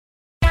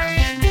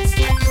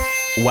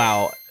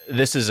Wow,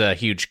 this is a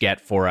huge get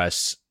for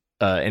us.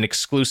 An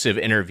exclusive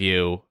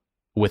interview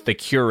with the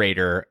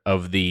curator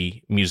of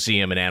the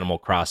museum in Animal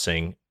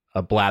Crossing.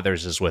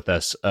 Blathers is with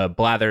us.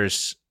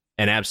 Blathers,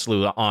 an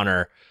absolute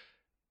honor.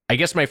 I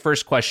guess my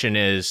first question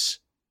is,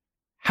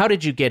 how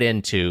did you get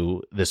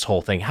into this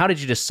whole thing? How did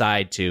you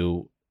decide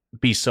to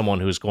be someone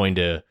who's going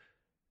to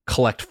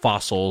collect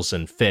fossils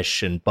and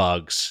fish and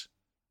bugs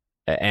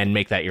and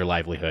make that your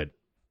livelihood?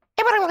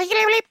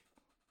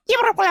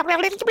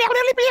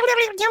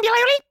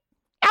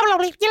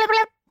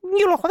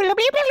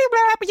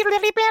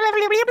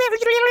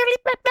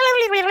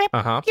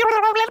 Uh-huh.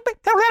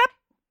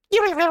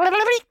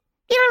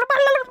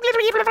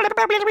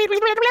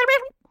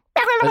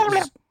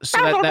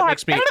 So that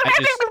makes me...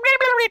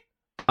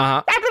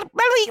 Uh-huh. If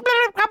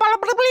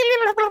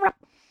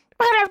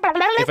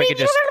I could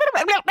just...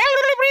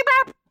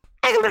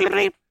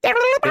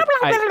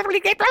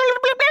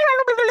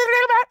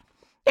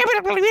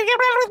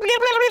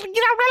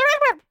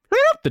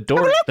 The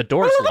door's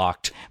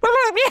locked.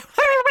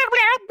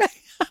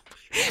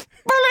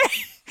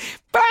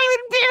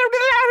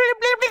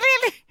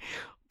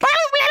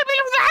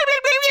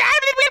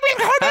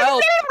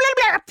 Help!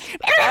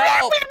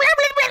 Help!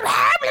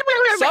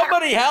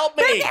 Somebody help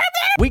me!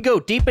 We go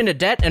deep into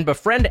debt and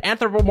befriend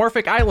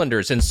anthropomorphic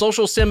islanders in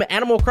social sim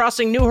Animal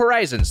Crossing New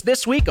Horizons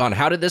this week on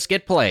How Did This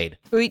Get Played?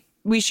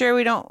 We sure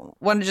we don't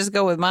want to just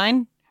go with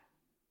mine?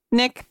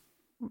 Nick?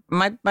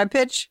 My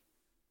pitch?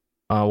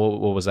 What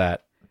was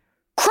that?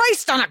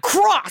 Christ on a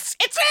cross!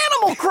 It's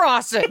Animal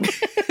Crossing!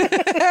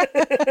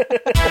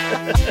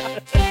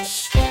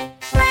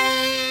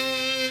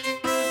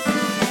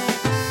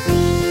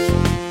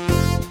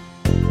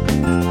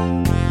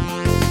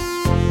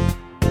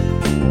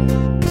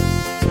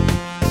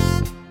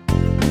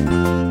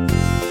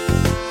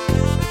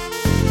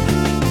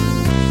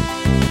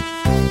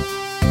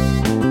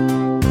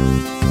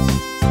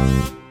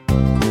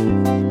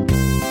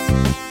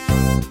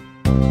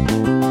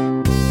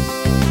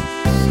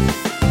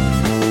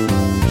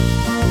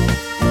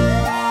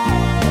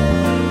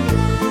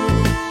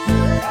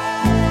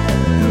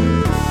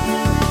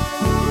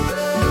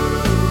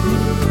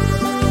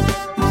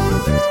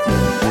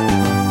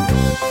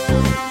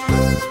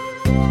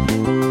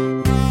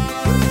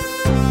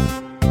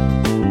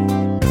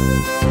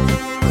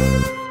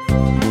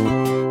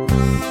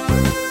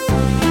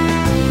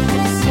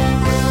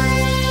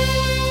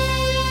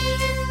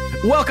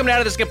 Welcome to How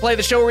Did This Get Played,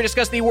 the show where we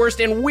discuss the worst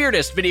and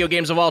weirdest video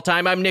games of all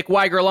time. I'm Nick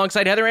Weiger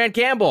alongside Heather Ann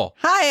Campbell.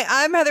 Hi,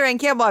 I'm Heather Ann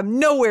Campbell. I'm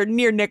nowhere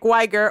near Nick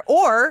Weiger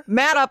or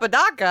Matt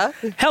Apodaca.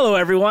 Hello,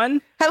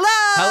 everyone.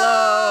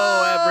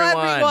 Hello,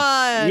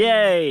 everyone.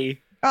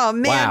 Yay. Oh,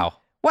 man.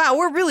 Wow,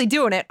 we're really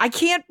doing it. I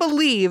can't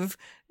believe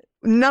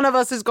none of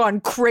us has gone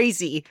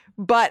crazy,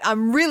 but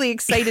I'm really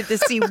excited to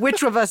see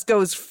which of us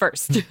goes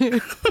first.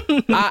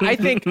 I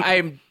think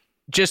I'm...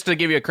 Just to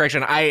give you a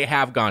correction, I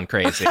have gone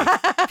crazy.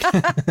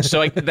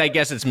 So I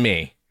guess it's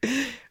me.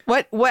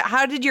 What?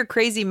 How did your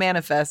crazy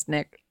manifest,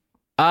 Nick?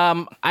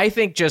 I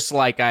think just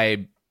like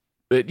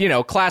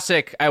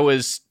classic, I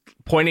was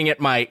pointing at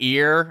my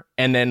ear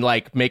and then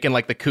like making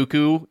like the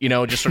cuckoo,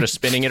 just sort of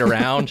spinning it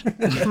around.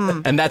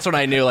 And that's when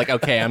I knew like,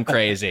 okay, I'm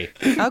crazy.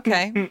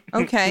 Okay.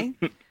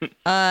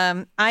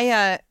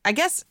 I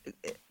guess,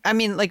 I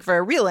mean, like for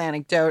a real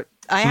anecdote,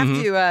 I have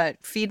to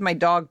feed my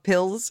dog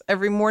pills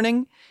every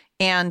morning.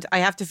 And I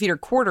have to feed her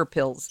quarter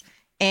pills.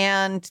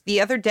 And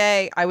the other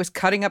day, I was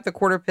cutting up the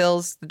quarter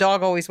pills. The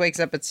dog always wakes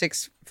up at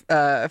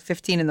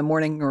 6:15 in the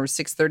morning or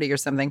 6:30 or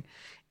something.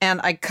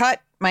 And I cut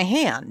my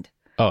hand.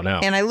 Oh, no.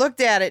 And I looked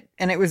at it,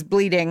 and it was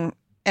bleeding.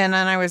 And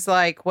then I was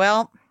like,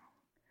 well,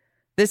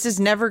 this is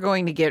never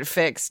going to get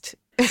fixed.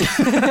 Good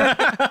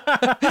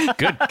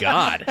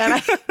God. And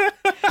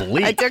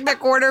I took the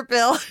quarter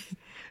pill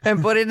and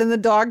put it in the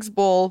dog's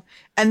bowl,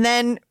 and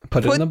then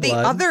put the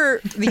other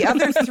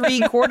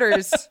 3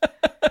 quarters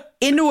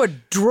into a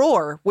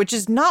drawer, which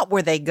is not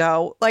where they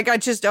go. Like I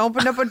just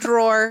opened up a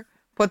drawer,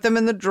 put them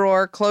in the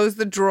drawer, closed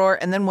the drawer,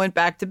 and then went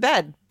back to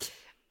bed.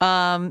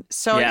 I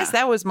guess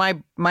that was my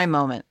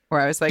moment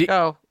where I was like,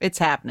 oh, it's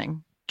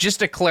happening. Just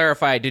to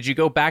clarify, did you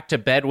go back to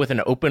bed with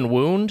an open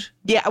wound?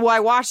 Yeah, well,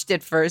 I washed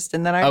it first,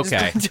 and then I just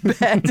went to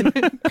bed.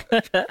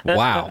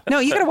 Wow. No,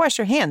 you got to wash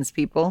your hands,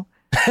 people.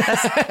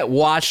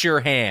 Wash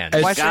your hands.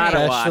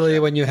 Especially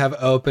when you have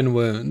open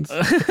wounds.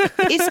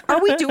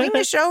 Are we doing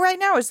the show right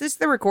now? Is this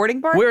the recording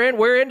part? We're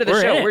into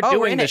the show. We're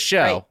doing the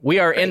show. Right. We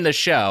are in the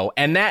show.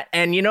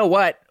 And you know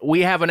what?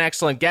 We have an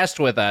excellent guest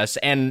with us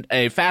and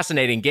a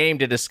fascinating game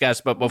to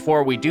discuss. But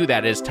before we do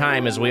that, it's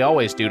time, as we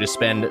always do, to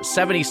spend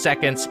 70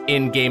 seconds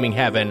in gaming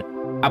heaven.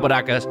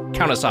 Apodaca,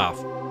 count us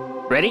off.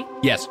 Ready?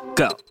 Yes.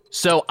 Go.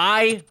 So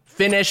I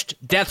finished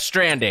Death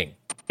Stranding.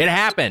 It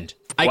happened.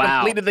 I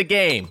completed the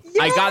game. Yay!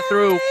 I got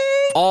through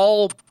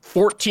all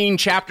 14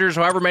 chapters,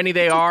 however many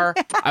they are.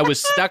 I was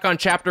stuck on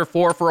chapter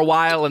 4 for a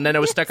while, and then I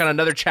was stuck on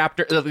another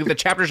chapter. The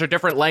chapters are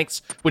different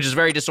lengths, which is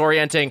very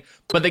disorienting,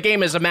 but the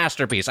game is a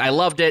masterpiece. I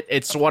loved it.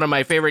 It's one of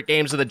my favorite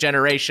games of the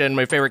generation,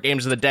 my favorite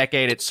games of the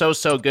decade. It's so,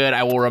 so good.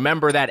 I will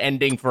remember that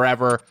ending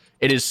forever.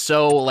 It is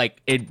so,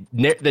 like,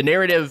 the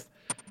narrative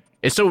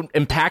is so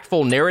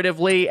impactful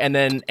narratively,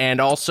 and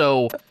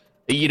also,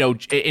 you know,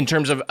 in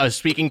terms of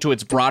speaking to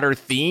its broader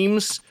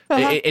themes.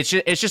 It's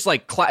just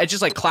like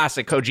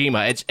classic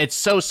Kojima. It's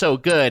so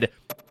good.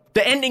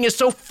 The ending is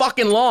so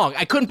fucking long.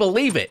 I couldn't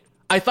believe it.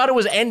 I thought it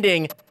was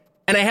ending,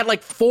 and I had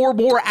like 4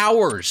 more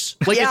hours.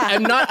 Like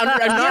I'm not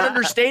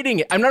understating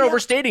it. I'm not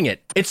overstating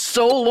it. It's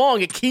so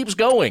long. It keeps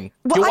going.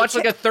 You watch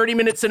like a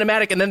 30-minute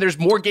cinematic, and then there's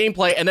more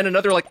gameplay, and then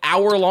another like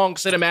hour-long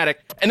cinematic,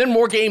 and then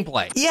more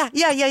gameplay. Yeah.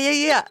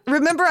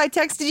 Remember, I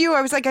texted you.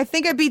 I was like, I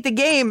think I beat the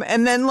game,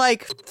 and then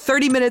like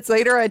 30 minutes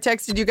later, I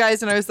texted you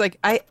guys, and I was like,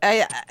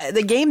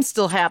 the game's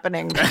still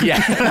happening.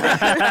 Yeah.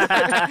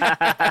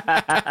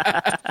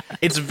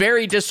 It's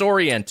very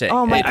disorienting.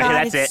 Oh my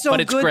god, it's so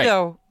good great.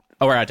 though.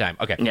 Oh, we're out of time.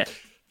 Okay. Yeah.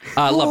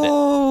 Loved it.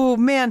 Oh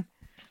man,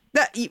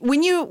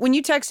 when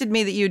you texted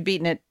me that you had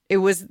beaten it, it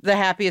was the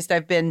happiest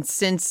I've been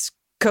since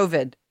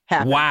COVID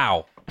happened.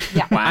 Wow.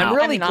 Yeah. Wow.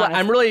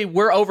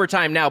 We're over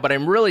time now, but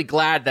I'm really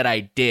glad that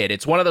I did.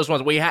 It's one of those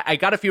ones I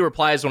got a few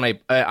replies when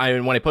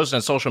I posted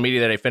on social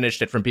media that I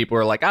finished it from people who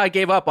were like, I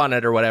gave up on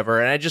it or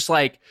whatever. And I just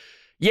like,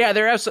 yeah,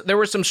 there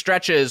were some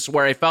stretches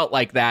where I felt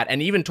like that.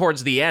 And even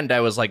towards the end, I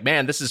was like,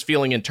 man, this is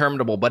feeling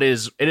interminable, but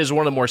it is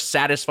one of the more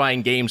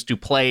satisfying games to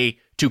play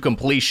to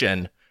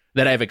completion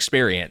that I've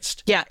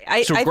experienced. Yeah.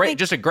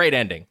 Just a great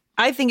ending.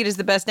 I think it is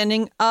the best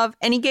ending of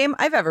any game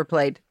I've ever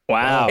played.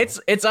 Wow.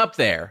 It's up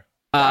there.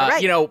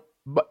 Right. You know,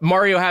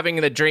 Mario having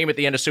the dream at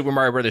the end of Super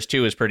Mario Brothers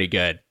 2 is pretty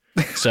good.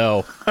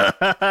 So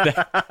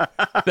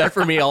that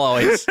for me, I'll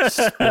always.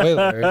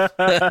 Spoilers.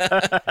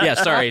 Yeah,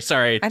 sorry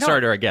to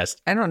our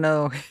guest. I don't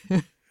know.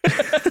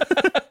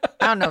 I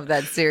don't know if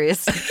that's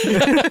serious.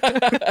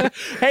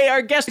 Hey,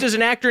 our guest is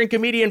an actor and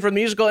comedian from the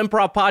musical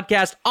improv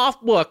podcast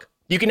Off Book.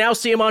 You can now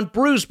see him on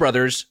Bruise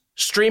Brothers,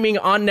 streaming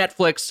on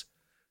Netflix.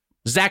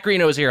 Zach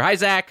Reino is here. Hi,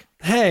 Zach.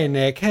 Hey,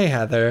 Nick. Hey,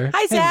 Heather.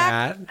 Hi, hey, Zach.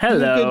 Matt.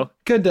 Hello.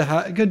 Good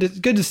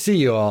to see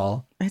you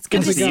all. It's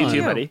good to see you see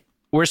too, buddy.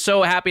 We're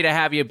so happy to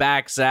have you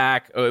back,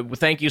 Zach.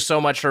 Thank you so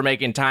much for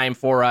making time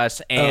for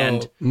us.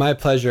 And my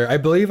pleasure. I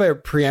believe I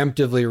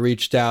preemptively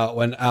reached out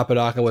when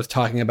Apodaca was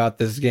talking about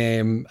this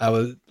game.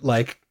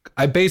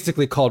 I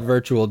basically called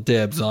virtual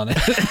dibs on it.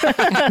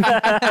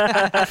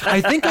 I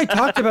think I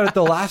talked about it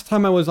the last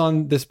time I was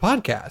on this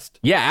podcast.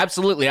 Yeah,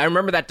 absolutely. I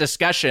remember that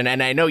discussion,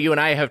 and I know you and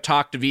I have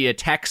talked via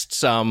text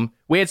some.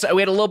 We had a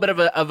little bit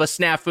of a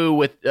snafu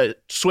with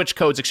switch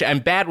codes. I'm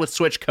bad with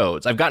switch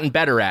codes. I've gotten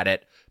better at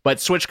it. But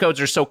switch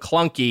codes are so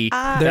clunky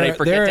that I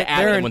forget to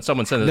add them when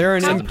someone sends them. They're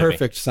an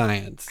imperfect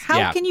science.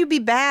 How can you be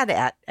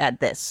bad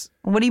at this?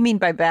 What do you mean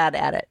by bad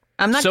at it?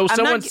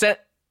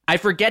 I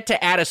forget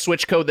to add a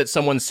switch code that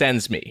someone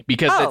sends me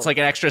because it's like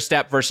an extra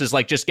step versus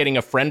like just getting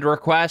a friend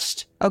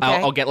request. Okay.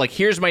 I'll get like,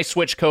 here's my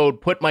switch code,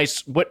 put my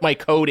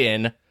code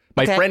in,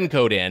 my friend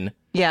code in.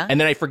 Yeah.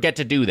 And then I forget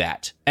to do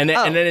that. And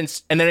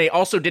then I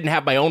also didn't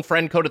have my own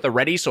friend code at the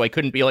ready, so I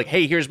couldn't be like,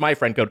 hey, here's my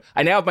friend code.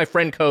 I now have my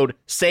friend code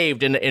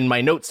saved in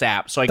my Notes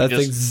app, so I can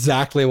That's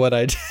exactly what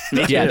I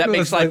did. Yeah, that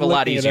makes life a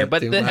lot easier.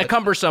 But a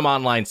cumbersome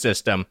online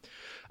system.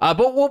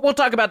 But we'll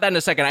talk about that in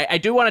a second. I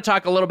do want to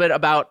talk a little bit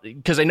about,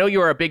 because I know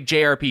you're a big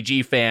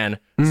JRPG fan,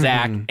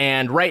 Zach,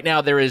 and right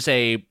now there is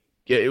the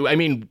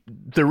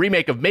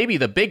remake of maybe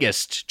the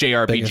biggest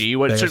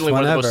JRPG, certainly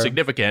one of the most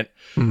significant.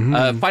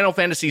 Final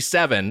Fantasy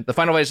VII. The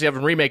Final Fantasy VII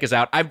remake is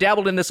out. I've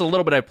dabbled in this a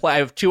little bit. I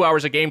have 2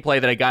 hours of gameplay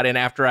that I got in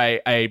after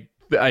I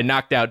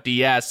knocked out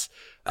DS.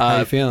 How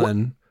you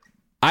feeling?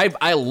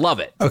 I love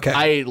it.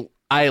 Okay.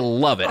 I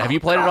love it. Have you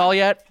played it all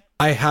yet?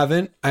 I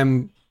haven't.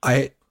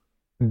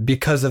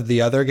 Because of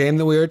the other game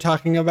that we were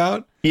talking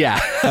about. Yeah.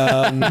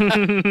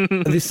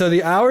 So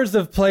the hours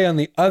of play on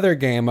the other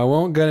game, I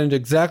won't get into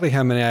exactly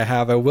how many I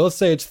have. I will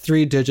say it's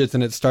 3 digits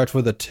and it starts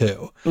with a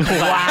 2.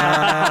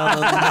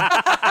 Wow.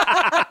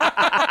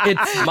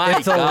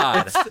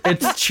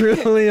 It's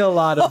truly a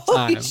lot of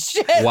time. Holy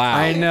shit. Wow.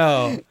 I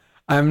know.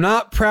 I'm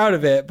not proud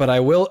of it, but I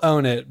will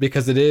own it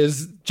because it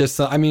is just,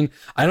 I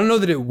don't know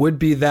that it would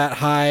be that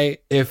high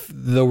if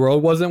the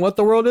world wasn't what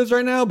the world is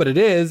right now, but it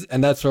is,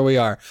 and that's where we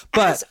are.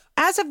 But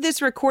as of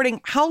this recording,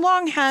 how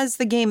long has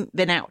the game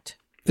been out?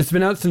 It's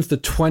been out since the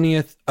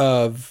 20th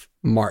of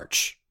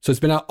March. So it's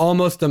been out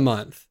almost a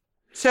month.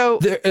 So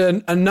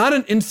not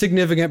an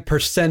insignificant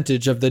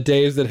percentage of the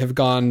days that have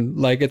gone,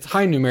 like, it's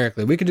high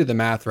numerically. We could do the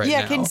math now.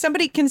 Yeah, can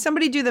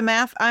somebody do the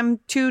math? I'm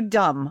too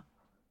dumb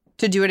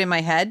to do it in my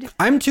head.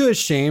 I'm too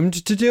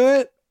ashamed to do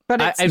it.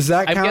 But I'm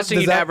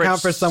guessing you'd average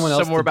count for someone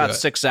else somewhere about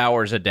 6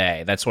 hours a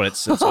day. That's what it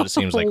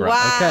seems like.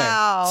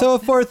 Wow. Okay, so a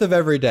fourth of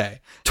every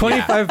day.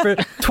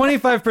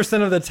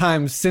 25% of the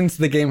time since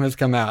the game has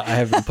come out, I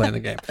have been playing the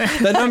game.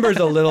 That number is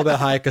a little bit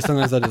high because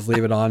sometimes I just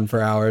leave it on for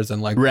hours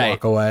and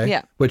walk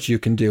away, which you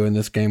can do in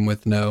this game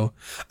with no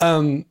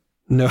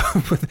no,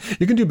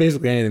 you can do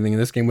basically anything in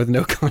this game with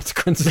no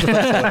consequences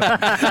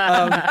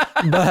whatsoever.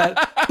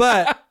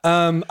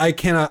 I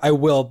cannot. I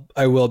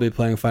will be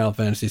playing Final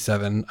Fantasy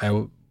VII.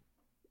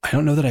 I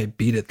don't know that I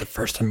beat it the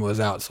first time it was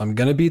out, so I'm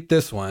gonna beat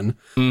this one.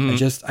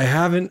 I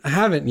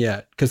haven't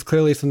yet, because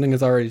clearly something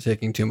is already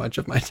taking too much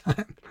of my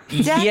time.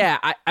 Yeah,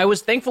 I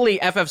was thankfully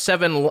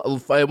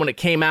FF7 when it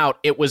came out.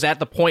 It was at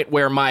the point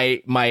where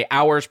my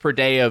hours per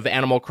day of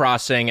Animal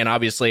Crossing, and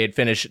obviously I'd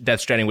finished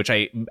Death Stranding, which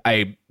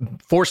I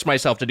forced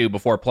myself to do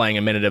before playing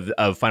a minute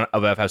of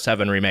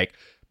FF7 remake.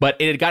 But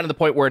it had gotten to the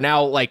point where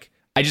now like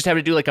I just have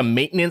to do like a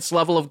maintenance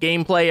level of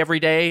gameplay every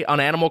day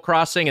on Animal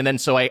Crossing, and then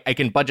so I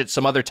can budget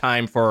some other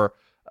time for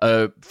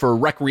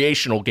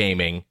recreational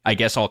gaming, I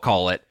guess I'll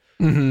call it.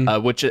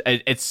 Which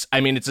it's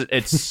I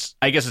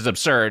guess it's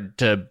absurd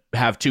to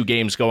have two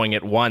games going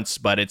at once,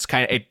 but it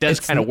does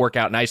kind of work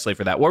out nicely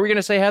for that. What were you going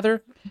to say,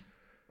 Heather?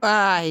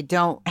 I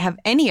don't have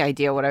any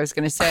idea what I was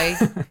going to say.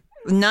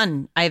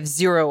 None. I have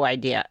zero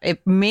idea.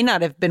 It may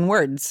not have been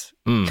words.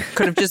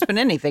 Could have just been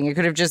anything. It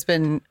could have just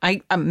been.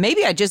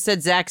 Maybe I just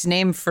said Zach's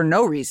name for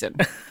no reason.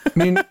 I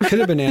mean, could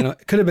have been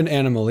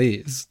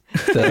Animalese.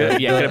 Could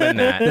have been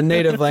that. The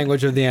native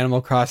language of the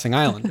Animal Crossing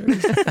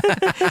Islanders. Is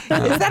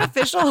that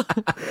official?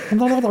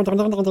 That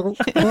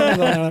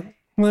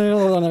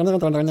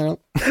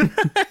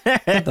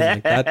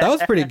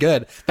was pretty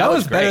good. That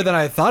was better than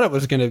I thought it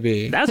was going to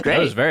be. That was great.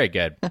 That was very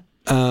good.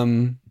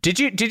 Did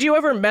you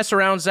ever mess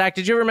around, Zach?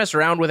 Did you ever mess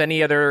around with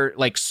any other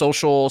like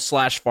social /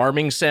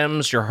 farming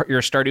sims? Your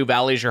Stardew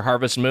Valleys, your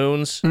Harvest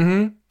Moons?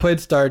 Played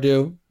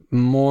Stardew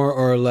more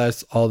or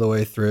less all the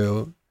way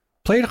through.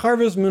 Played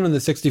Harvest Moon on the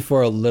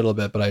 64 a little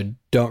bit, but I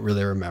don't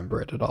really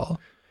remember it at all.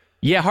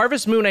 Yeah,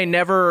 Harvest Moon I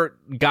never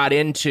got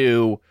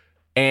into.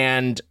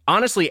 And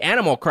honestly,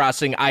 Animal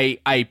Crossing,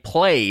 I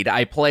played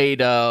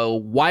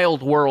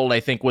Wild World, I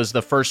think was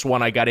the first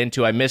one I got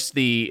into. I missed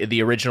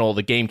the original,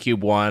 the GameCube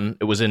one.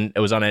 It was on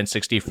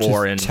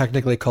N64 in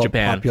technically called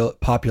Japan.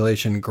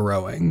 Population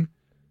Growing.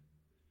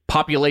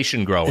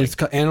 Population Growing. It's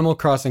called Animal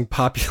Crossing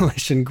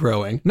Population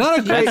Growing. Not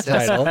a great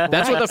title.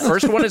 That's what the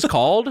first one is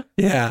called?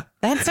 Yeah.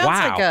 That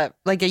sounds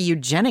like a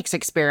eugenics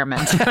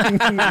experiment.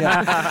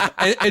 Yeah.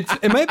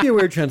 It might be a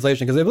weird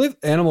translation, because I believe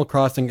Animal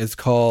Crossing is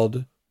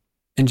called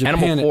in Japan.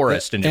 Animal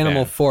Forest in Japan.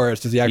 Animal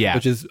Forest is the actual,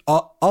 which is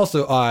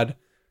also odd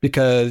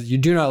because you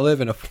do not live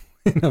in a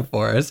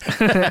forest.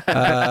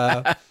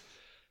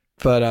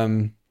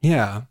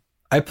 Yeah.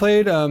 I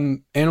played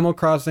Animal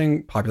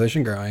Crossing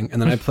Population Growing,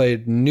 and then I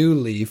played New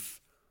Leaf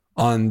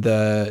on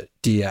the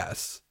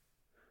DS.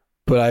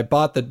 But I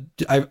bought the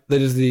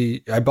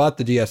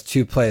DS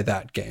to play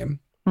that game.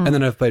 And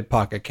then I've played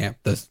Pocket Camp,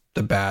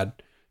 the bad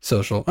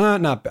social,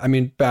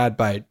 bad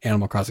by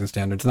Animal Crossing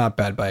standards, not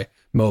bad by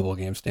mobile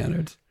game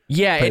standards.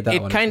 Yeah,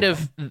 it kind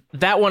of,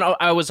 that one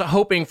I was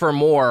hoping for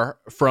more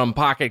from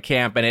Pocket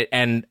Camp,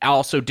 and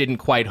also didn't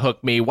quite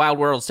hook me. Wild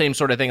World, same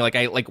sort of thing. I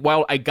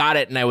got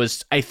it, and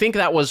I think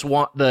that was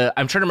I'm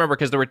trying to remember,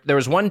 because there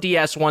was one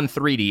DS, one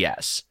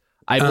 3DS.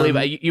 I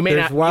believe you may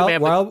not.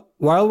 Wild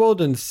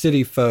World and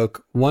City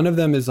Folk. One of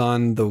them is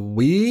on the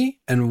Wii,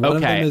 and one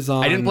of them is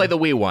on. I didn't play the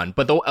Wii one,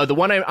 but the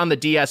one on the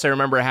DS, I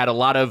remember had a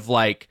lot of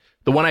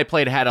the one I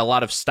played had a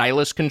lot of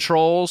stylus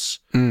controls,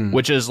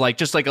 which is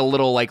just a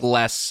little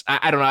less.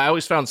 I don't know. I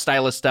always found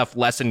stylus stuff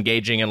less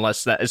engaging and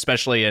less,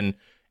 especially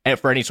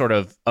for any sort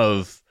of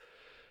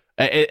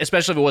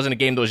especially if it wasn't a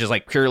game that was just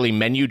purely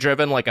menu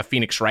driven, like a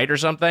Phoenix Wright or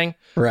something.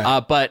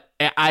 Right. But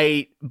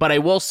I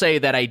will say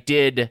that I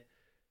did.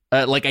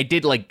 I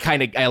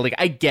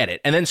get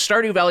it. And then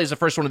Stardew Valley is the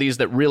first one of these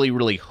that really,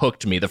 really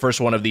hooked me. The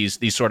first one of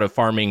these sort of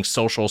farming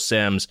social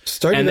sims.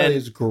 Stardew Valley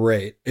is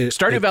great.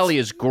 Stardew Valley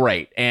is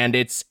great. And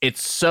it's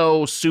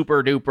so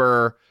super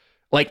duper,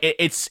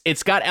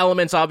 it's got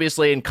elements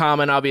obviously in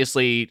common,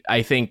 obviously,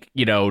 I think,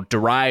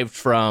 derived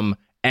from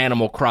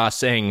Animal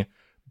Crossing,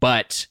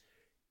 but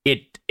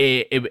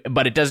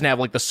it doesn't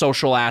have the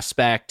social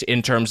aspect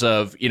in terms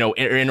of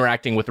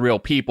interacting with real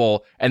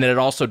people, and then it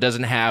also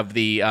doesn't have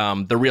the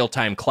real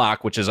time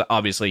clock, which is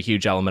obviously a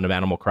huge element of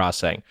Animal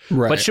Crossing.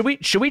 Right. But should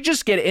we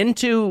just get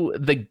into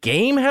the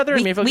game, Heather?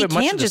 We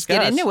can just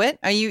get into it.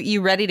 Are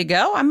you ready to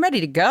go? I'm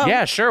ready to go.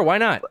 Yeah, sure. Why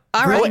not?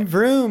 All right,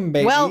 vroom,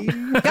 baby. Well,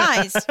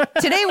 guys,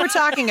 today we're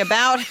talking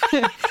about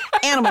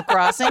Animal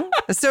Crossing,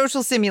 a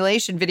social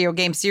simulation video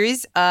game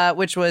series,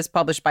 which was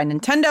published by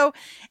Nintendo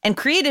and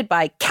created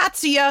by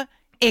Katsuya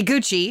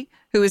Eguchi,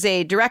 who is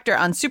a director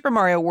on Super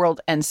Mario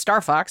World and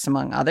Star Fox,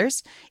 among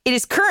others. It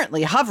is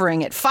currently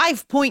hovering at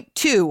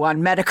 5.2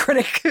 on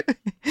Metacritic.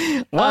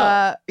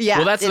 Wow.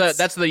 Well,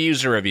 that's the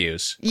user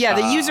reviews. Yeah,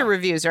 the user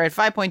reviews are at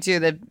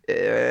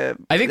 5.2.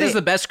 I think this is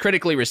the best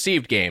critically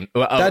received game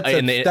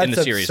in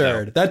the series.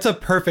 Absurd. Though. That's a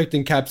perfect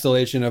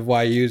encapsulation of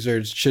why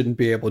users shouldn't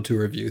be able to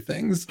review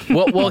things.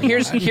 Well,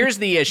 here's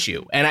the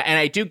issue, and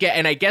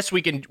I guess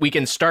we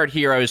can start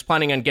here. I was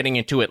planning on getting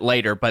into it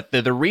later, but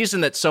the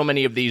reason that so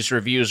many of these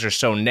reviews are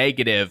so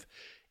negative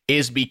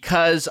is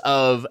because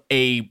of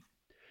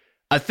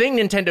a thing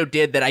Nintendo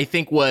did that I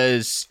think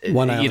was,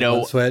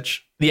 one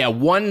Switch. Yeah,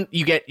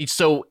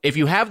 so if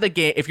you have the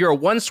game, if you're a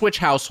one Switch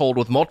household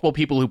with multiple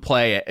people who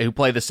play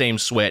the same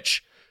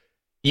Switch,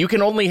 you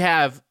can only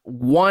have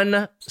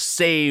one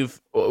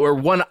save or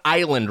one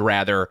island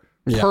rather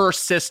per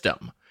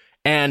system.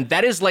 And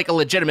that is like a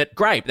legitimate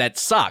gripe. That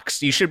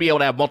sucks. You should be able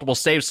to have multiple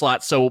save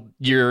slots so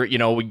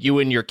you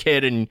and your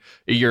kid and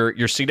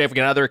your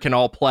significant other can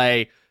all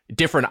play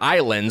different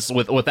islands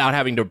without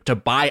having to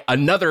buy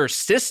another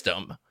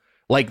system.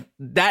 Like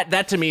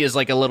that to me is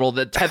like a little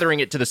tethering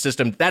it to the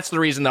system. That's the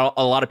reason that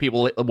a lot of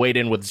people weighed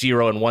in with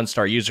 0 and 1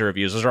 star user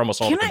reviews. Those are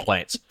almost all the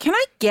complaints. Can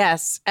I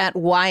guess at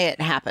why it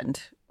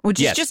happened? Which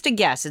is just a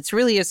guess. It's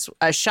really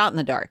a shot in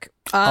the dark.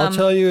 I'll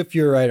tell you if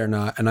you're right or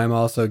not, and I'm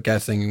also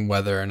guessing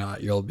whether or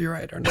not you'll be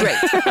right or not. Great.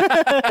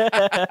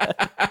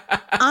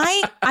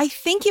 I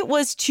think it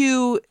was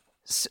to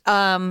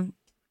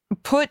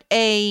put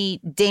a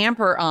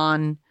damper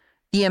on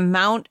the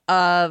amount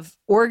of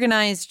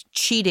organized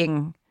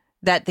cheating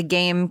that the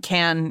game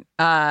can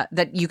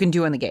that you can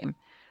do in the game.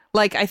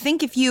 Like, I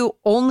think if you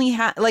only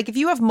have if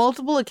you have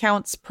multiple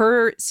accounts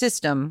per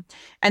system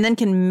and then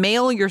can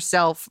mail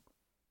yourself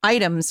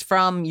items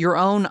from your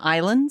own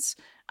islands,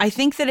 I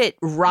think that it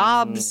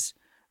robs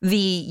the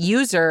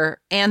user,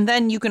 and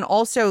then you can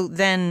also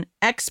then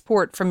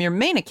export from your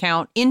main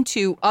account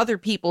into other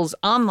people's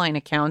online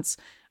accounts.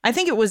 I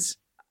think it was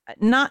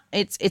not,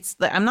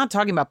 I'm not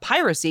talking about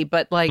piracy,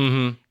 but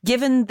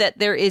given that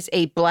there is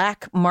a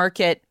black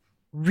market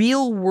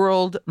real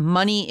world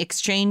money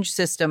exchange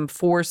system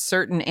for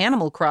certain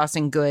Animal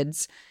Crossing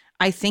goods,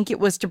 I think it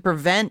was to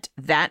prevent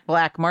that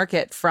black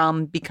market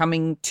from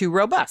becoming too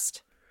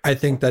robust. I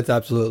think that's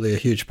absolutely a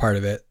huge part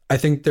of it. I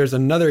think there's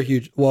another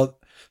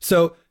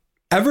so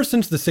ever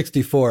since the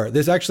 64,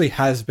 this actually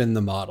has been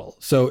the model.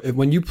 So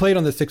when you played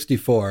on the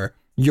 64,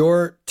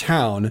 your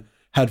town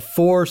had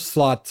 4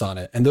 slots on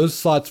it, and those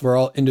slots were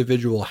all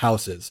individual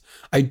houses.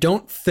 I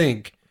don't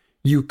think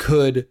you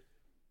could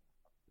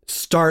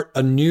start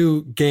a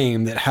new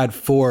game that had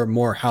 4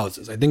 more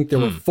houses. I think there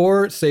were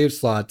 4 save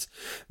slots.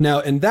 Now,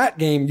 in that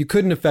game, you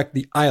couldn't affect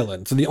the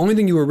island. So the only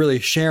thing you were really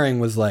sharing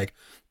was like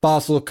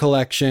fossil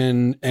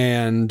collection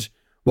and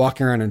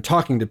walking around and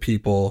talking to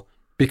people,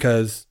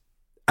 because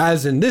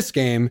as in this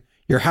game,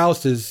 your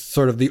house is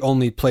sort of the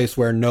only place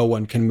where no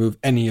one can move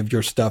any of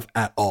your stuff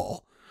at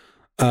all.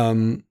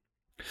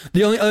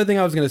 The only other thing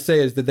I was going to say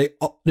is that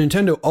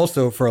Nintendo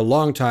also for a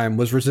long time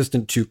was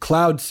resistant to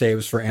cloud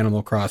saves for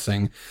Animal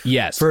Crossing.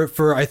 Yes.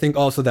 For I think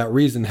also that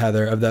reason,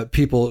 Heather, of that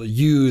people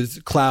use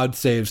cloud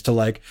saves to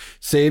like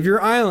save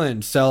your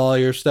island, sell all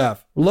your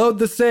stuff, load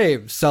the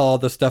save, sell all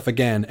the stuff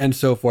again, and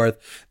so forth.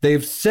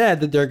 They've said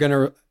that they're going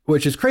to,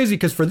 which is crazy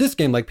because for this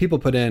game, like people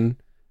put in,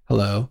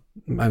 hello,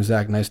 I'm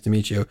Zach, nice to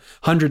meet you,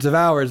 hundreds of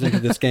hours into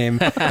this game,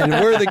 and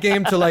were the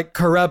game to like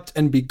corrupt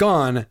and be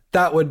gone,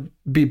 that would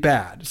be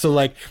bad. So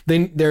like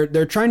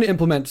they're trying to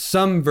implement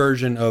some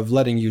version of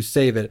letting you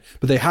save it,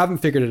 but they haven't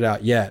figured it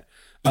out yet.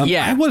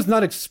 I was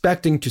not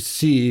expecting to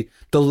see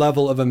the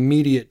level of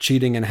immediate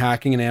cheating and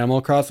hacking in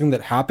Animal Crossing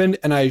that happened,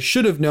 and I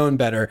should have known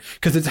better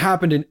because it's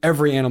happened in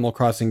every Animal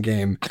Crossing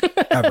game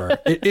ever.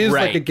 It is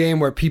like a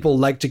game where people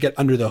like to get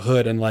under the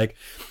hood and like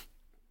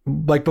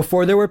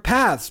before there were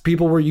paths,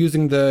 people were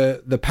using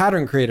the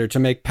pattern creator to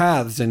make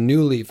paths in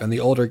New Leaf and the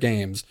older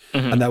games,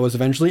 and that was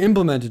eventually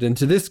implemented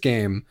into this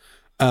game.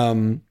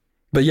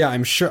 But yeah,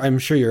 I'm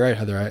sure you're right,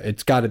 Heather.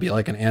 It's got to be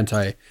like an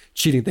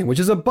anti-cheating thing, which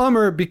is a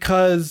bummer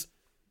because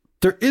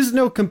there is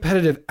no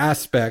competitive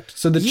aspect.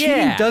 So the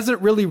cheating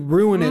doesn't really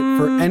ruin it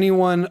for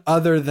anyone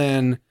other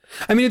than,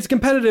 I mean, it's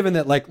competitive in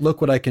that, like,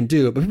 look what I can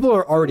do, but people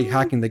are already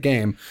hacking the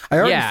game. I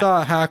already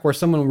saw a hack where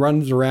someone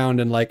runs around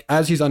and, like,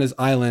 as he's on his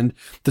island,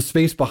 the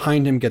space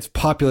behind him gets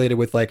populated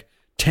with, like,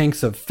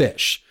 tanks of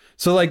fish.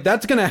 So, like,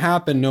 that's going to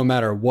happen no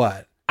matter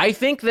what. I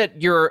think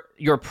that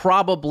you're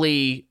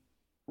probably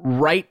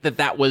right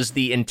that was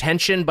the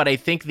intention, but I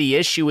think the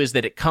issue is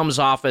that it comes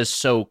off as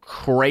so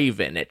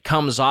craven. It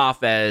comes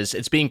off as,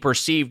 it's being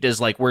perceived as,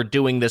 like, we're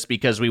doing this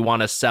because we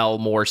want to sell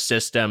more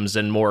systems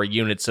and more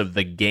units of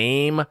the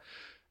game.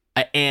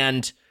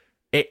 And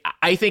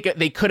I think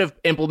they could have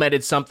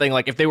implemented something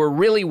like, if they were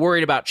really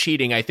worried about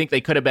cheating, I think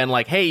they could have been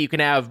like, hey, you can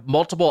have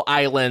multiple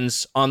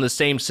islands on the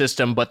same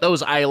system, but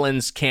those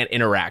islands can't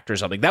interact or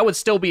something. That would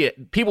still be,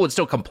 people would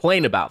still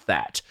complain about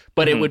that,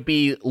 but it would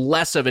be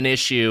less of an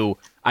issue,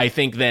 I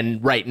think,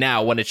 than right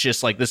now when it's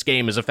just like this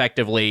game is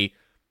effectively,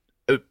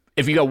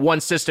 if you got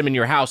one system in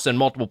your house and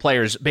multiple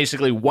players,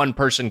 basically one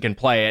person can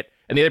play it.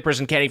 And the other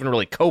person can't even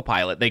really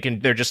co-pilot.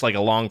 They're just like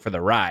along for the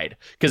ride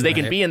because they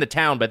can be in the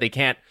town, but they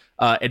can't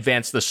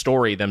advance the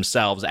story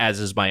themselves, as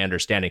is my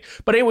understanding.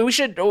 But anyway,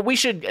 we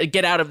should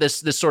get out of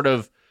this sort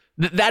of,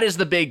 that is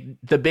the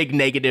big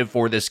negative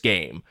for this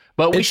game.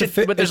 But it's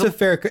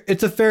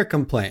a fair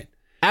complaint.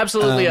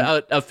 Absolutely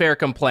a fair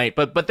complaint.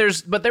 But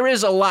there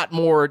is a lot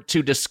more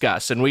to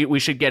discuss, and we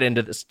should get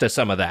into to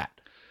some of that.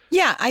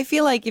 Yeah, I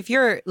feel like if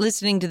you're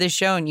listening to this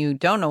show and you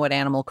don't know what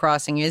Animal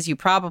Crossing is, you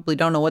probably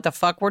don't know what the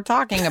fuck we're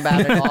talking about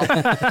at all.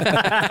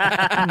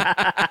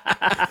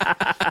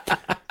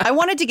 I I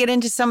wanted to get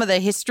into some of the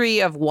history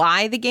of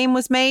why the game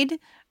was made,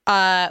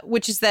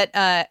 which is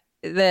that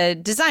the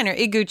designer,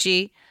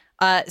 Iguchi,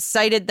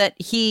 cited that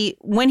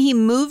when he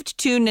moved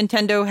to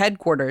Nintendo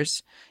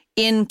headquarters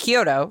in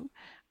Kyoto,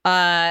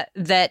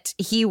 that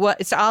he was,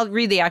 so I'll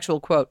read the actual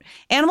quote.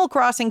 Animal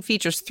Crossing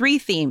features 3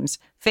 themes: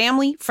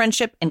 family,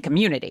 friendship, and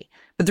community.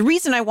 But the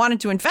reason I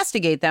wanted to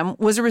investigate them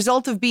was a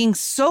result of being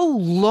so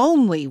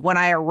lonely when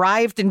I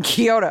arrived in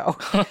Kyoto.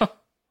 Wow.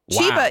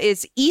 Chiba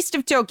is east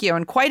of Tokyo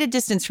and quite a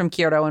distance from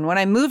Kyoto. And when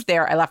I moved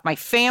there, I left my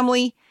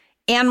family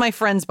and my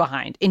friends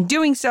behind. In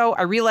doing so,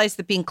 I realized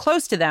that being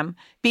close to them,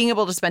 being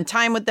able to spend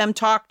time with them,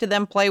 talk to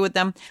them, play with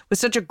them, was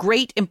such a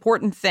great,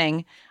 important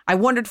thing. I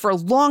wondered for a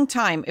long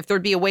time if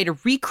there'd be a way to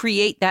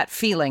recreate that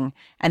feeling.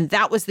 And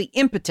that was the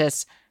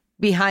impetus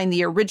behind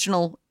the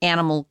original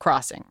Animal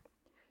Crossing.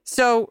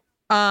 So,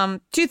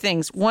 2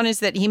 things. One is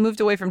that he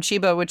moved away from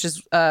Chiba, which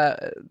is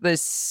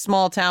this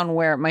small town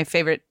where one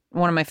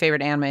of my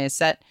favorite anime is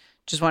set.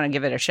 Just want to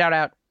give it a shout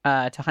out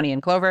to Honey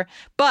and Clover.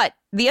 But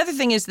the other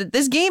thing is that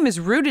this game is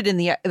rooted in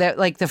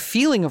the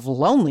feeling of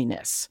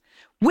loneliness,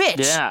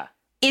 which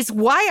is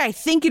why I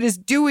think it is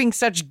doing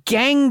such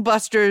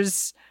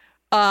gangbusters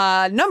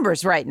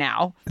numbers right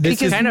now.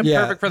 This is kind of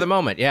perfect for the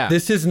moment. Yeah,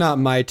 this is not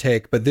my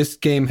take, but this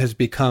game has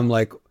become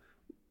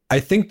I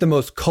think the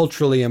most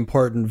culturally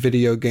important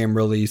video game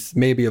release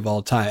maybe of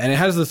all time. And it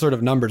has the sort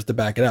of numbers to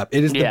back it up.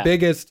 It is the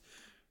biggest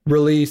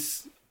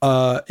release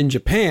in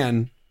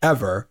Japan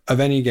ever of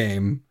any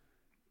game,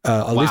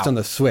 at least on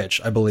the Switch,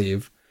 I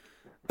believe.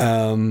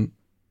 It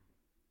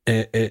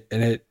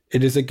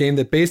is a game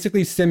that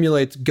basically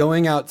simulates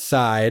going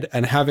outside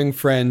and having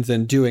friends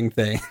and doing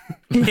things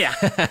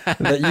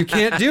that you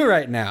can't do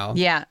right now.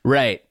 Yeah.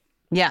 Right.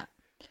 Yeah.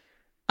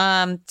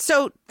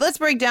 So let's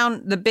break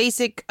down the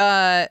basic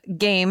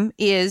game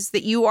is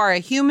that you are a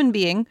human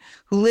being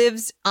who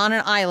lives on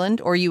an island,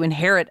 or you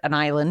inherit an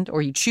island,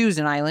 or you choose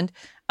an island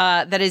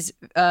that is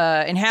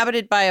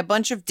inhabited by a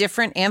bunch of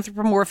different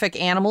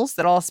anthropomorphic animals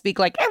that all speak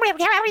like...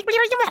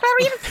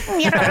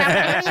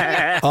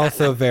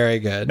 Also very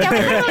good.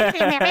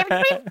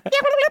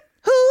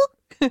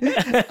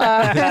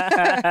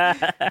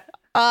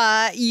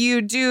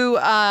 You do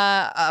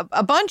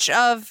a bunch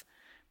of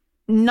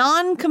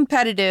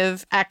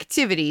non-competitive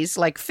activities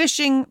like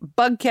fishing,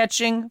 bug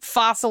catching,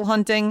 fossil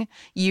hunting.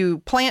 You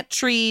plant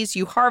trees,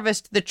 you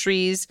harvest the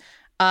trees.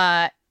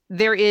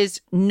 There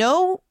is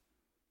no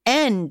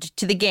end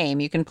to the game.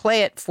 You can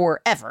play it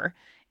forever.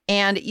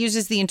 And it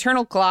uses the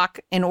internal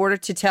clock in order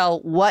to tell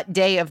what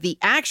day of the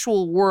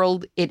actual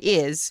world it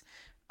is,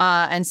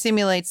 and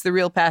simulates the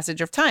real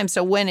passage of time.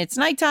 So when it's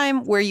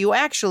nighttime where you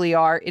actually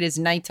are, it is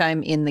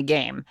nighttime in the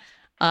game.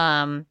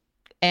 And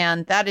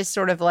that is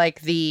sort of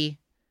like the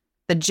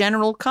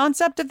general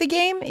concept of the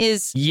game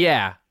is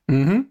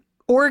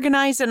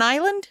organize an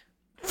island.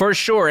 For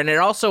sure. And it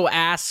also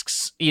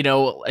asks, it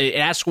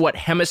asks what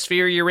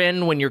hemisphere you're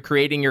in when you're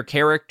creating your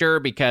character,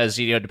 because,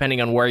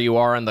 depending on where you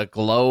are on the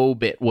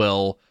globe, it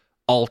will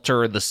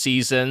alter the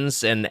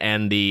seasons and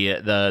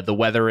the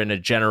weather in a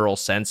general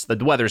sense. The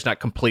weather's not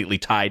completely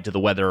tied to the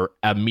weather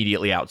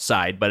immediately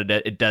outside, but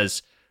it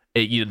does,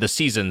 the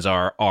seasons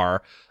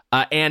are.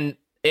 And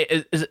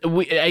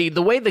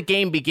the way the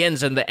game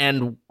begins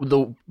and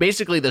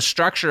basically the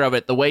structure of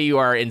it, the way you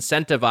are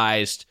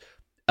incentivized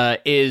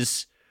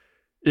is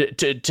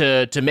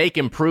to make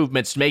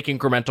improvements, to make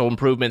incremental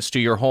improvements to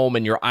your home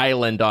and your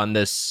island on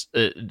this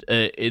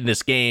in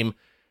this game,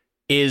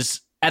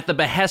 is at the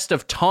behest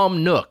of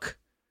Tom Nook,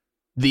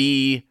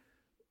 the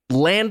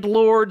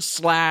landlord /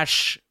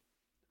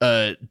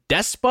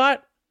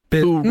 despot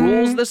who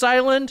rules this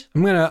island.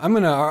 I'm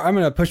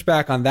gonna push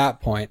back on that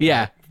point.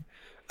 Yeah.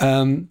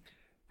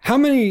 How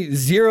many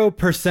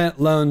 0%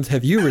 loans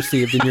have you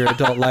received in your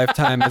adult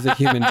lifetime as a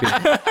human being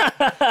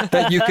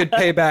that you could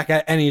pay back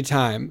at any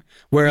time,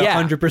 where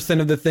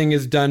 100% of the thing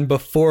is done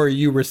before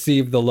you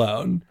receive the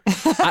loan?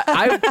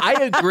 I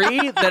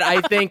agree that I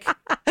think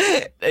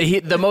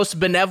the most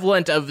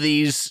benevolent of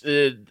these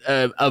kind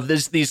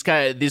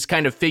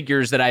of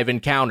figures that I've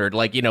encountered,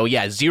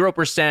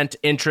 0%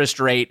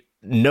 interest rate,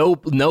 no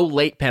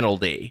late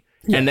penalty.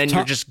 Yeah, and then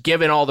you're just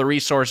given all the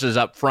resources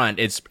up front.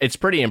 It's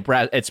pretty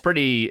it's a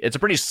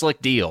pretty slick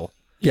deal.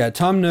 Yeah,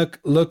 Tom Nook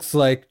looks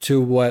like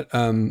to what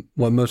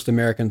most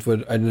Americans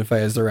would identify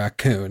as a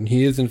raccoon.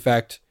 He is in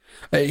fact,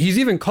 he's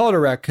even called a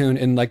raccoon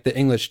in the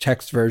English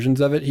text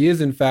versions of it. He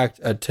is in fact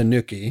a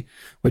tanuki,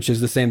 which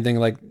is the same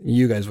thing.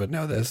 You guys would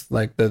know this,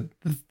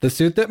 the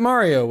suit that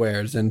Mario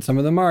wears in some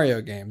of the Mario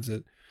games.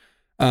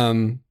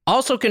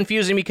 Also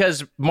confusing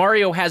because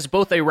Mario has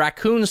both a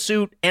raccoon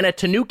suit and a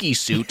tanuki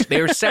suit. They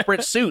are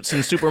separate suits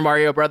in Super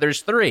Mario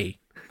Brothers 3.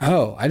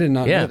 Oh, I did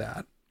not know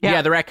that.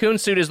 Yeah, the raccoon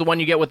suit is the one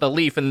you get with the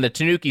leaf, and the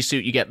tanuki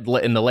suit you get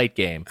in the late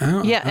game.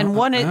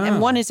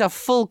 One is a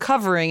full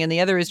covering, and the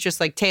other is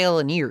just tail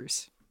and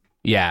ears.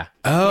 Yeah.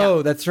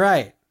 Oh, that's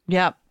right.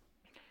 Yep.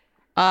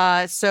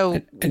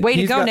 So way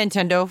to go,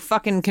 Nintendo.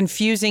 Fucking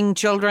confusing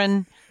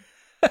children.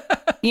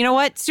 You know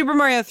what? Super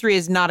Mario 3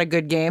 is not a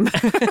good game.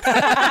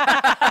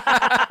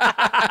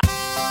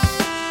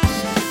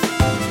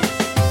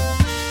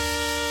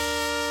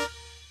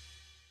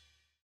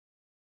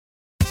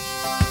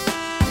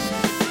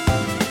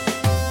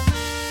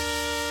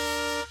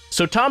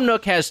 So Tom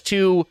Nook has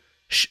two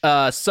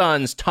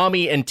sons,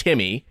 Tommy and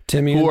Timmy.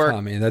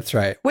 Tommy, that's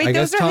right. Wait,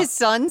 those are his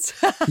sons?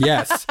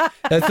 Yes.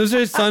 Those are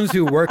his sons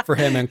who work for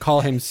him and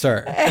call him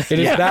sir. It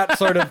is that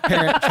sort of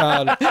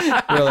parent-child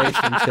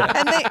relationship.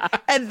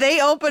 And they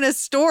open a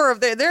store.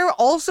 They're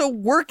also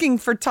working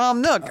for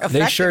Tom Nook.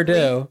 They sure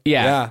do.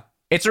 Yeah.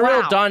 It's a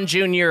real Don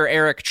Jr.,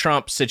 Eric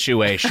Trump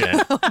situation.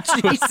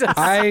 Jesus.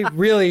 I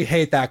really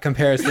hate that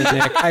comparison,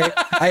 Nick.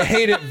 I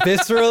hate it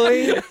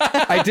viscerally.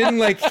 I didn't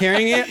like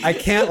hearing it. I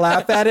can't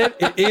laugh at it.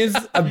 It is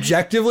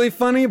objectively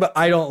funny, but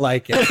I don't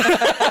like it.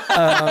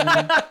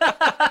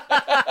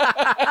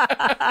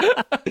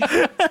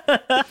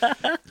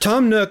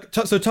 Tom Nook.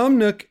 So Tom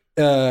Nook,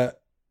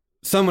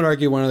 some would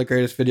argue one of the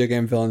greatest video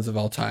game villains of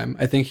all time.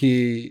 I think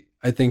you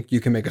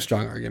can make a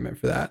strong argument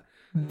for that.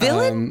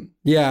 Villain?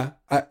 Yeah.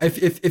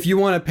 If you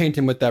want to paint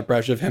him with that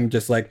brush of him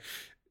just like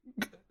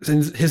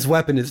his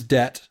weapon is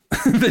debt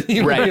that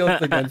he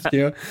wields against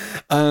you.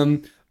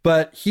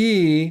 But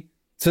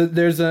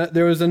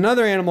there was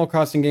another Animal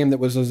Crossing game that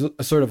was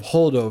a sort of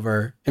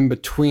holdover in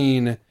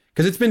between,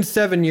 because it's been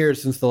 7 years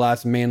since the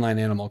last mainline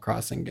Animal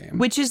Crossing game.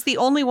 Which is the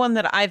only one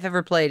that I've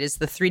ever played, is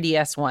the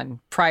 3DS one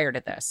prior to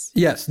this.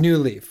 Yes, New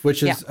Leaf,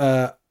 which is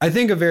I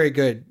think a very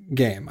good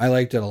game. I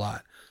liked it a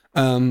lot.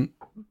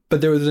 But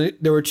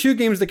there were two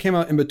games that came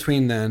out in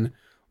between then.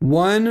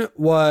 One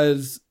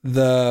was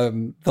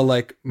the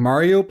like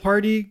Mario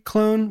Party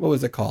clone. What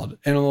was it called?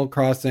 Animal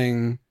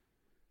Crossing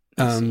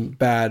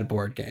bad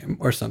board game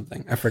or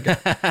something. I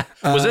forget.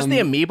 Was this the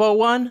Amiibo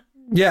one?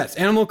 Yes,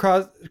 Animal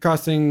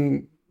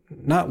Crossing.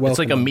 Not well. It's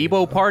like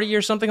Amiibo Party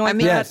or something like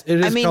that. Yes,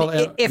 it is called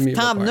if Amiibo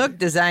Tom Party. Nook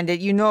designed it,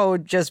 it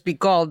would just be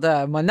called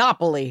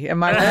Monopoly.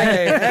 Am I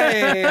right?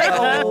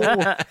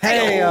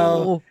 Hey,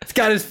 it's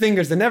got his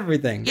fingers and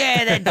everything.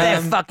 Yeah,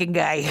 that fucking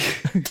guy.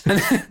 And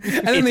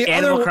then It's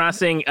Animal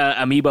Crossing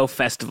Amiibo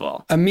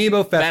Festival.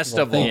 Amiibo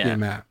Festival. Thank you,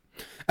 Matt.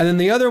 And then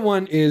the other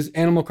one is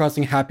Animal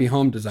Crossing Happy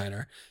Home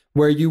Designer,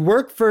 where you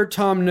work for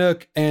Tom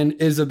Nook and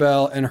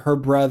Isabelle and her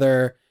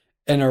brother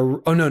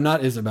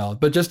not Isabelle,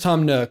 but just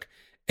Tom Nook.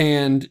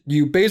 And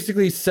you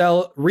basically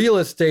sell real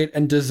estate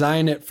and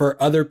design it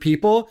for other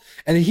people.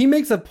 And he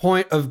makes a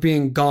point of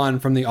being gone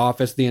from the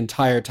office the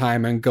entire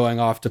time and going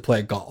off to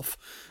play golf.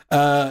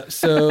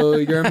 So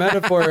your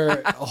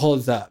metaphor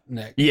holds up,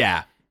 Nick.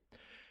 Yeah.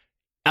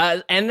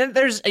 And then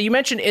you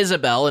mentioned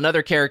Isabelle,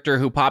 another character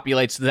who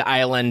populates the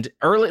island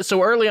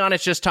early on.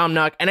 It's just Tom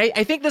Nook. And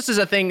I think this is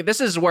a thing.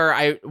 This is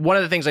where one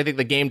of the things I think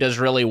the game does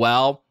really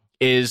well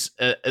is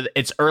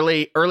its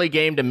early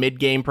game to mid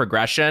game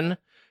progression.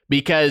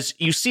 Because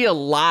you see a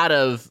lot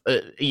of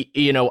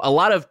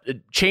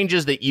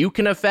changes that you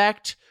can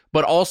affect,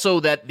 but also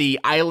that the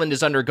island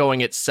is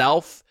undergoing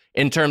itself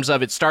in terms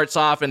of it starts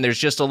off and there's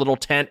just a little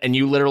tent and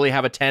you literally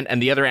have a tent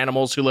and the other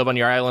animals who live on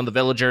your island, the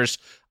villagers,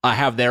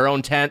 have their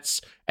own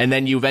tents. And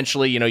then you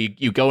eventually,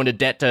 you go into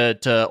debt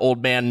to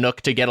Old Man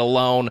Nook to get a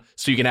loan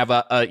so you can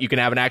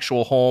have an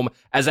actual home.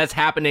 As that's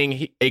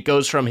happening, it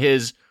goes from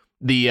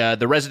the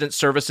resident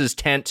services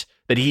tent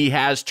that he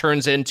has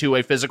turns into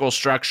a physical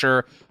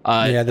structure.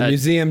 The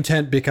museum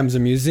tent becomes a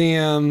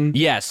museum.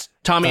 Yes.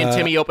 Tommy and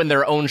Timmy open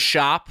their own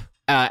shop,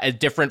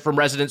 different from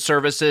resident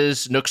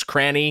services, Nook's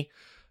Cranny,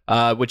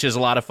 which is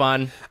a lot of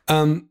fun.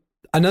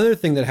 Another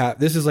thing that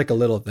this is like a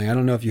little thing. I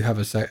don't know if you have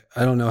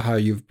I don't know how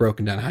you've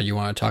broken down how you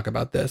want to talk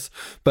about this,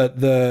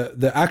 but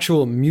the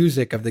actual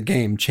music of the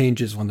game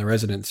changes when the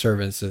resident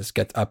services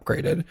gets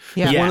upgraded.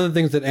 Yeah. One of the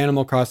things that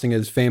Animal Crossing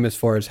is famous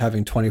for is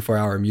having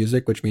 24-hour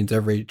music, which means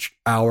every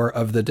hour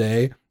of the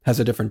day has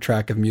a different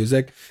track of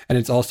music, and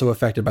it's also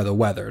affected by the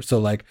weather. So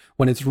like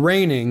when it's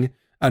raining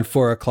at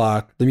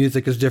 4:00, the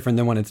music is different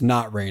than when it's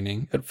not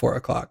raining at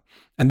 4:00.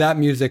 And that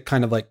music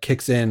kind of like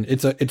kicks in.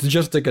 It's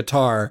just a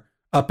guitar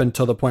up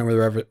until the point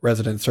where the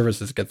resident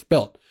services gets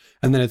built.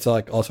 And then it's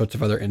like all sorts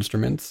of other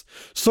instruments,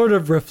 sort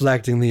of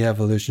reflecting the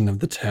evolution of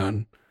the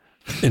town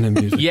in a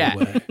musical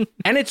way.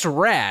 And it's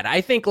rad.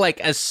 I think like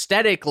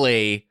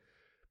aesthetically,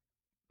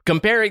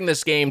 comparing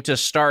this game to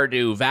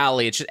Stardew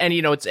Valley,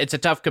 it's a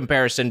tough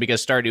comparison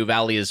because Stardew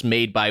Valley is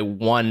made by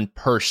one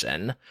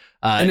person.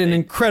 And an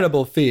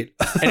incredible feat.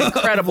 An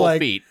incredible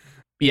feat.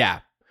 Yeah.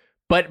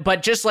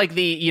 But just like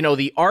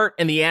the art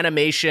and the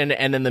animation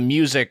and then the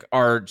music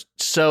are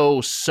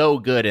so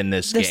good in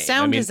this game. The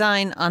sound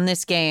design on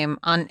this game,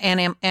 on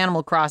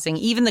Animal Crossing,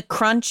 even the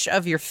crunch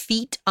of your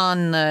feet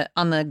on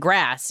the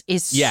grass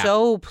is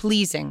so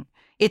pleasing.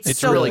 It's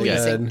so really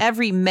pleasing. good.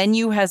 Every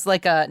menu has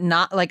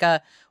not like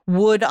a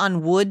wood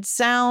on wood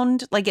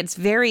sound. Like it's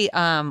very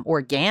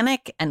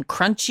organic and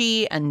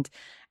crunchy and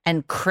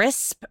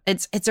crisp.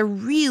 It's a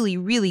really,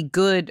 really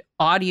good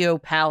audio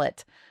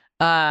palette.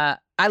 I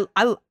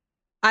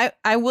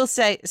will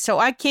say, so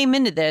I came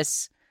into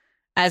this,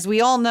 as we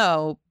all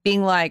know,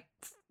 being like,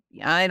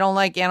 I don't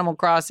like Animal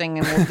Crossing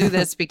and we'll do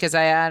this because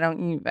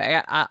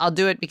I'll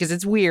do it because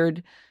it's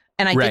weird.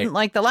 And I didn't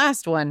like the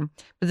last one.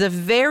 But the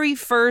very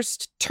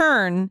first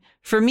turn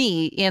for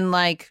me in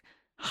like,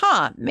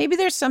 maybe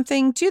there's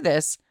something to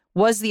this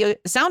was the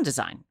sound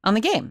design on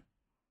the game.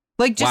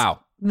 Like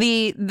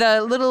the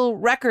little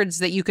records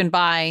that you can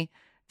buy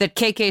that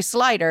KK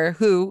Slider,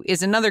 who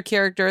is another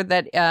character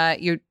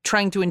that you're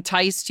trying to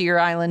entice to your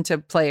island to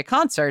play a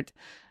concert,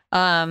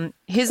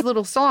 his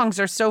little songs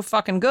are so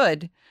fucking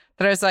good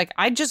that I was like,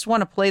 I just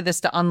want to play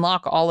this to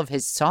unlock all of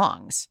his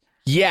songs.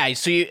 Yeah,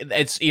 so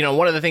it's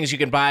one of the things you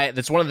can buy.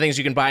 That's one of the things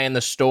you can buy in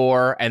the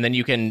store, and then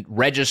you can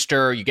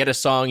register. You get a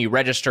song, you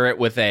register it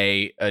with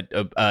a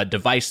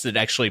device that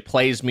actually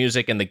plays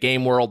music in the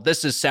game world.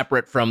 This is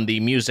separate from the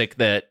music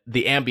that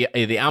the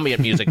ambient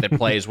music that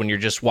plays when you're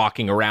just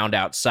walking around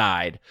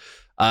outside.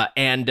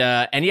 And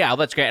yeah,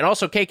 that's great. And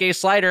also KK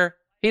Slider,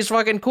 he's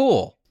fucking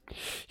cool.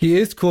 He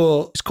is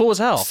cool. He's cool as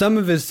hell. Some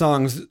of his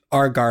songs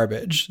are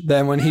garbage.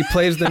 Then when he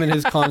plays them in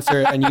his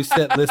concert and you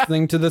sit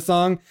listening to the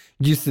song,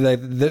 you see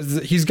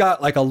that he's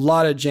got like a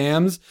lot of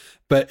jams.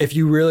 But if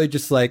you really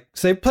just like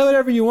say, play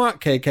whatever you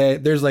want,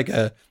 KK,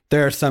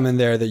 there are some in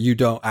there that you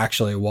don't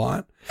actually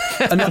want.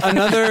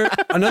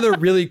 Another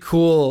really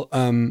cool,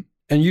 and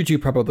you two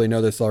probably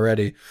know this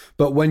already,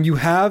 but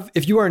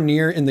if you are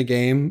near in the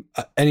game,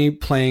 any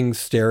playing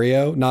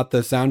stereo, not the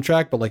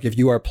soundtrack, but like if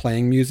you are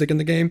playing music in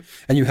the game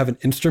and you have an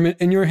instrument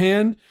in your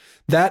hand,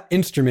 that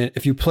instrument,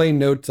 if you play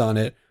notes on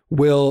it,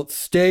 will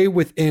stay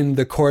within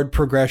the chord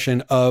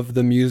progression of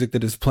the music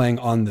that is playing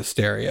on the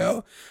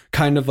stereo,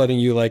 kind of letting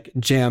you like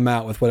jam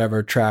out with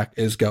whatever track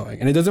is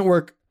going. And it doesn't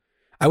work.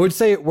 I would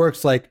say it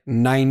works like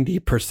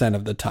 90%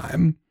 of the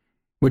time,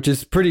 which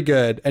is pretty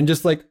good and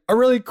just like a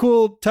really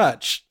cool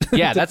touch.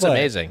 Yeah, that's play.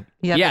 amazing.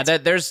 Yeah,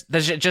 there's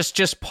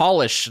just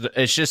polish.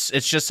 It's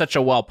just such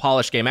a well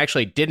polished game. I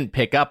actually didn't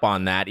pick up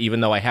on that,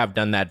 even though I have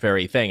done that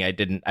very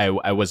thing.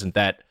 I wasn't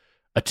that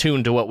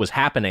attuned to what was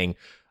happening.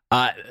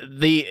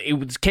 It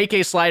was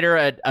KK Slider,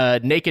 a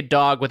naked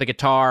dog with a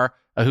guitar,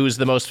 who's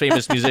the most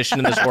famous musician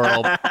in this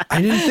world. I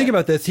didn't think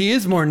about this. He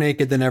is more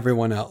naked than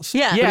everyone else.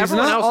 Yeah,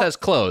 everyone else has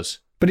clothes.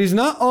 But he's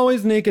not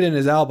always naked in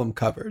his album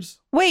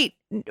covers. Wait.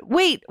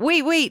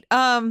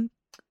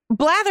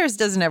 Blathers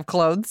doesn't have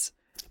clothes.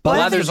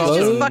 Blathers is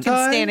just fucking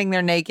standing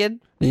there naked.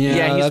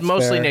 Yeah, he's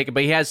mostly fair. naked,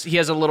 but he has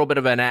a little bit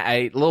of an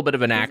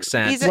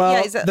accent.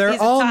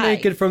 They're all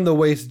naked from the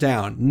waist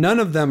down. None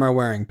of them are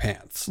wearing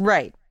pants.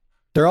 Right.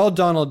 They're all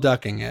Donald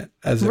ducking it,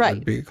 as it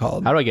would be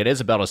called. How do I get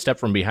Isabel to step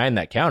from behind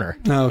that counter?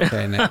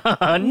 Okay, Nick.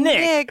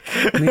 Nick.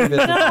 Leave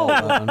Isabel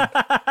alone.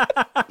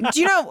 Do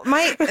you know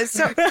two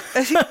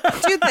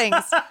things?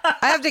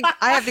 I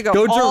have to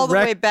go all the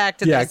way back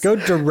to this. Yeah, go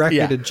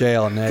directly to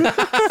jail, Nick.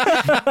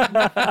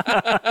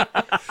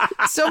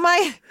 So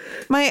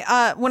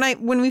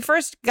when we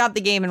first got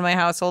the game in my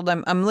household,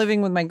 I'm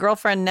living with my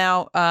girlfriend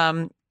now,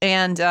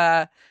 and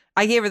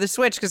I gave her the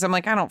Switch because I'm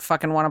like, I don't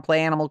fucking want to play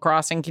Animal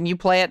Crossing. Can you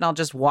play it and I'll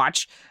just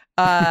watch?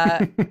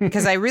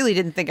 Because I really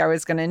didn't think I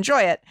was going to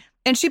enjoy it.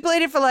 And she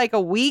played it for like a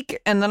week,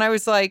 and then I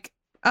was like,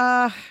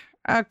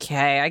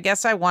 okay, I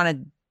guess I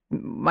wanted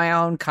my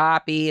own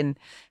copy, and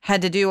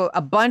had to do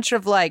a bunch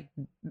of like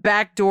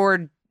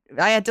backdoor.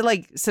 I had to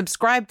like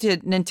subscribe to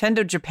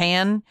Nintendo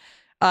Japan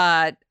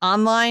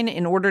online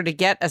in order to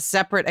get a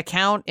separate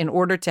account, in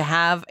order to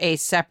have a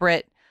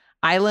separate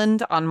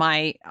island on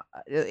my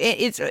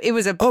it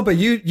was a but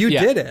you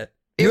did it.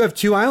 You have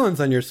two islands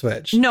on your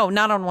Switch. No,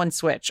 not on one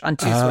Switch, on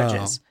two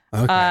Switches.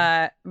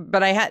 Okay.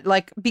 But I had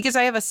because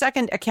I have a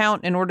second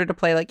account in order to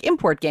play like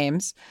import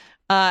games,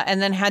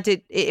 and then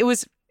it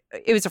was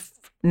a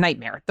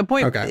nightmare. The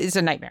point is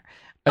a nightmare.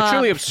 A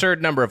truly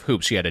absurd number of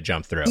hoops you had to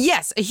jump through.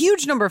 Yes, a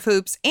huge number of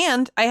hoops,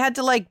 and I had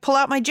to like pull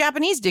out my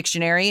Japanese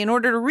dictionary in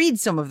order to read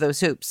some of those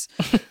hoops.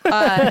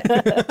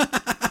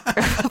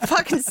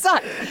 Fucking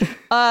suck.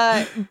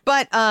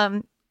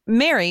 But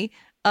Mary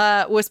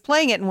was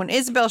playing it, and when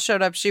Isabel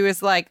showed up, she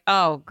was like,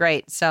 "Oh,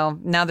 great! So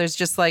now there's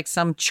just like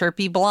some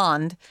chirpy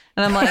blonde,"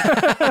 and I'm like.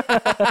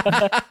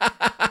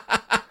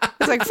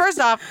 It's like, first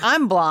off,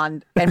 I'm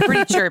blonde and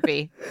pretty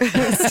chirpy. But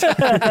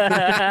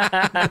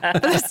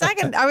the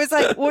second, I was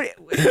like, what?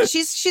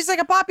 She's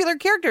like a popular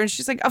character. And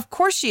she's like, of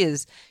course she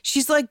is.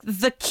 She's like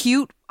the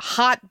cute,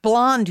 hot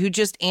blonde who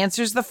just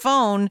answers the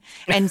phone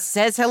and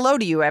says hello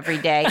to you every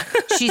day.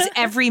 She's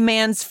every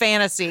man's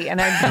fantasy.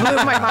 And I blew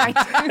my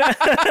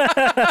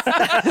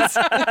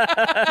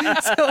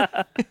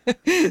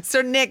mind.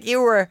 So Nick,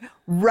 you were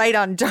right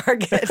on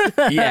target.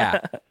 Yeah.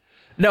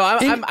 No,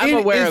 I'm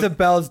aware of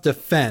Isabel's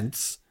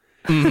defense.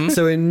 Mm-hmm.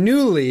 So in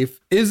New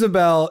Leaf,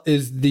 Isabel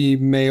is the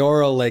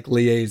mayoral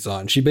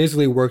liaison. She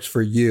basically works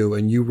for you,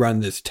 and you run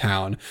this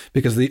town,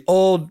 because the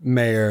old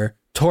mayor,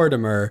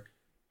 Tortimer,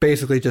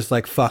 basically just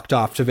like fucked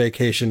off to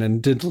vacation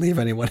and didn't leave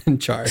anyone in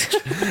charge.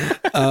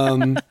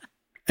 And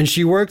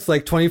she works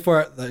like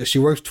 24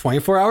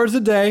 hours a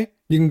day.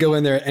 You can go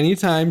in there at any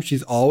time.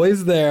 She's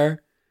always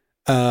there.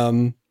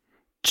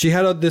 She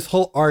had this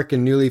whole arc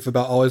in New Leaf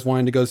about always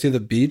wanting to go see the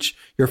beach.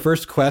 Your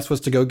first quest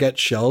was to go get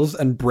shells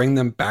and bring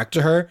them back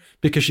to her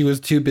because she was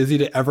too busy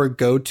to ever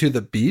go to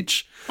the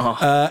beach.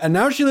 And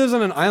now she lives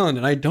on an island,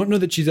 and I don't know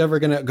that she's ever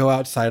going to go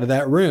outside of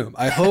that room.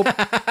 I hope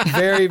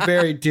very,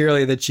 very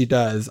dearly that she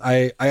does.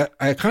 I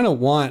kind of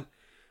want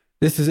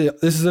this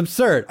is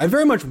absurd. I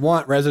very much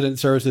want resident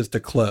services to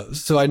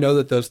close, so I know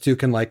that those two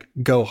can like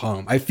go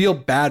home. I feel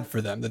bad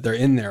for them that they're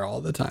in there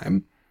all the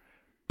time.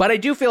 But I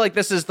do feel like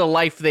this is the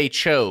life they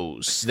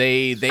chose.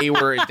 They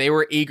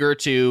were eager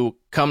to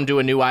come to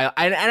a new island.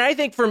 And I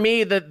think for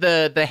me,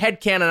 the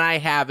headcanon I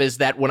have is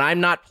that when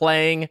I'm not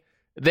playing,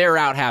 they're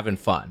out having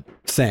fun.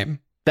 Same.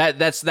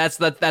 That's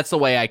the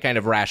way I kind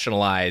of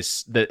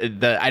rationalize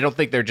the I don't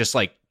think they're just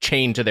like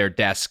chained to their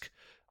desk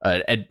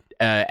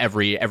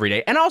every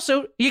day. And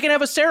also, you can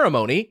have a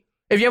ceremony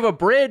if you have a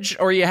bridge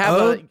or you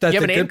have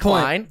an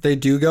incline. Point. They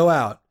do go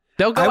out.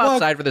 They'll go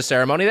outside for the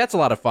ceremony. That's a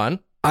lot of fun.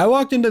 I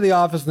walked into the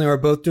office and they were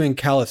both doing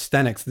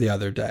calisthenics the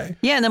other day.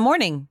 Yeah, in the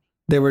morning.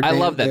 I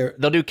love that.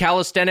 They'll do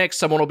calisthenics.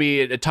 Someone will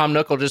be Tom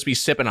Nook will just be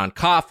sipping on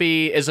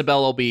coffee.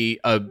 Isabel will be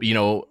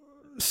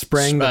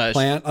spraying the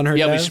plant on her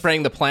desk. Yeah, be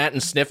spraying the plant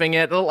and sniffing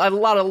it. A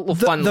lot of little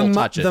fun little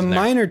touches. The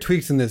minor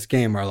tweaks in this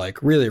game are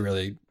like really,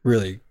 really,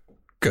 really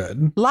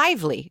good.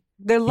 Lively.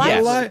 They're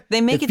lively. Yes. They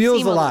make it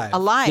seem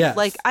alive. Yes.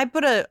 Like I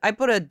put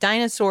a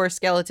dinosaur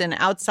skeleton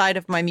outside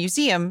of my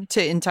museum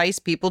to entice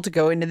people to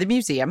go into the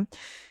museum,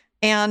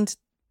 and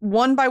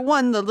one by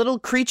one, the little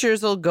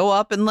creatures will go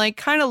up and like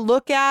kind of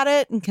look at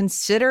it and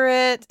consider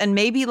it. And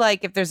maybe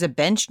like if there's a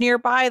bench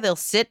nearby, they'll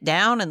sit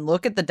down and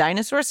look at the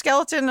dinosaur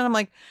skeleton. And I'm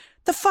like,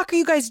 the fuck are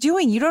you guys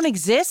doing? You don't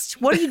exist.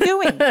 What are you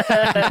doing?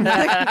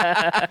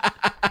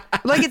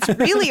 like it's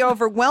really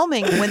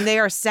overwhelming when they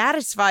are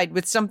satisfied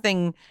with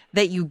something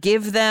that you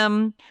give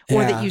them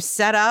or that you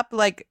set up.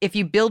 Like if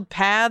you build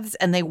paths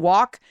and they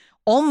walk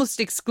almost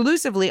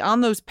exclusively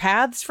on those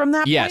paths from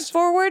that point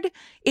forward,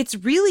 it's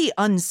really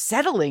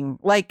unsettling.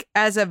 Like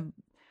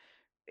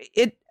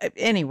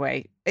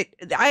anyway,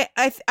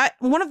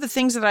 one of the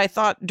things that I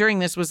thought during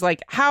this was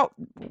like how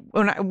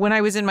when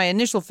I was in my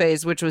initial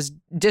phase, which was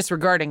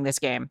disregarding this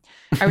game,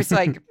 I was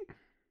like,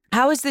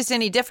 how is this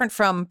any different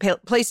from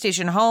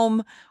PlayStation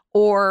Home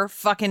or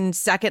fucking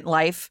Second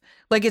Life?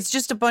 Like it's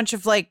just a bunch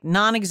of like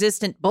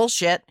non-existent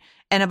bullshit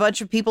and a bunch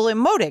of people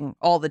emoting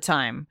all the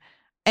time.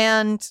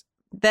 And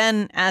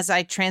then as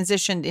I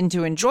transitioned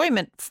into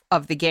enjoyment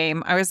of the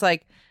game, I was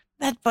like,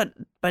 but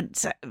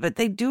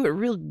they do it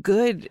real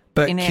good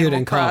in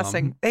Animal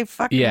Crossing. They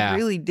fucking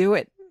really do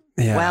it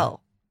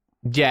well.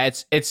 Yeah,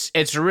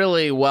 it's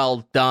really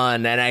well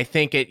done, and I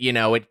think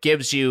it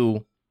gives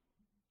you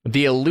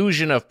the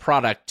illusion of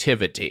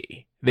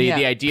productivity. The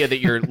idea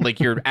that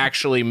you're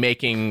actually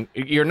making,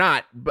 you're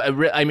not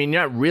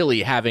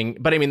really having,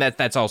 but I mean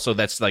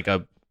that's like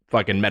a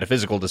fucking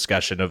metaphysical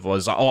discussion of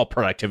was all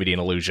productivity an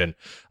illusion,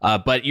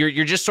 but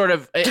you're just sort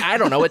of, I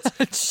don't know,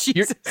 it's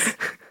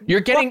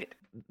you're getting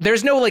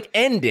there's no like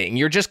ending.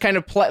 You're just kind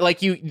of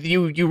like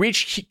you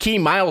reach key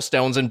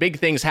milestones and big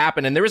things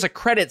happen, and there is a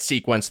credit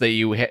sequence that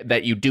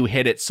you do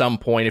hit at some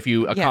point if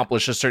you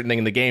accomplish a certain thing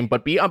in the game,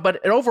 but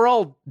it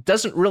overall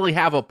doesn't really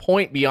have a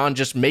point beyond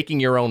just making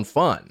your own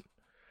fun.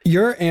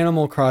 Your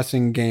Animal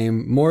Crossing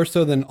game, more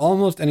so than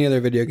almost any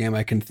other video game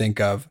I can think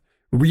of,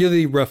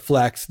 really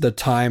reflects the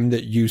time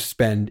that you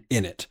spend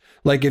in it.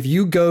 Like if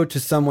you go to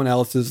someone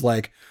else's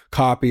like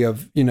copy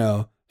of,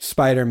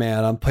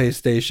 Spider-Man on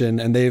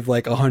PlayStation and they've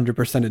like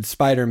 100%ed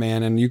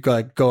Spider-Man and you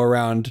like go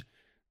around,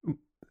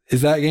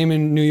 is that game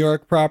in New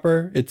York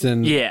proper? It's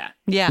in Yeah.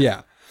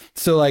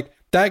 So like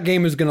that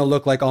game is going to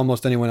look like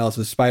almost anyone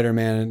else's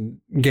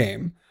Spider-Man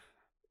game.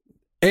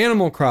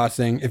 Animal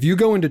Crossing, if you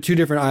go into two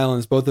different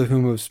islands, both of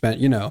whom have spent,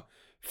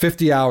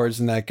 50 hours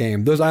in that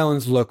game, those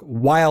islands look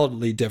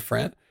wildly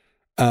different.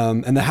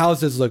 And the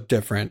houses look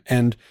different.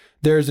 And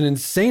there's an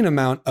insane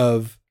amount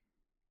of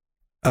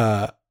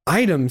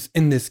items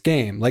in this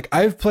game. Like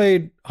I've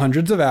played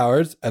hundreds of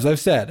hours, as I've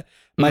said.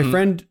 My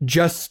friend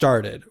just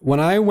started. When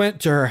I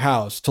went to her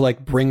house to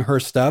like bring her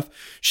stuff,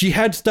 she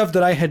had stuff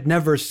that I had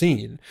never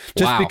seen.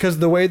 Just because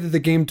the way that the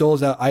game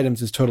doles out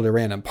items is totally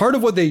random. Part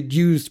of what they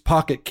used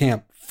Pocket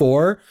Camp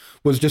for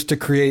was just to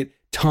create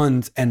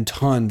tons and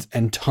tons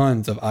and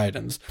tons of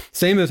items.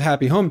 Same as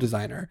Happy Home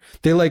Designer.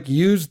 They like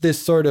used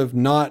this sort of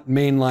not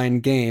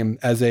mainline game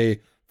as a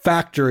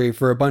factory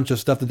for a bunch of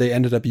stuff that they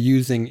ended up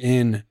using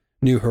in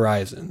New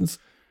Horizons.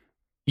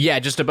 Yeah,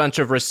 just a bunch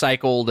of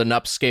recycled and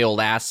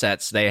upscaled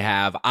assets they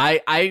have.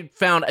 I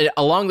found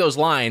along those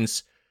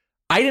lines,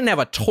 I didn't have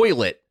a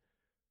toilet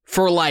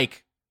for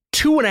like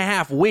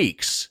 2.5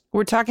 weeks.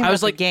 We're talking about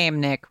the game,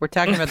 Nick. We're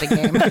talking about the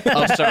game.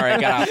 Oh, sorry,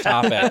 I got off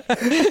topic.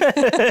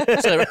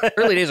 So the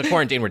early days of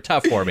quarantine were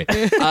tough for me.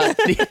 I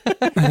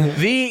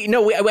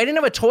didn't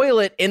have a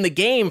toilet in the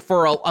game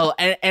for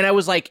and I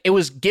was like, it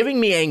was giving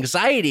me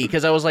anxiety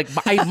because I was like,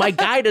 my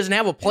guy doesn't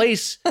have a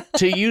place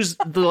to use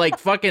the like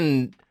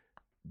fucking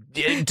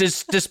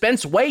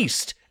dispense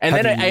waste. And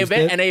then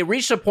I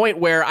reached a point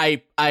where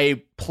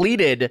I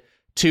pleaded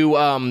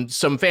to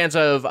some fans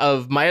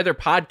of my other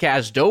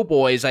podcast,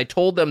 Doughboys. I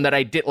told them that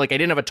I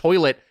didn't have a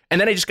toilet,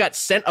 and then I just got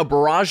sent a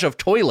barrage of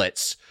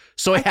toilets.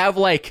 So I have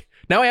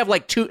now I have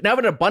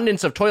an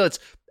abundance of toilets.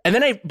 And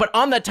then but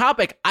on that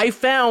topic, I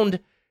found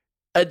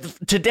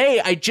today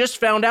I just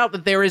found out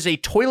that there is a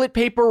toilet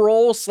paper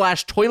roll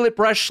 / toilet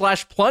brush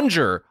 /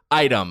 plunger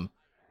item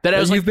that I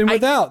was you've been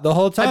without the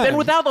whole time. I've been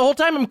without the whole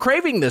time. I'm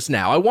craving this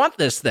now. I want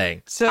this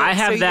thing. So I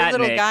have your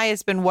little Nick. guy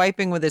has been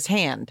wiping with his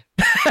hand,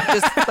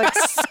 just like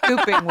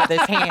scooping with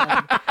his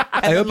hand.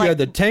 I hope you had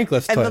the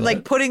tankless and toilet. then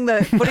like putting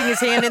his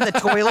hand in the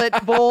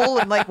toilet bowl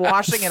and like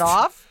washing it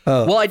off.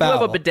 Oh, well, I do foul.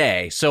 have a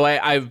bidet, so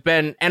I've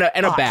been and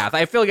a bath.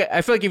 I feel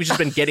like you've just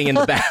been getting in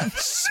the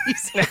bath.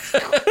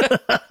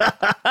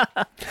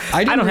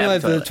 I didn't don't have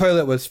realize a that the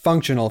toilet was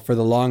functional for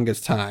the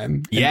longest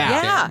time.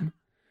 Yeah.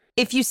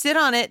 If you sit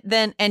on it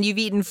and you've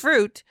eaten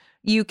fruit,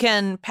 you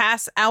can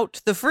pass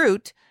out the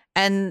fruit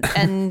and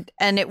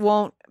it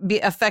won't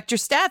affect your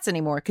stats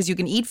anymore because you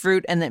can eat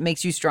fruit and that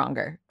makes you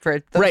stronger. For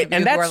those Right, of you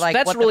and who are like,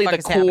 that's what really the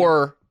the fuck is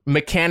core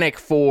mechanic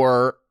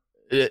for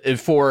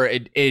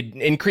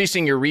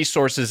increasing your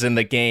resources in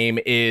the game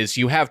is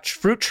you have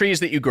fruit trees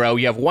that you grow.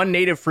 You have one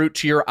native fruit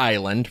to your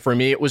island. For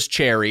me, it was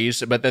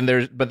cherries, but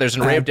there's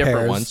an array of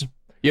different ones.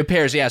 You have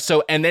pears, yeah.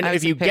 So and then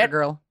if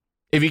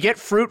you get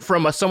fruit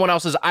from someone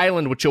else's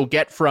island, which you'll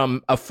get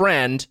from a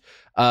friend,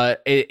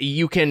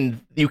 you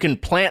can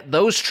plant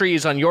those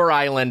trees on your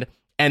island,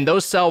 and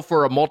those sell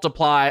for a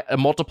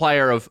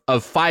multiplier of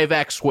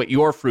 5x what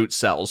your fruit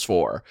sells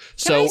for.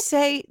 Can I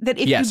say that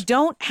if you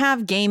don't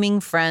have gaming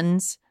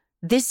friends,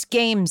 this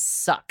game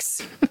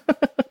sucks.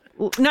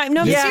 No,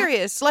 I'm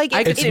serious. Like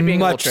it's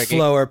much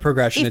slower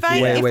progression.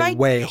 It's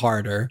way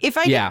harder. If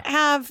I didn't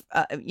have,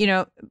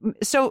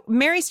 so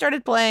Mary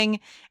started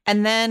playing,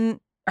 and then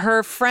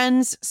her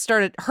friends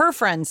started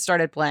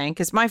playing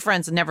because my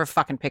friends never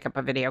fucking pick up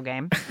a video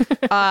game,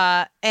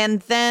 and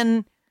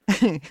then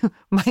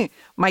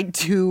my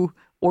 2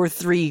 or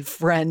 3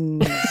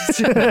 friends,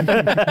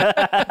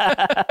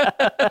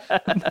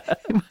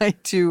 my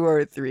 2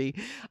 or 3,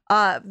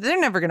 they're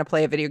never going to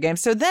play a video game.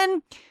 So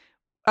then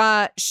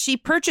she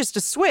purchased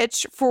a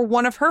Switch for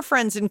one of her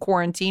friends in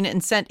quarantine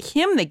and sent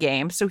him the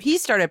game. So he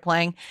started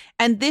playing.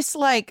 And this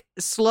like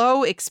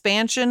slow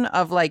expansion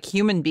of like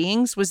human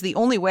beings was the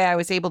only way I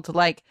was able to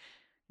like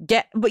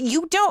but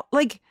you don't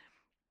like,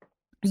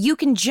 you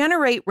can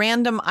generate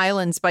random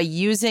islands by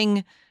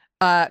using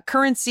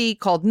currency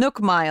called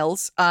Nook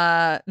Miles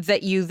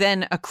that you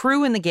then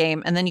accrue in the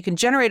game, and then you can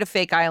generate a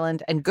fake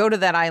island and go to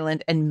that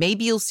island, and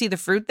maybe you'll see the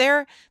fruit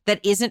there that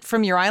isn't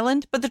from your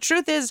island. But the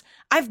truth is,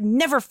 I've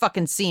never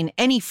fucking seen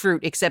any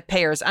fruit except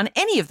pears on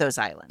any of those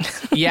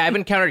islands. Yeah, I've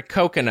encountered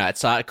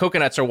coconuts.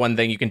 Coconuts are one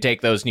thing. You can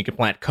take those and you can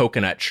plant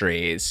coconut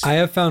trees. I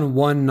have found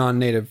one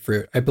non-native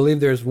fruit. I believe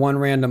there's one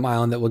random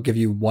island that will give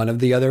you one of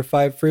the other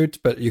 5 fruits,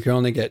 but you can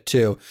only get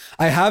 2.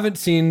 I haven't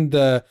seen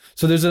so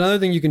there's another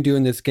thing you can do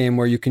in this game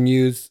where you can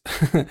use,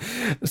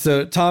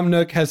 so Tom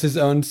Nook has his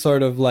own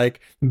sort of like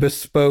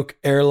bespoke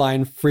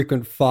airline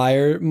frequent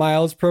flyer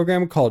miles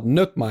program called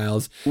Nook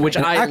Miles. Which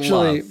I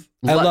love.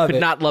 I love it.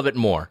 Could not love it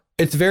more.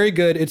 It's very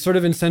good. It sort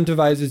of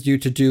incentivizes you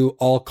to do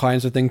all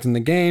kinds of things in the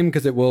game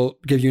because it will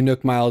give you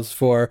Nook Miles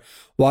for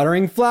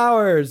watering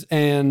flowers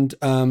and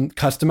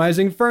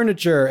customizing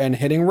furniture and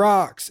hitting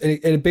rocks. And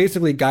it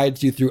basically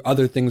guides you through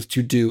other things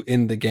to do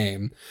in the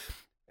game.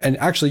 And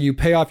actually, you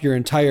pay off your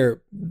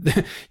entire...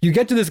 you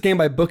get to this game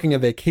by booking a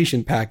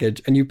vacation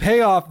package, and you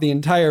pay off the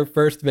entire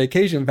first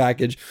vacation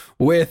package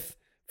with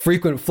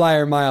frequent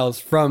flyer miles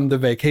from the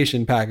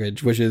vacation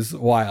package, which is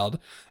wild.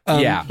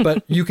 Yeah.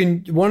 But you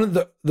can... one of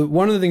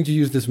the things you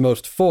use this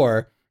most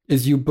for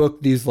is you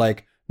book these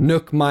like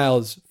Nook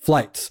Miles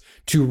flights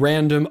to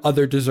random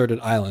other deserted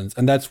islands.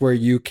 And that's where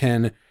you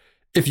can,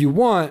 if you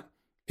want,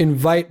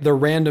 invite the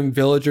random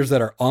villagers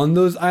that are on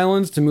those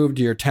islands to move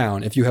to your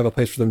town if you have a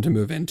place for them to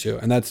move into.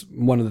 And that's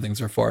one of the things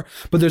they're for.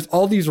 But there's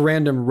all these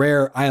random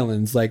rare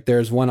islands. Like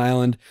there's one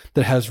island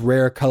that has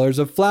rare colors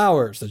of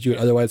flowers that you would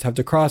otherwise have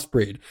to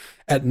crossbreed.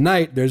 At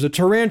night, there's a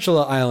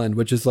tarantula island,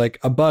 which is like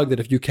a bug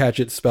that if you catch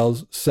it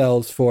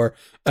sells for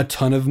a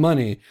ton of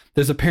money.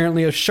 There's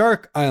apparently a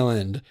shark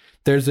island.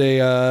 There's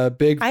a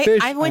big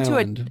fish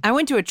island. I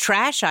went to a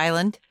trash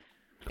island.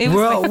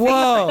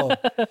 Whoa!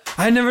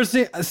 I'd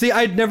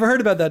never heard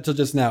about that till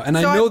just now, and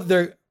so I know that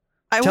they're.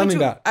 Tell me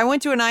about it. I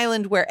went to an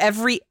island where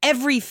every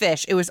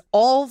fish, it was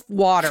all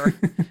water,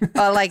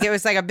 like it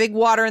was like a big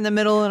water in the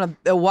middle and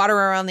a water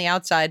around the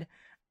outside,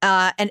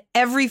 and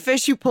every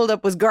fish you pulled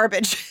up was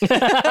garbage. That's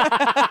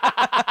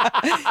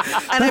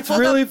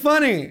really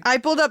funny. I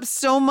pulled up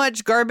so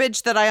much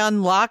garbage that I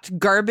unlocked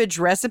garbage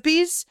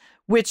recipes,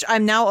 which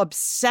I'm now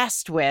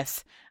obsessed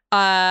with.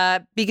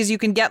 Because you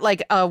can get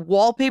like a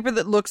wallpaper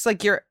that looks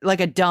like you're like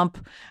a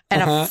dump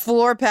and a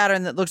floor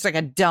pattern that looks like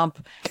a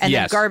dump and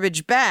then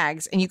garbage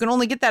bags. And you can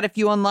only get that if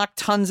you unlock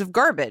tons of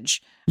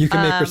garbage. You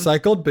can make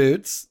recycled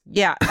boots.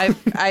 Yeah.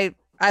 I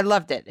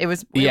loved it. It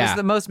was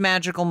the most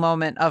magical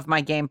moment of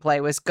my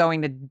gameplay was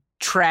going to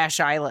Trash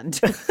Island.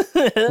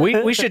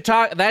 we should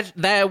talk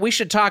we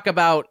should talk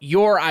about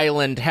your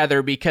island,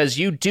 Heather, because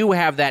you do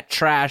have that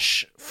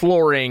trash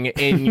flooring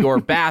in your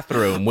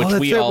bathroom, which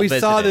we all visited.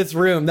 Saw this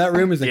room. That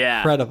room is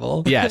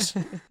incredible. Yes.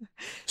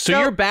 So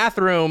your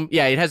bathroom,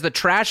 it has the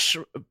trash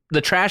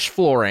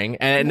flooring,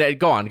 and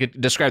go on,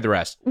 describe the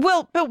rest.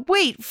 Well, but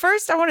wait,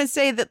 first I want to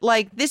say that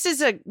like this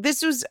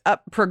was a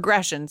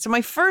progression. So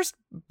my first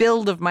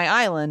build of my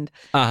island,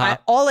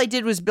 all I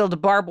did was build a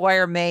barbed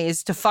wire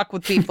maze to fuck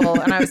with people,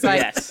 and I was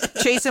like,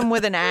 chase them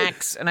with an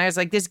axe, and I was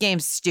like, this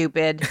game's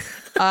stupid.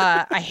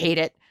 I hate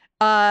it.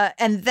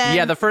 And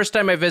then the first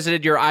time I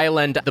visited your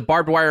island, the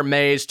barbed wire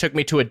maze took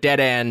me to a dead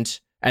end,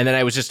 and then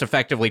I was just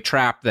effectively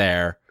trapped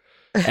there.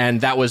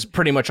 And that was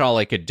pretty much all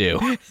I could do.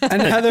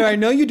 And Heather, I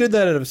know you did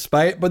that out of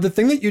spite, but the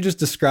thing that you just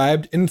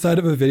described inside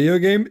of a video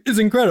game is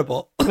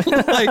incredible.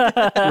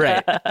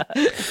 Right.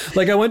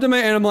 Like I went to my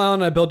Animal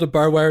Island and I built a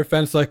barbed wire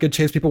fence so I could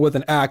chase people with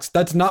an axe.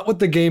 That's not what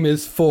the game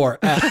is for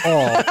at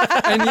all.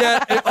 And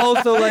yet it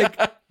also it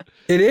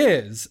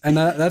is. And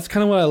that's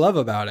kind of what I love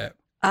about it.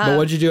 But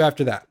what'd you do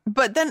after that?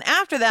 But then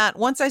after that,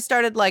 once I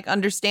started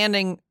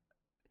understanding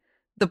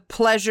the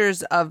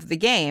pleasures of the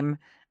game,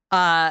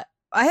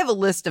 I have a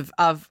list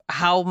of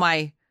how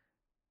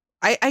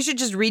I should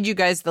just read you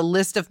guys the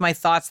list of my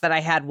thoughts that I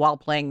had while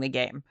playing the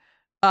game,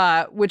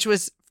 which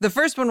was, the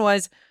first one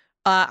was,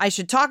 I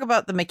should talk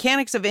about the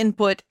mechanics of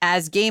input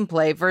as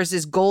gameplay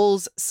versus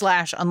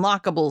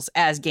goals/unlockables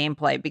as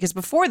gameplay. Because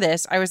before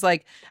this, I was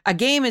like, a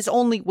game is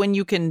only when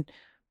you can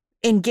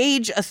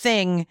engage a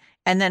thing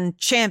and then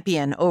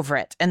champion over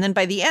it. And then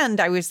by the end,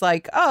 I was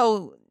like,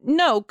 oh,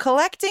 no,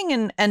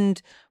 collecting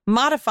and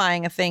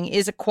modifying a thing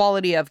is a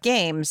quality of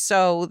game.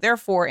 So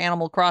therefore,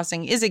 Animal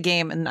Crossing is a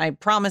game. And I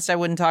promised I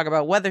wouldn't talk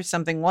about whether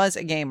something was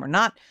a game or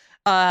not.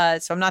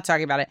 So I'm not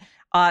talking about it.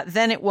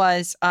 Then it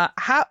was,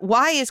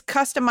 why is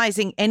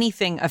customizing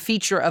anything a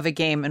feature of a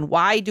game? And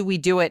why do we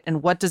do it?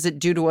 And what does it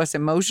do to us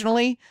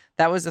emotionally?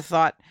 That was a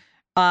thought.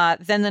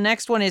 Then the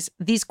next one is,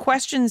 these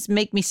questions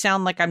make me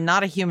sound like I'm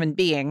not a human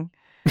being.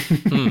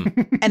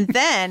 And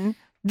then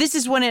this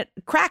is when it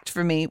cracked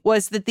for me,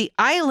 was that the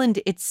island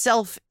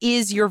itself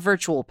is your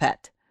virtual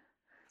pet.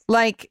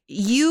 Like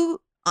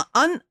you,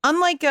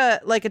 unlike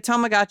a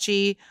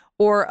Tamagotchi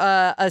or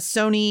a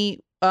Sony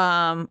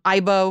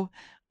Aibo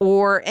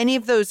or any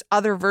of those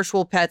other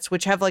virtual pets,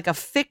 which have a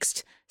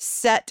fixed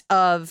set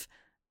of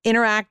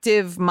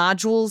interactive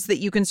modules that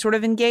you can sort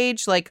of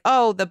engage,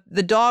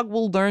 the dog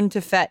will learn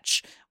to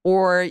fetch,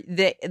 or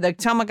the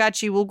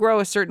Tamagotchi will grow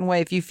a certain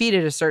way if you feed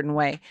it a certain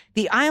way.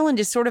 The island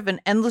is sort of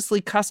an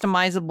endlessly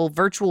customizable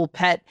virtual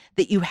pet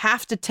that you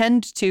have to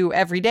tend to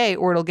every day,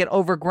 or it'll get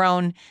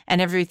overgrown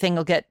and everything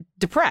will get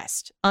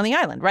depressed on the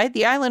island, right?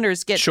 The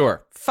islanders get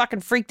fucking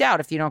freaked out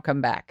if you don't come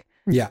back.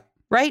 Yeah.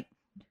 Right?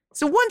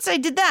 So once I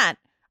did that,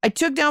 I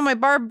took down my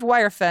barbed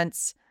wire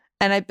fence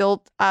and I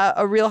built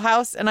a real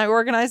house and I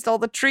organized all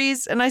the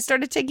trees and I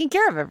started taking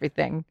care of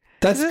everything.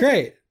 That's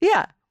great.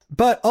 Yeah.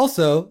 But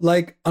also,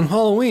 on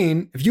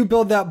Halloween, if you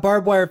build that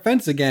barbed wire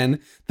fence again,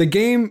 the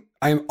game,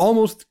 I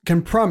almost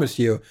can promise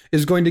you,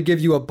 is going to give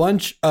you a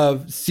bunch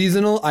of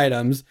seasonal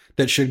items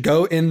that should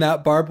go in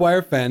that barbed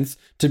wire fence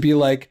to be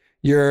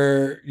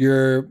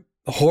your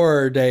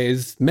horror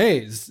days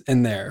maze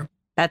in there.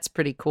 That's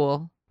pretty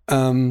cool.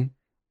 I'm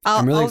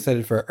really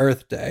excited for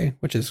Earth Day,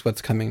 which is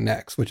what's coming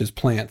next, which is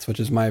plants,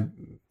 which is my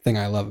thing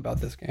I love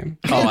about this game.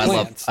 Oh, I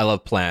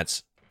love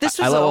plants.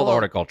 I love all the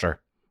horticulture.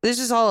 This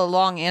is all a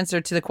long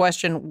answer to the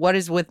question, what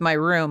is with my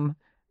room?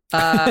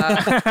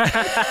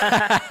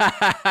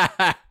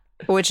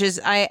 Which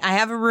is, I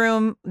have a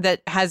room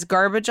that has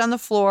garbage on the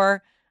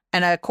floor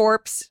and a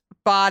corpse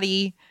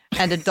body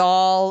and a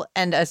doll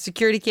and a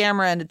security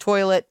camera and a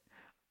toilet.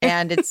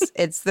 And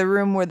it's the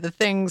room where the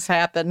things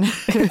happen.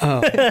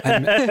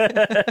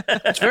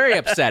 It's very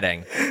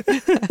upsetting.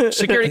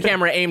 Security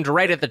camera aimed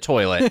right at the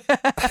toilet.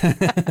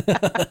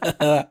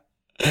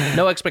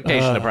 No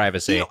expectation of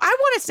privacy. I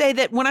want to say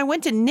that when I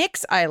went to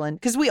Nick's island,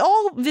 because we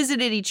all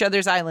visited each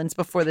other's islands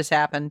before this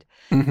happened,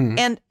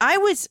 and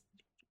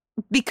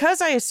because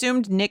I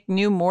assumed Nick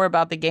knew more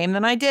about the game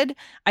than I did,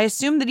 I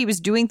assumed that he was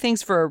doing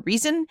things for a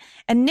reason.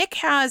 And Nick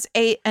has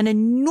an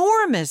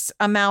enormous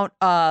amount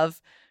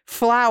of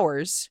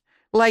flowers,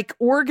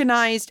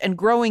 organized and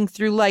growing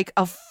through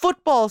a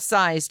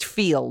football-sized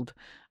field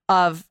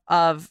of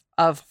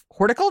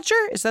horticulture.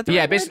 Is that the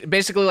right word?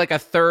 Basically a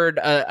third.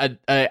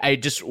 I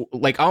just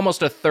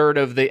almost a third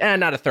of the,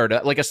 not a third,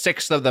 a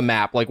sixth of the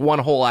map. One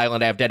whole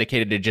island I have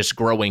dedicated to just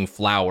growing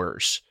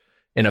flowers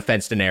in a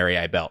fenced-in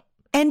area I built.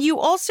 And you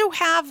also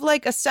have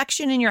a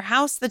section in your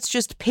house that's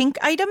just pink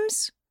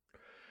items?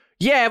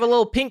 Yeah, I have a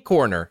little pink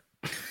corner.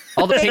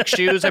 All the pink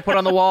shoes I put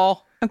on the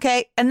wall.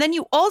 Okay, and then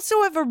you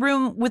also have a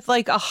room with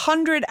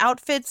 100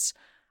 outfits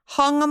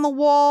hung on the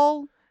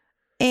wall.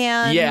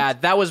 And yeah,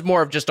 that was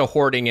more of just a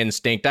hoarding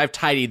instinct. I've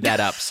tidied that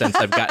up since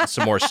I've gotten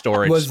some more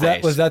storage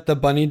space. Was that the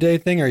Bunny Day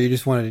thing, or you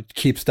just wanted to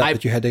keep stuff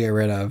that you had to get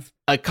rid of?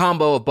 A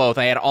combo of both.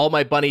 I had all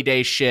my Bunny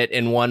Day shit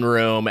in one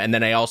room, and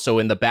then I also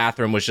in the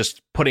bathroom was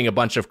just putting a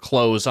bunch of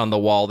clothes on the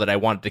wall that I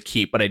wanted to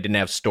keep, but I didn't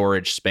have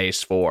storage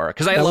space for.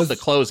 Because I love the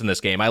clothes in this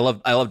game. I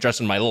love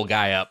dressing my little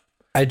guy up.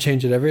 I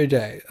change it every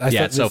day.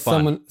 It's so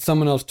fun.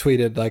 Someone else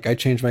tweeted, like, I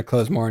change my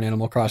clothes more in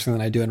Animal Crossing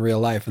than I do in real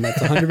life. And that's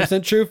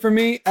 100% true for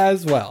me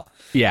as well.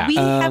 Yeah. We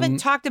haven't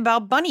talked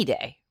about Bunny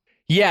Day.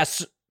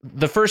 Yes.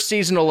 The first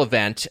seasonal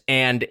event,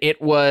 and it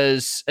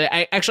was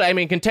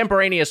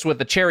contemporaneous with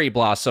the Cherry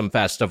Blossom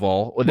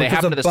Festival. They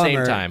happened at the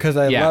same time because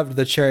I loved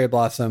the Cherry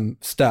Blossom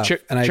stuff.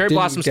 Cherry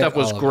Blossom stuff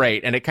was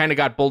great, and it kind of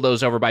got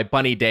bulldozed over by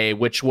Bunny Day,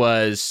 which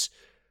was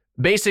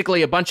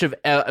basically a bunch of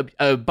the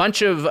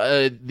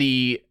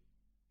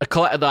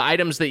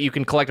items that you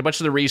can collect, a bunch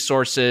of the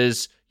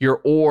resources, your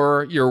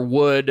ore, your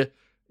wood,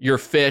 your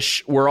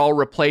fish were all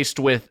replaced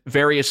with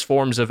various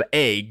forms of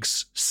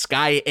eggs,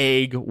 sky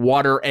egg,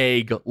 water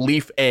egg,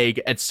 leaf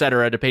egg,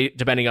 etc.,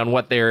 depending on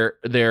what their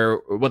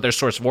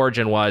source of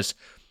origin was.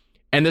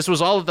 And this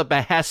was all at the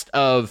behest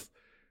of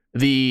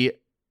the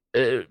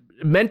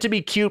meant to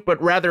be cute but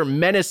rather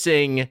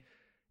menacing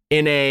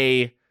in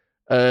a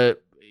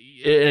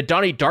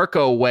Donnie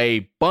Darko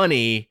way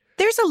bunny.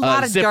 There's a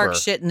lot of zipper. dark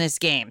shit in this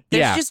game.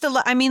 There's just a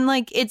lot. I mean,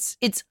 like, it's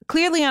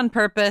clearly on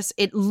purpose.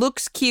 It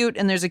looks cute,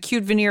 and there's a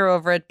cute veneer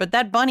over it. But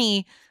that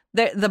bunny,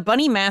 the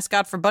bunny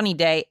mascot for Bunny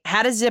Day,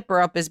 had a zipper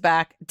up his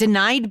back,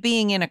 denied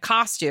being in a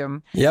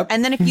costume. Yep.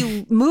 And then if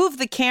you move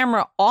the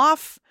camera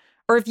off,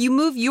 or if you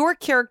move your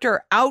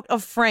character out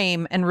of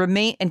frame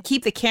and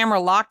keep the camera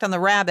locked on the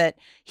rabbit,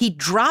 he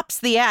drops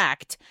the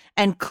act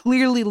and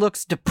clearly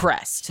looks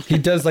depressed. He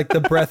does like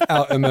the breath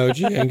out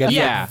emoji and gets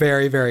like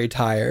very, very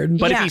tired.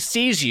 But if he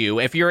sees you,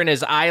 if you're in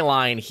his eye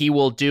line, he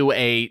will do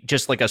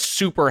just like a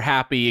super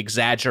happy,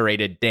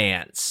 exaggerated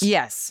dance.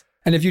 Yes.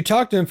 And if you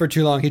talk to him for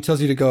too long, he tells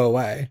you to go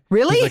away.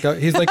 Really?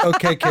 He's like,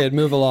 okay, kid,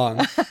 move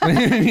along.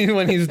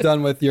 When he's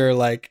done with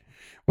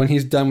when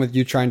he's done with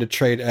you trying to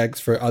trade eggs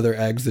for other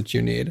eggs that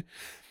you need.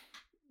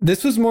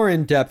 This was more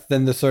in depth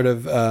than the sort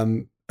of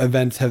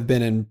events have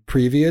been in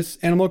previous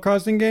Animal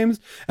Crossing games.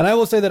 And I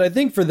will say that I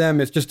think for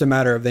them, it's just a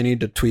matter of they need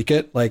to tweak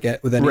it. Like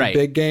with any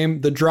big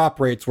game, the drop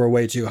rates were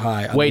way too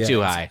high. Way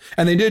too high.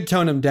 And they did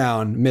tone them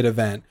down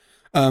mid-event.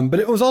 But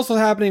it was also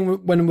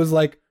happening when it was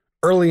like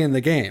early in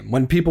the game,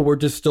 when people were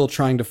just still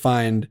trying to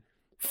find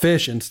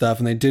fish and stuff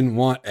and they didn't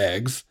want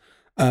eggs.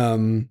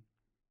 The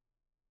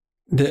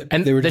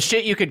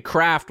shit you could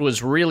craft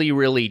was really,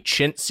 really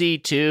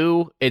chintzy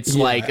too. It's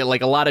like a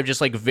lot of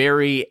just like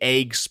very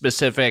egg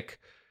specific.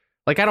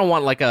 Like I don't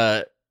want like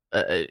I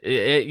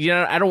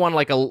don't want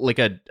like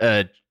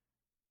a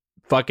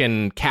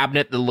fucking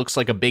cabinet that looks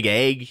like a big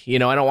egg. I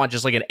don't want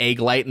just like an egg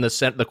light in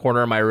the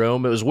corner of my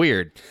room. It was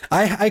weird.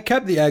 I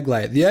kept the egg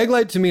light. The egg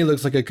light to me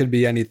looks like it could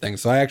be anything.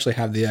 So I actually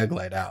have the egg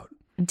light out.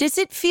 Does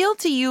it feel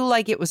to you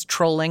like it was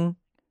trolling?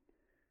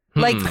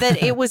 Like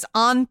that it was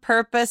on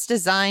purpose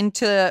designed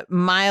to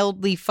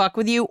mildly fuck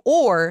with you?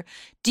 Or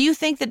do you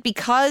think that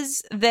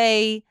because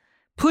they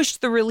pushed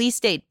the release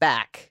date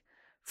back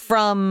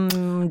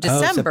from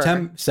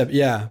December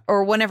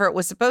or whenever it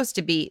was supposed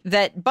to be,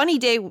 that Bunny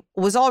Day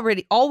was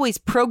always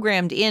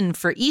programmed in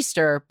for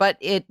Easter, but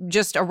it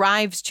just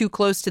arrives too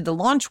close to the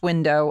launch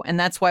window, and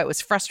that's why it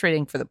was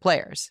frustrating for the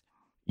players?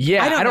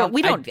 Yeah, I don't know.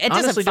 It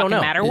doesn't fucking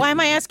matter. Why am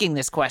I asking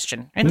this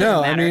question?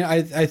 No, I mean,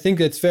 I think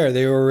it's fair.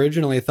 They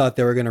originally thought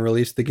they were going to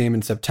release the game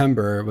in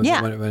September when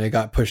it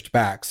got pushed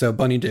back. So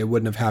Bunny Day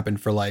wouldn't have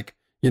happened for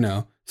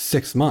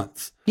 6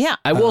 months. Yeah.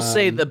 I will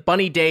say the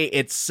Bunny Day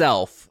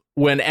itself,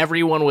 when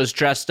everyone was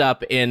dressed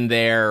up in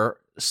their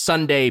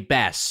Sunday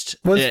best,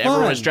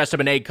 everyone was dressed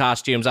up in egg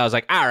costumes. I was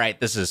like, all right,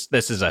 this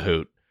is a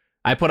hoot.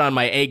 I put on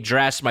my egg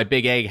dress, my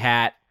big egg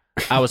hat.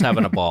 I was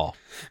having a ball.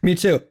 Me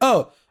too.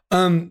 Oh,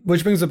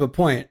 which brings up a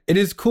point. It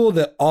is cool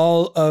that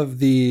all of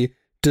the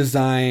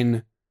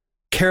design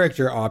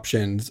character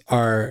options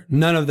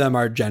none of them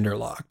are gender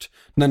locked.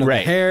 None of the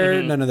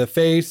hair, none of the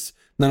face,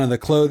 none of the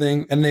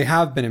clothing, and they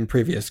have been in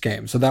previous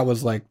games. So that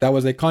was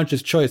a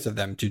conscious choice of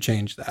them to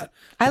change that.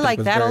 I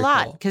like that a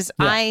lot because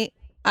I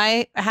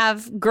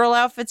have girl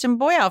outfits and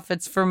boy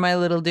outfits for my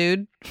little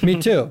dude. Me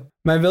too.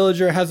 My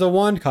villager has a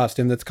wand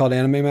costume that's called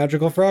Anime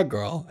Magical Frog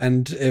Girl.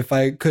 And if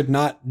I could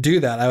not do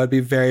that, I would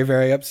be very,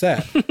 very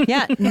upset.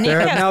 Yeah.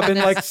 There have now been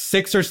like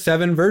 6 or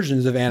 7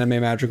 versions of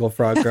Anime Magical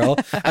Frog Girl.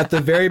 At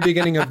the very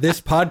beginning of this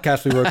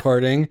podcast we were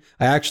recording,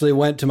 I actually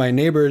went to my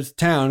neighbor's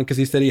town because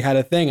he said he had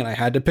a thing and I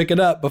had to pick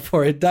it up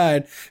before it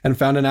died, and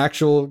found an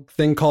actual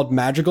thing called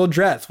Magical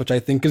Dress, which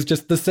I think is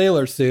just the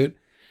sailor suit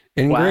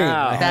in green.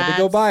 I had to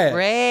go buy it.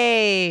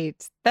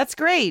 Great. That's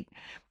great.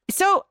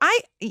 So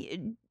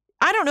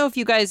I don't know if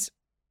you guys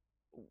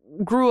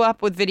grew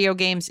up with video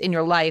games in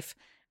your life,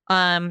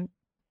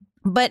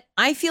 but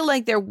I feel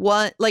like there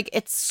was, like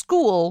at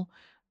school,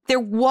 there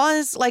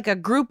was like a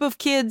group of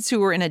kids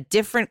who were in a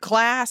different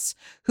class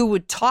who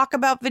would talk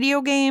about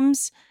video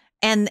games,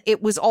 and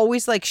it was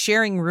always like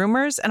sharing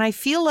rumors. And I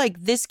feel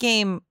like this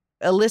game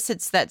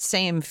elicits that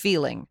same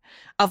feeling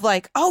of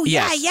like, oh,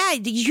 yeah,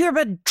 did you hear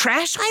about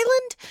Trash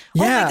Island?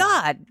 Yeah. Oh, my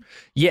God.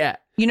 Yeah.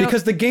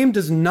 Because the game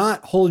does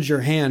not hold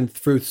your hand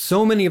through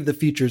so many of the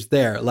features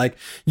there. Like,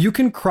 you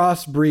can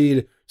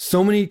crossbreed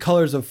so many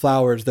colors of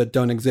flowers that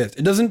don't exist.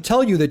 It doesn't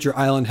tell you that your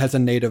island has a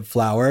native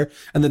flower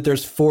and that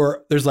there's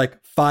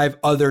 5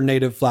 other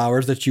native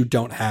flowers that you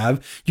don't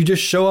have. You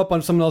just show up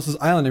on someone else's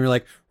island and you're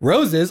like,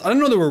 roses? I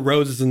didn't know there were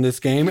roses in this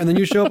game. And then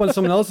you show up on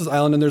someone else's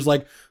island and there's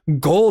like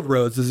gold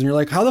roses. And you're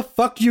like, how the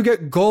fuck do you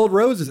get gold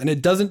roses? And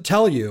it doesn't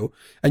tell you.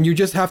 And you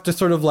just have to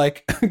sort of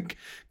like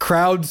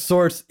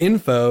crowdsource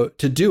info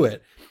to do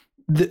it.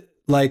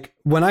 Like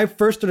when I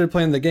first started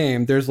playing the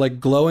game, there's like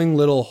glowing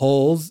little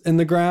holes in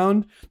the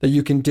ground that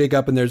you can dig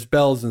up and there's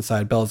bells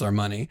inside. Bells are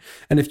money.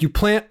 And if you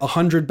plant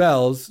 100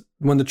 bells,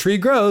 when the tree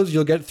grows,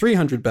 you'll get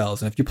 300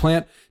 bells. And if you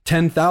plant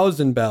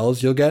 10,000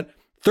 bells, you'll get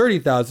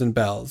 30,000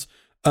 bells.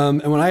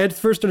 And when I had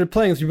first started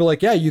playing, people were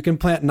like, yeah, you can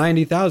plant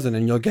 90,000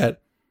 and you'll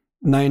get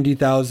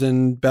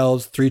 90,000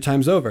 bells 3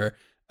 times over.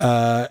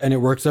 And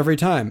it works every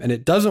time. And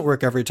it doesn't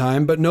work every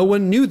time, but no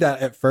one knew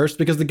that at first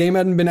because the game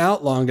hadn't been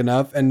out long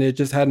enough and it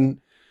just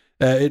hadn't.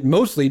 It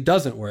mostly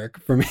doesn't work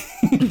for me,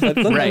 but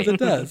sometimes it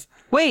does.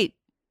 Wait,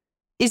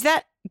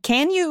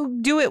 can you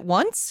do it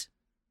once?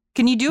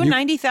 Can you do a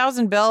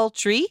 90,000 bell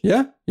tree?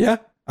 Yeah.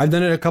 I've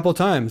done it a couple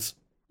times.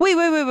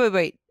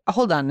 Wait.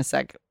 Hold on a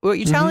sec. What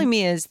you're telling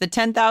me is the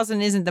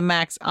 10,000 isn't the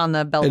max on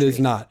the bell tree. It is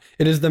not.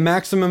 It is the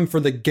maximum for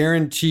the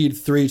guaranteed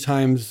 3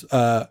 times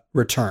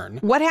return.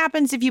 What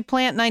happens if you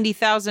plant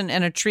 90,000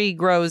 and a tree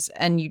grows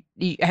and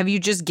have you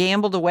just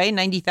gambled away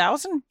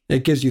 90,000?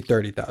 It gives you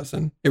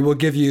 30,000. It will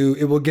give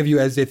you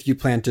as if you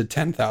planted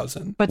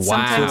 10,000. But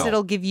sometimes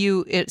it'll give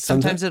you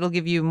sometimes it'll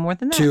give you more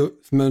than that.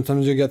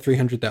 Sometimes you'll get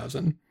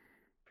 300,000.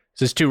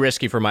 This is too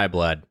risky for my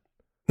blood.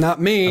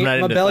 Not me.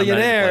 I'm a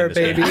billionaire,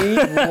 baby.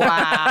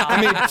 Wow.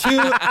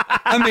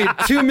 I made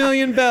 2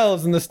 million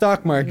bells in the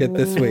stock market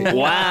this week.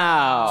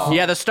 Wow.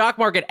 Yeah, the stock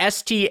market,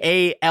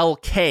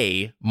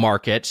 STALK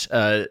market.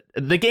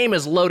 The game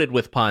is loaded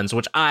with puns,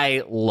 which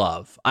I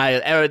love.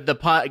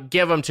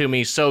 Give them to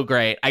me so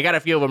great. I got a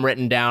few of them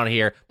written down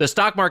here. The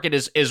stock market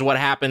is what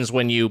happens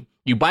when you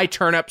buy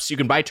turnips. You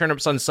can buy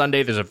turnips on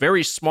Sunday. There's a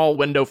very small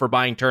window for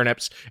buying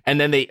turnips, and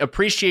then they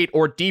appreciate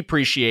or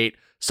depreciate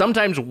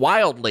sometimes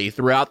wildly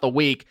throughout the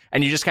week,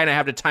 and you just kind of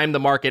have to time the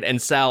market and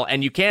sell,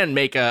 and you can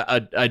make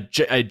a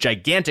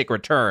gigantic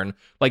return,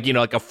 like a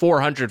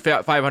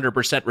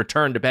 400-500%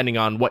 return depending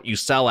on what you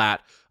sell at,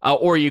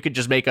 or you could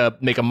just make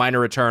a minor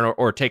return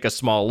or take a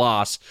small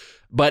loss.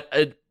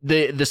 But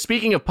the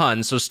speaking of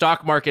puns, so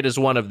stock market is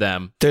one of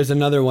them. There's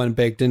another one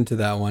baked into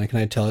that one. Can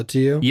I tell it to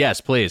you?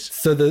 Yes, please.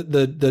 So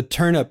the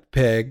turnip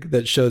pig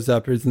that shows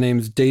up, his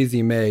name's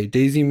Daisy May.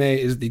 Daisy May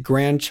is the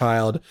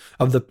grandchild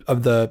of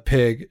the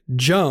pig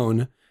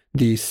Joan,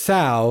 the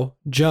sow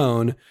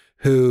Joan,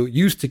 who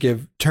used to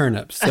give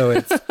turnips. So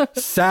it's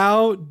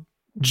Sow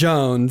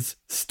Jones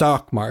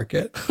stock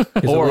market. Is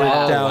a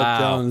Dow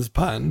Jones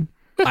pun.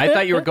 I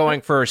thought you were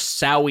going for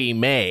Sowie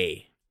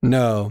May.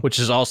 No, which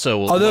is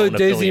also although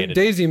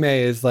Daisy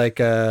May is like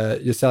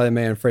Sally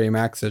Mae and Freddie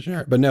Mac's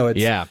sister, but no,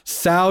 it's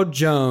Sow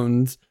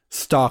Jones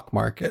stock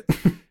market.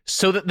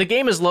 So the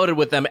game is loaded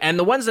with them, and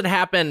the ones that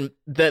happen,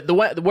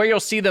 where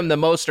you'll see them the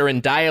most are in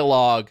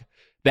dialogue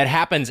that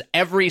happens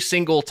every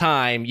single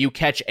time you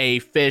catch a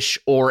fish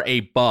or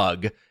a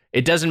bug.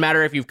 It doesn't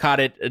matter if you've caught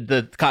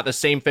the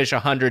same fish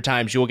 100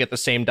 times, you will get the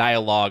same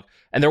dialogue.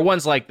 And there are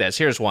ones like this.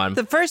 Here's one.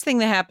 The first thing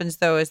that happens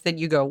though is that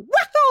you go,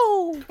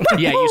 wahoo!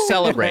 Yeah, you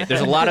celebrate.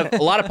 There's a lot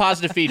of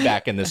positive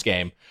feedback in this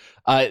game.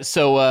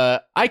 So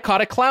I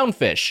caught a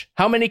clownfish.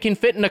 How many can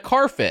fit in a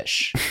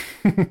carfish?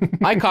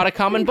 I caught a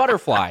common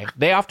butterfly.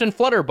 They often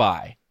flutter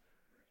by.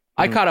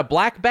 I caught a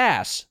black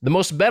bass, the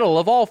most metal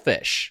of all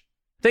fish.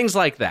 Things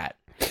like that.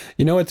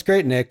 You know what's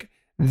great, Nick?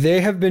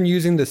 They have been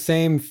using the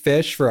same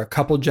fish for a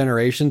couple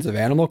generations of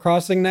Animal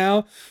Crossing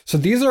now. So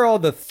these are all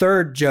the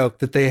third joke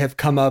that they have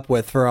come up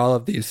with for all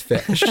of these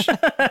fish.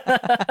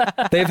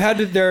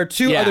 There are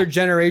 2 other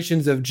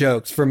generations of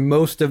jokes for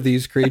most of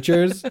these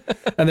creatures,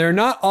 and they're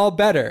not all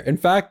better. In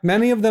fact,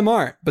 many of them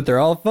aren't, but they're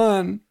all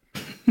fun.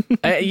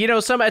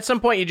 At some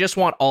point you just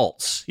want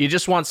alts. You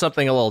just want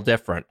something a little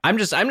different. I'm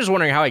just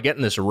wondering how I get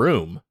in this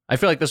room. I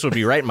feel like this would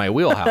be right in my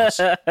wheelhouse.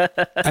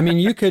 I mean,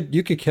 you could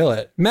kill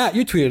it. Matt,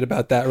 you tweeted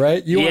about that,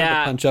 right? You wanted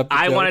to punch up the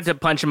jokes. Wanted to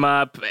punch them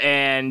up,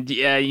 and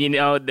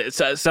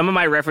some of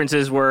my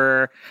references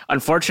were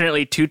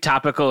unfortunately too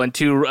topical and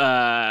too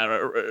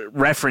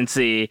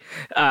referencey,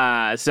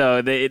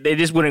 so they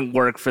just wouldn't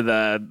work for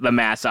the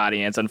mass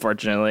audience,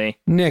 unfortunately.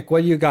 Nick,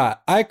 what you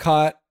got? I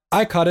caught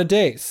a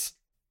dace.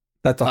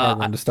 That's a hard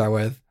one to start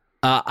with.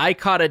 I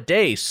caught a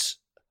dace.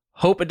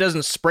 Hope it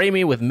doesn't spray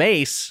me with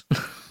mace.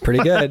 Pretty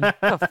good.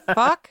 The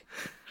fuck?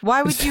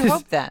 Why would you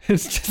hope that?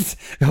 It's just,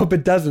 I hope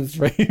it doesn't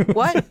spray you.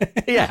 What?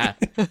 Yeah.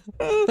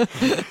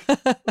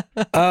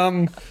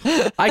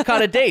 I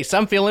caught a dace.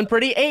 I'm feeling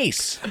pretty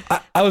ace.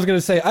 I was going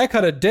to say, I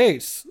caught a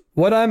dace.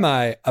 What am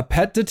I? A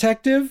pet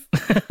detective?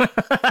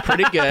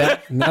 Pretty good.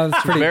 No,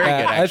 that's pretty very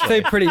bad. good. Actually.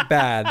 I'd say pretty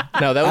bad.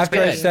 No, that was After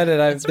good. I said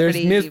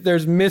it,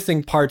 there's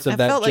missing parts of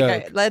that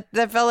joke.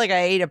 That felt like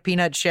I ate a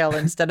peanut shell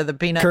instead of the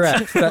peanuts.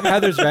 Correct.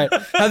 Heather's right.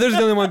 Heather's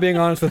the only one being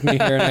honest with me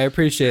here, and I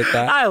appreciate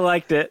that. I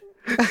liked it.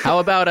 How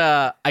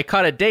about I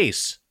caught a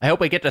dace? I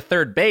hope I get to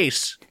third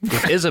base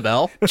with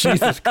Isabel.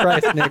 Jesus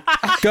Christ, Nick.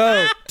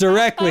 Go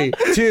directly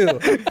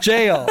to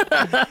jail.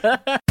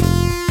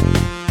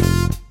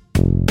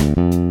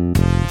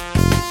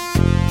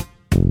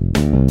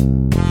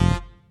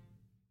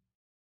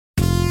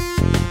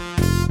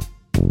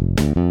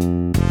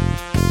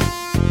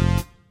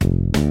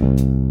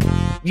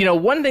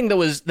 one thing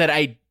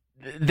that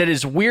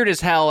is weird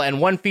as hell,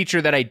 and one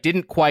feature that I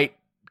didn't quite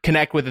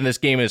connect with in this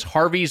game is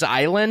Harvey's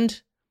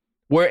Island,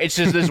 where it's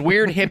just this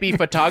weird hippie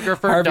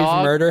photographer Harvey's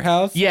dog. Murder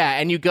House. Yeah,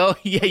 and you go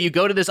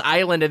to this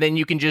island, and then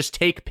you can just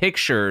take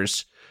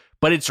pictures.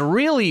 But it's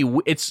really,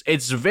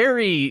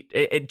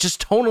 it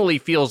just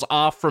tonally feels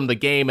off from the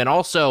game, and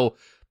also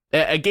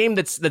a game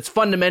that's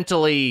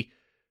fundamentally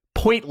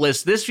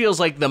pointless. This feels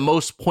like the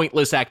most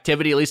pointless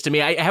activity, at least to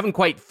me. I haven't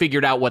quite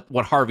figured out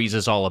what Harvey's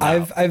is all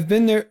about. I've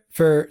been there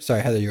for.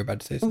 Sorry, Heather, you were about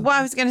to say something. Well,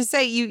 I was going to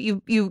say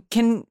you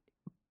can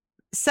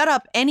set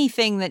up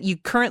anything that you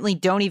currently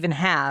don't even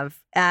have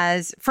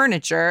as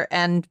furniture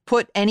and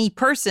put any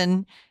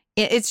person.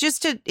 It's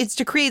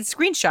to create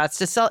screenshots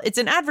to sell. It's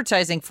an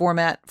advertising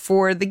format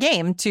for the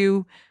game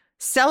to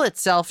sell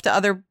itself to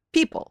other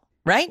people,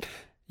 right?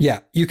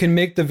 Yeah, you can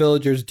make the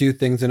villagers do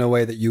things in a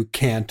way that you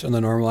can't on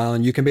the normal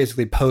island. You can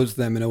basically pose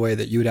them in a way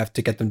that you would have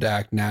to get them to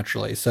act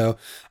naturally. So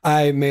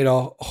I made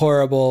a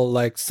horrible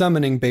like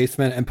summoning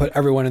basement and put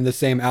everyone in the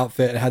same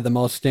outfit and had them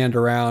all stand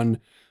around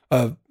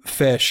a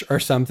fish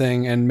or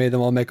something and made them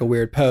all make a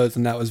weird pose,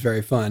 and that was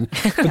very fun.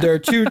 But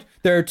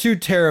there are two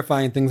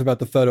terrifying things about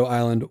the photo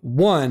island.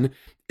 One,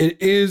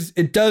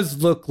 it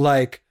does look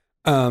like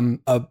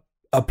a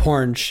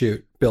porn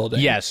shoot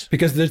building. Yes.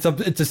 Because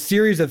it's a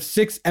series of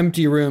 6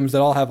 empty rooms that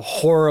all have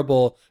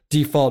horrible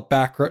default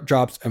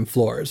backdrops and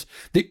floors.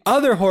 The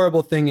other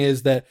horrible thing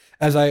is that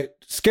as I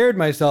scared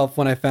myself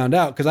when I found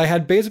out, because I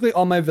had basically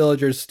all my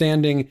villagers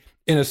standing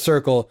in a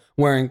circle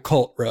wearing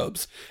cult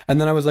robes. And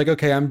then I was like,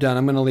 okay, I'm done.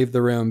 I'm going to leave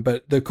the room.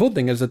 But the cool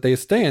thing is that they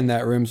stay in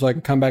that room so I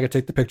can come back and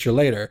take the picture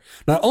later.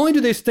 Not only do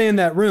they stay in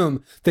that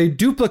room, they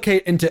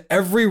duplicate into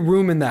every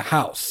room in the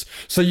house.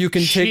 So you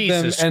can take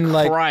them and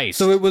like,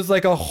 so it was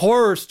like a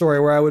horror story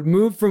where I would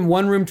move from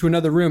one room to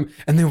another room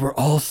and they were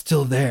all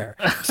still there,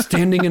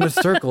 standing in a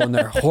circle in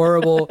their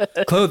horrible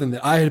clothing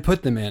that I had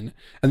put them in.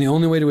 And the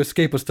only way to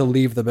escape was to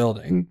leave the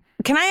building.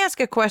 Can I ask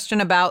a question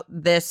about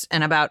this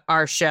and about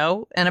our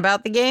show and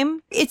about the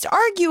game? It's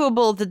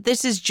arguable that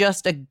this is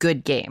just a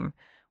good game.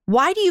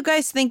 Why do you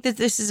guys think that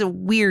this is a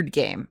weird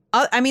game?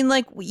 I mean,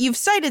 like, you've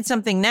cited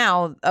something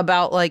now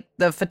about, like,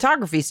 the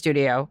photography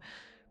studio,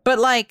 but,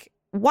 like,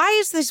 why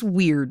is this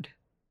weird?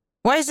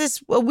 Why is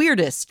this a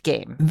weirdest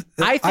game?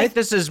 I think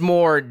this is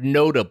more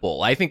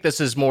notable. I think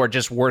this is more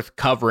just worth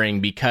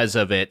covering because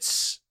of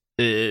its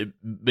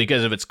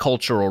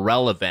cultural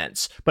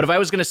relevance. But if I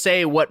was going to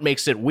say what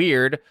makes it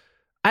weird,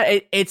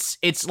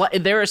 it's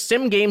like there are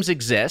sim games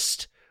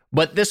exist,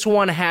 but this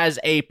one has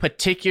a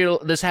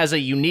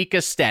unique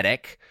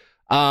aesthetic,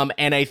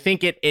 and I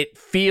think it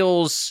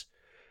feels,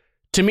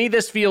 to me,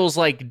 this feels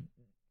like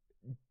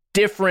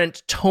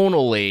different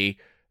tonally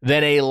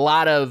than a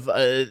lot of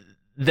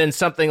than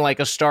something like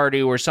a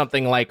Stardew or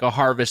something like a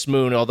Harvest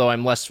Moon. Although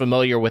I'm less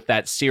familiar with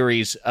that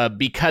series,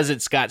 because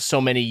it's got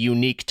so many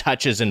unique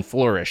touches and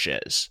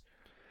flourishes.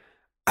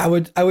 I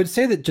would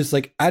say that just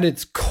like at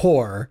its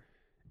core,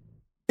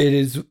 it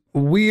is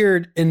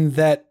weird in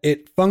that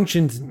it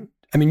functions.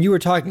 I mean, you were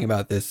talking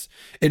about this.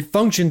 It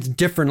functions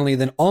differently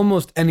than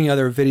almost any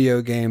other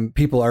video game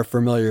people are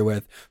familiar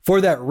with. For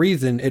that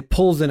reason, it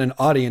pulls in an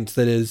audience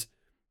that is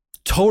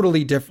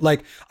totally different.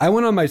 Like, I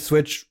went on my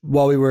Switch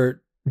while we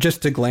were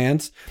just to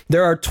glance.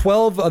 There are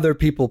 12 other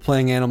people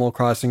playing Animal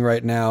Crossing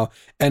right now,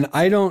 and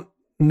I don't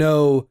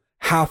know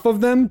half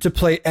of them to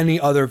play any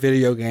other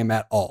video game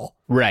at all.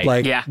 Right.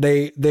 Like, yeah.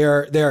 they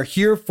are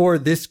here for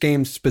this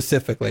game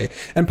specifically.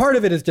 And part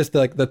of it is just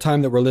like the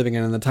time that we're living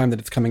in and the time that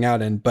it's coming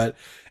out in. But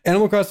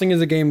Animal Crossing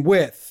is a game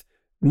with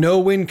no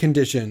win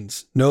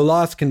conditions, no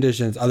loss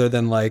conditions, other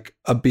than like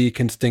a bee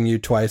can sting you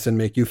twice and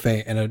make you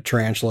faint, and a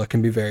tarantula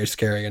can be very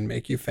scary and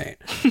make you faint.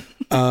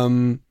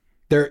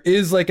 There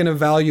is like an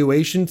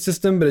evaluation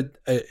system, but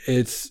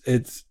it's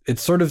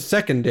sort of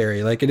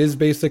secondary. Like, it is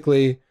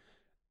basically,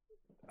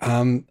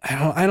 I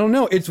don't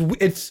know. It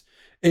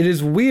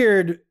is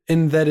weird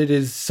in that it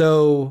is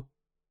so,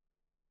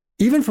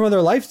 even from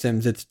other life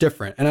sims, it's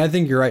different. And I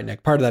think you're right,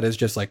 Nick. Part of that is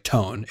just like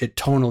tone. It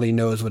tonally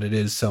knows what it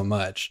is so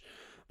much.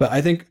 But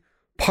I think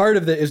part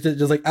of it is that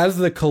just like as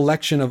the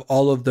collection of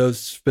all of those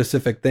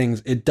specific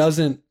things,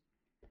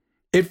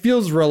 it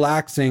feels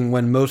relaxing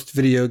when most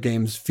video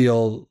games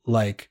feel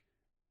like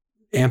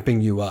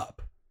amping you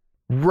up.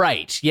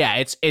 Right. Yeah.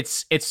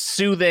 It's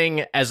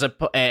soothing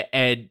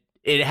and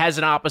it has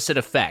an opposite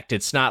effect.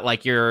 It's not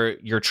like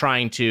you're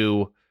trying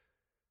to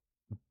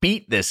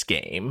beat this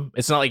game.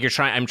 It's not like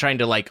I'm trying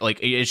to like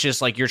it's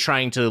just like you're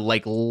trying to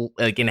like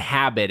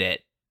inhabit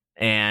it.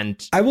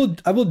 And I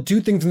will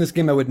do things in this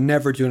game I would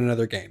never do in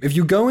another game. If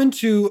you go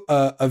into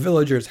a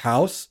villager's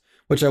house,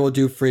 which I will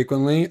do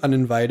frequently,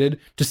 uninvited,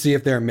 to see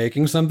if they're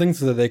making something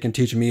so that they can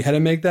teach me how to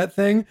make that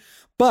thing.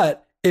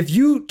 But if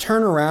you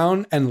turn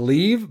around and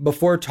leave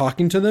before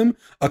talking to them,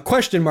 a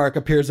question mark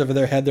appears over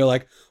their head. They're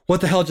like, what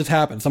the hell just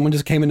happened? Someone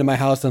just came into my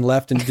house and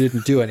left and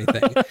didn't do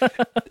anything.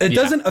 It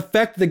doesn't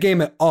affect the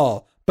game at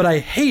all, but I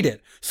hate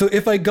it. So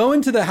if I go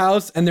into the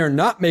house and they're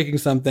not making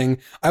something,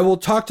 I will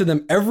talk to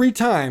them every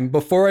time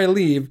before I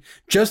leave,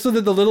 just so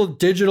that the little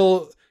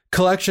digital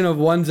collection of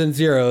ones and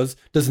zeros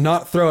does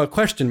not throw a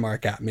question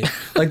mark at me.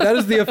 Like, that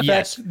is the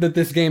effect that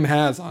this game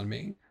has on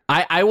me.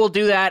 I will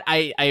do that.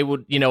 I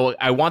would,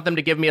 I want them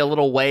to give me a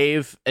little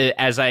wave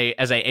as I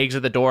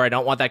exit the door. I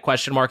don't want that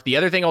question mark. The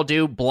other thing I'll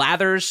do,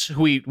 Blathers,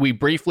 who we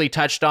briefly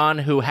touched on,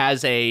 who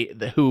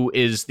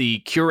is the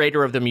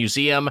curator of the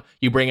museum.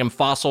 You bring him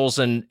fossils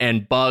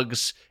and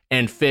bugs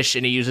and fish,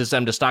 and he uses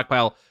them to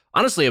stockpile.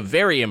 Honestly, a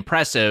very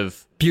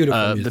impressive,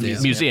 beautiful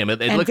museum.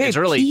 It's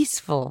really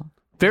peaceful.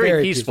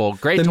 Very peaceful.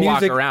 Great to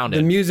walk around.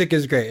 The music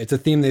is great. It's a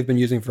theme they've been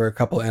using for a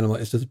couple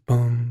animals. It's just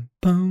boom,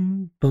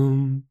 boom,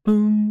 boom,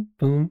 boom,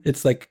 boom.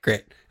 It's like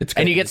great. It's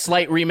great. And you get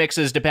slight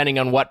remixes depending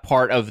on what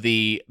part of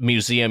the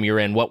museum you're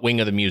in, what wing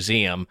of the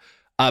museum.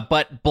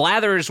 But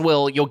Blathers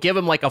you'll give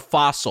him like a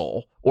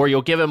fossil, or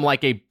you'll give him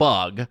like a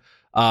bug,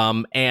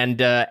 and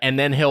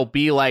then he'll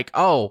be like,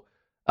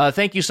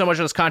 thank you so much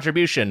for this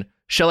contribution.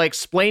 Shall I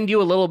explain to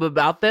you a little bit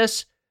about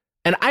this?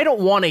 And I don't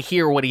want to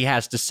hear what he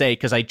has to say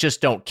because I just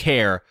don't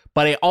care.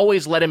 But I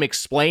always let him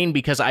explain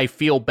because I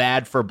feel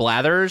bad for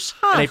Blathers.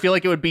 And I feel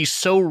like it would be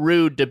so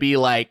rude to be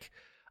like,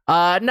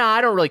 I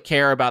don't really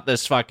care about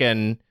this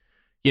fucking,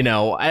 I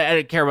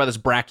don't care about this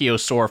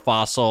brachiosaur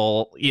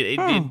fossil.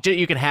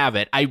 You can have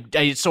it.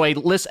 So I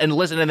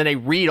listen, and then I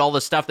read all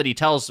the stuff that he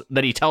tells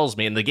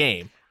me in the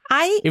game.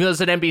 Even though it's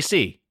an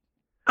NPC.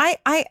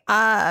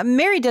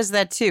 Mary does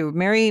that too.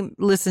 Mary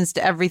listens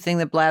to everything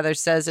that Blathers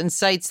says and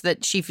cites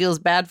that she feels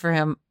bad for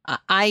him.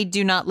 I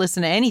do not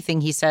listen to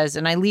anything he says,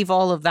 and I leave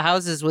all of the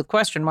houses with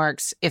question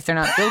marks if they're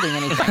not building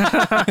anything.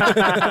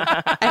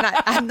 And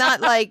I'm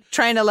not like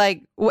trying to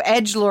like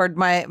edgelord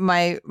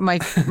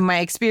my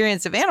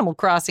experience of Animal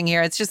Crossing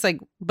here. It's just like,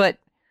 but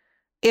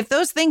if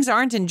those things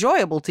aren't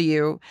enjoyable to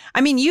you,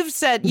 I mean, you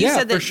said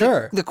that for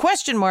sure. the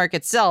question mark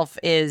itself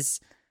is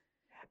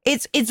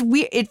it's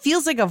weird. It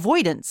feels like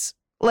avoidance.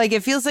 Like,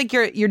 it feels like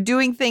you're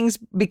doing things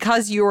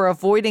because you're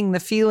avoiding the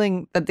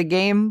feeling that the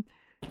game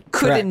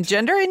could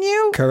engender in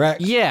you.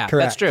 Correct. Yeah,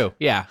 that's true.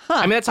 Yeah.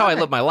 I mean, that's how I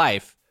live my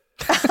life.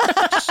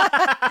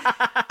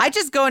 I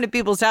just go into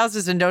people's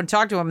houses and don't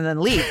talk to them and then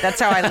leave.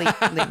 That's how I leave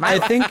my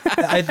life.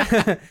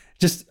 I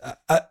just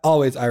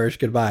always Irish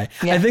goodbye.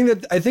 Yeah.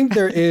 I think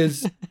there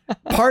is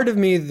part of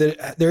me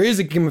that there is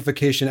a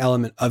gamification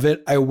element of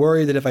it. I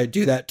worry that if I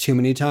do that too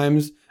many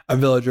times, I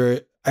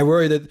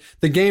worry that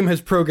the game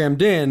has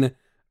programmed in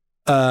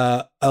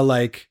a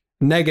like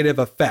negative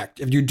effect.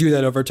 If you do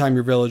that over time,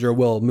 your villager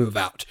will move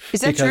out.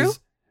 Is that true?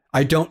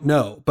 I don't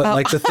know, but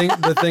like the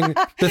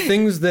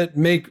things that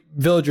make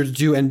villagers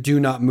do and do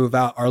not move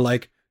out are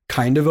like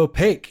kind of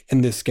opaque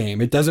in this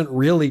game. It doesn't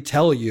really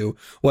tell you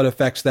what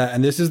affects that.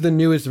 And this is the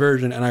newest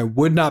version, and I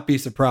would not be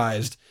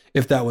surprised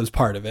if that was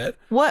part of it.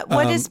 What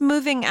does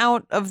moving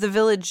out of the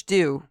village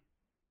do?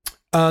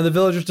 The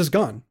villager's just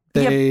gone.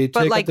 They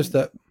take like, up their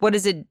step. What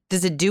is it?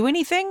 Does it do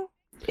anything?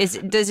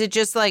 Does it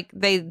just like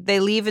they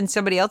leave and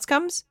somebody else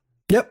comes?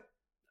 Yep.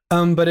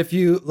 But if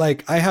you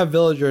like, I have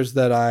villagers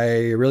that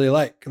I really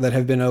like that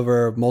have been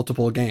over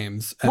multiple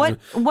games. And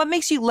what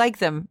makes you like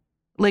them?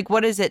 Like,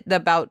 what is it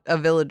about a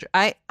villager?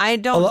 I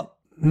don't.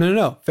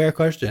 No. Fair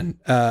question.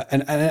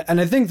 And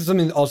I think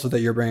something also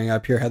that you're bringing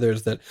up here, Heather,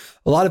 is that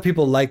a lot of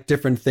people like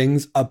different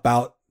things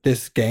about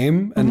this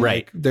game, and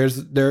right. like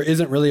there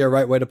isn't really a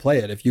right way to play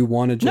it. If you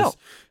want to just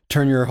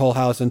turn your whole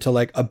house into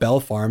like a bell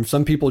farm,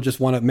 some people just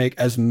want to make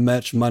as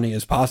much money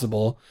as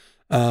possible.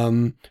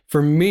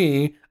 For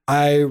me,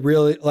 I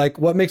really like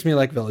what makes me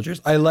like villagers.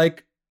 I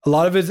like a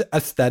lot of his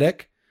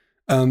aesthetic,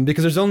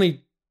 because there's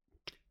only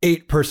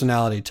 8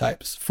 personality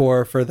types,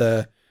 4 for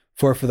the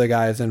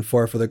guys and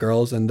 4 for the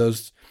girls, and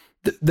those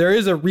there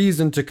is a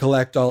reason to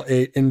collect all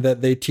 8 in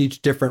that they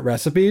teach different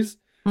recipes.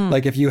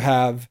 Like if you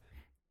have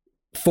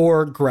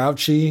 4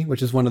 grouchy,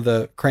 which is one of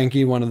the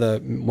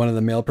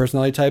male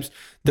personality types,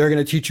 they're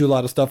going to teach you a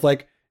lot of stuff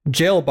like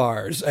jail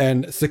bars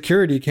and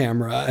security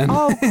camera. And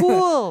oh,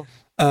 cool.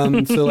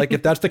 So like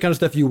if that's the kind of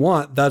stuff you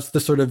want, that's the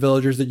sort of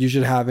villagers that you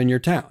should have in your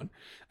town,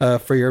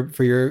 for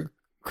your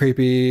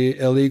creepy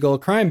illegal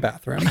crime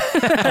bathroom.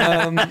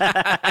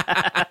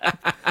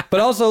 But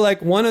also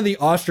like one of the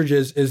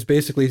ostriches is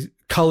basically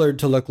colored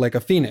to look like a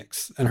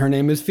phoenix, and her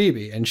name is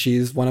Phoebe, and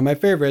she's one of my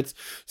favorites.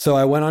 So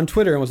I went on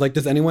Twitter and was like,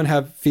 does anyone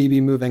have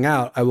Phoebe moving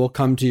out? I will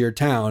come to your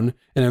town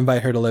and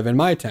invite her to live in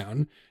my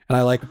town. And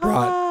I like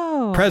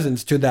brought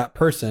presents to that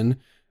person.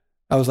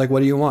 I was like,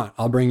 what do you want?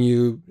 I'll bring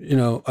you,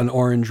 an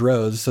orange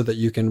rose so that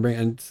you can bring.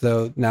 And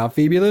so now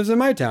Phoebe lives in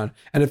my town.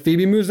 And if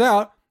Phoebe moves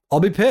out, I'll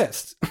be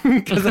pissed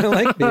because I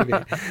like Phoebe.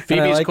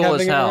 Phoebe's like cool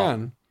as hell.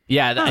 Around.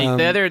 Yeah.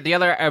 The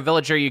other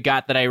villager you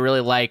got that I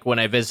really like when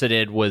I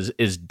visited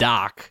is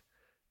Doc.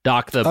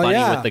 Doc, the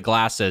bunny with the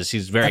glasses.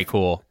 He's very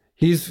cool.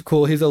 He's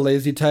cool. He's a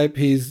lazy type.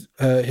 He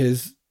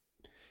talks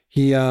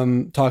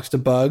to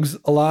bugs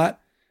a lot.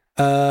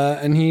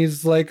 And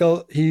he's like,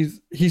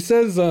 he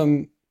says,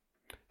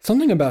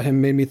 something about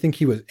him made me think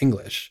he was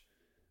English.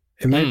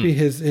 It might be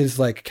his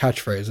like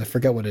catchphrase. I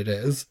forget what it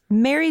is.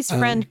 Mary's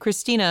friend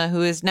Christina,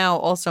 who is now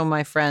also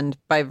my friend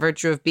by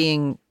virtue of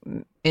being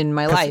in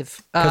my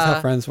life. Because how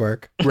friends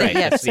work. Right.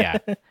 Yes. Yeah.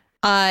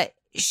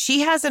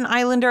 she has an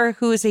islander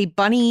who is a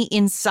bunny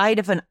inside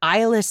of an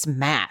eyeless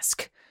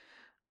mask.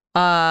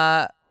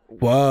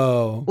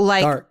 Whoa.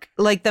 Dark.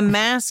 Like the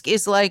mask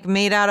is like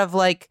made out of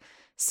like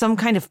some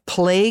kind of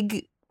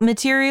plague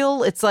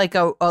material. It's like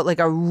a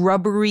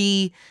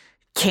rubbery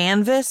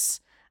canvas.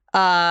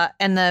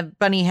 And the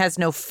bunny has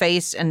no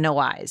face and no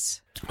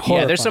eyes.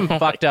 Horrifying. Yeah, there's some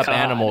fucked up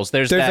animals.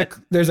 There's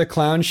a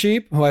clown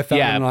sheep who I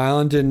found on an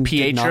island and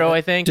Pietro,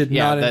 I think. Did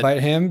not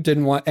invite him.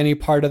 Didn't want any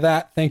part of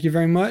that. Thank you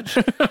very much.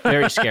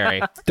 Very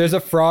scary. There's a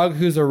frog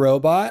who's a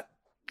robot.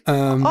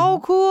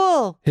 Oh,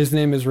 cool. His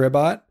name is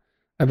Ribot,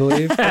 I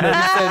believe. No,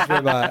 he says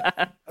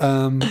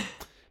Ribot.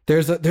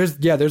 There's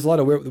a lot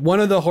of weird.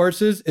 One of the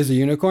horses is a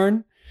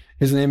unicorn.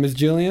 His name is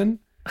Julian.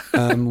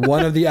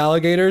 One of the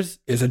alligators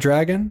is a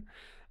dragon.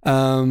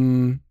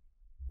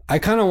 I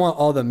kind of want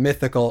all the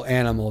mythical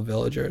animal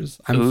villagers.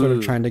 I'm sort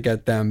of trying to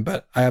get them,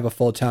 but I have a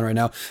full town right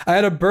now. I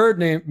had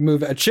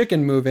a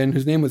chicken move in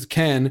whose name was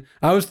Ken.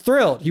 I was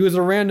thrilled. He was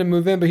a random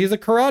move in, but he's a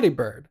karate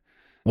bird.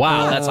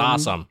 Wow, that's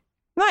awesome.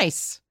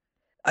 Nice.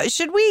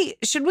 Should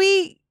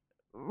we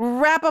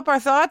wrap up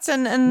our thoughts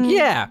and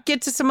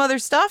get to some other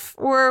stuff?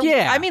 Or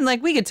I mean,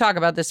 like we could talk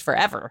about this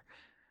forever,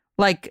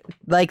 like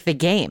the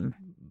game.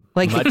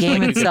 Like much the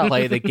game like itself. We could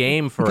play the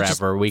game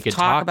forever. We could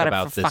talk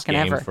about this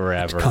game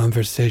forever. The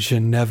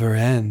conversation never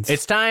ends.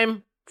 It's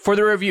time for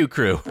the review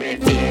crew.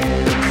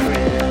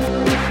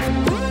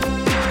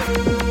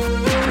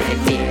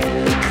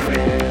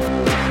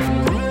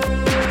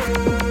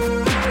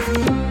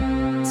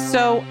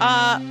 So,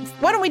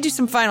 why don't we do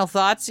some final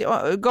thoughts?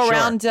 Go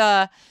around,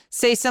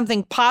 say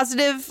something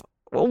positive.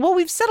 Well,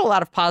 we've said a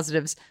lot of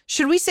positives.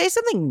 Should we say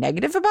something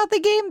negative about the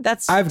game?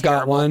 I've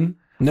got one.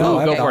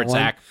 No, go for it,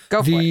 Zach.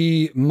 Go for it.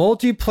 The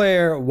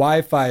multiplayer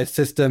Wi-Fi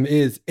system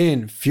is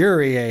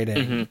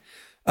infuriating.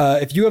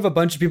 If you have a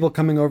bunch of people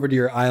coming over to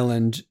your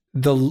island,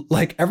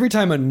 every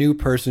time a new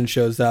person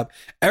shows up,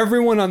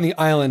 everyone on the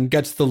island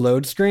gets the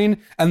load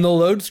screen, and the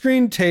load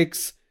screen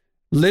takes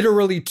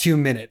literally 2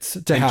 minutes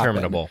to happen.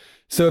 Interminable.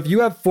 So if you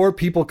have 4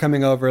 people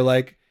coming over,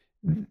 like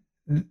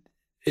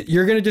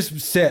you're going to just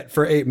sit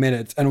for 8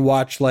 minutes and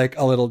watch like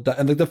a little,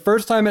 and like the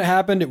first time it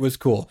happened, it was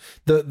cool.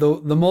 The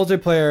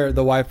multiplayer,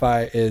 the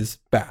Wi-Fi is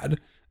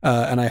bad.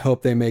 And I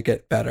hope they make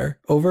it better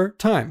over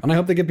time. And I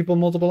hope they give people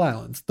multiple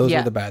islands. Those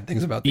are the bad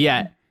things about the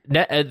game.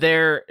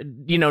 They're,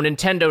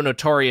 Nintendo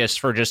notorious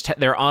for just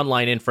their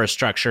online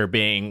infrastructure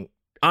being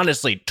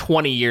honestly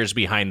 20 years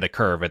behind the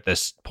curve at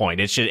this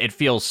point. It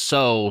feels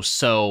so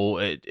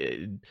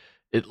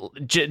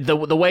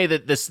the way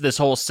that this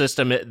whole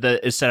system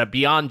is set up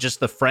beyond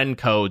just the friend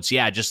codes,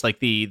 just like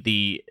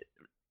the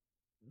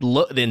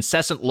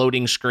incessant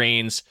loading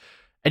screens,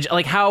 and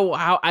like how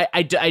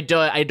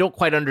I don't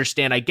quite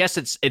understand. I guess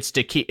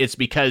it's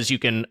because you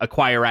can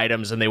acquire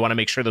items and they want to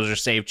make sure those are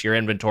saved to your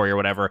inventory or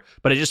whatever.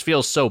 But it just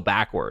feels so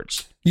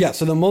backwards. Yeah.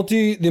 So the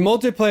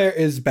multiplayer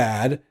is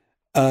bad.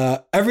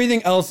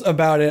 Everything else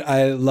about it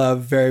I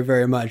love very,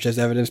 very much, as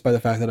evidenced by the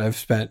fact that I've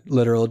spent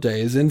literal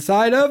days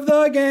inside of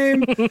the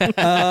game.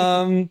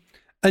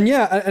 And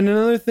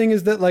another thing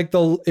is that like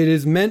it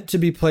is meant to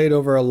be played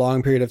over a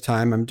long period of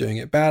time. I'm doing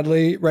it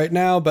badly right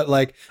now, but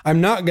like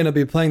I'm not going to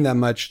be playing that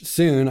much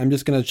soon. I'm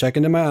just going to check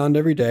into my island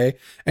every day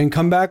and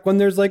come back when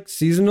there's like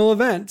seasonal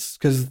events,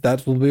 because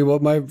that will be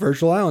what my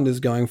virtual island is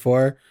going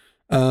for.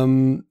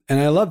 And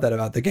I love that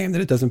about the game,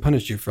 that it doesn't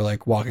punish you for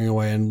like walking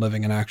away and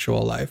living an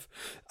actual life.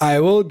 I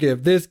will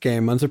give this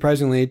game,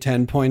 unsurprisingly,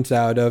 10 points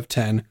out of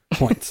 10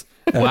 points.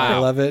 Wow. I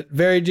love it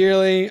very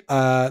dearly.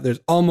 There's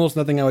almost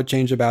nothing I would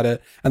change about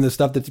it. And the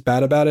stuff that's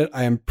bad about it,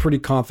 I am pretty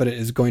confident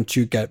is going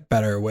to get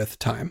better with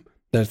time.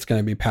 That it's going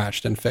to be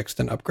patched and fixed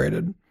and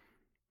upgraded.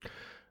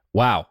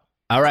 Wow.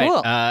 All right.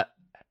 Cool.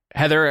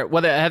 Heather,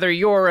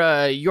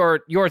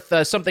 your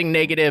something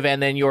negative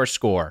and then your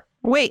score.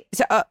 Wait.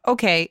 So,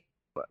 okay.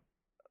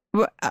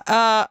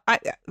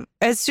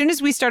 As soon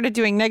as we started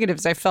doing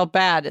negatives, I felt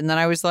bad, and then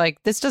I was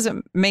like, "This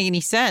doesn't make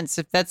any sense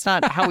if that's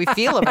not how we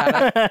feel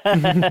about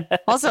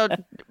it." Also,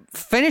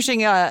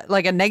 finishing a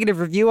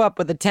negative review up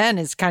with a 10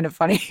 is kind of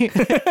funny.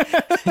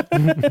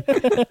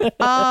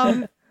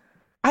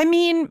 I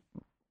mean,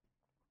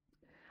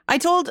 I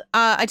told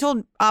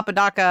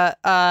Apodaca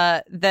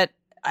that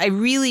I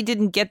really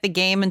didn't get the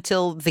game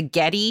until the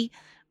Getty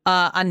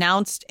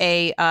announced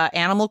a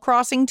Animal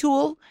Crossing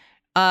tool.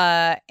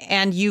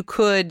 And you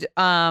could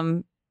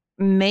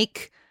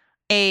make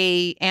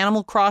a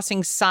Animal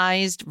Crossing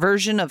sized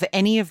version of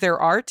any of their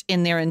art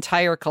in their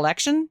entire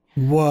collection.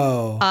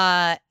 Whoa.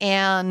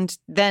 And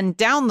then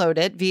download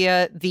it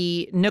via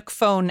the Nook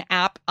Phone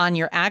app on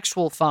your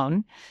actual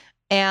phone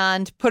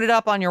and put it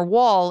up on your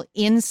wall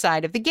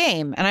inside of the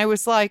game. And I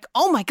was like,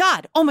 oh my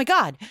God.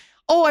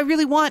 Oh, I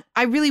really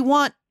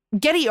want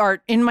Getty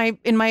art in my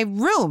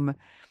room.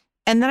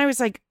 And then I was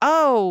like,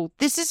 oh,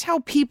 this is how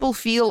people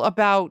feel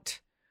about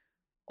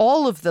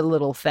all of the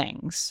little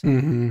things.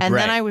 Mm-hmm. And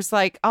then I was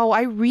like, oh,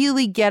 I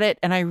really get it.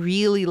 And I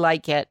really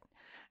like it.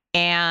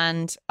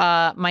 And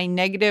my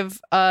negative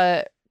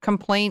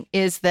complaint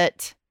is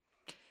that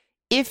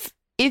if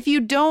you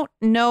don't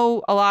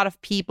know a lot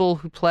of people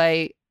who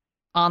play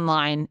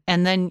online,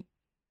 and then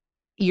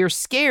you're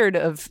scared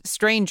of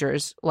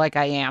strangers like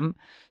I am.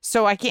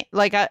 So I can't,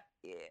 like, I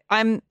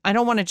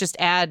don't want to just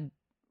add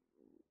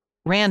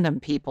random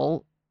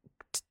people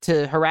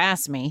to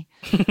harass me.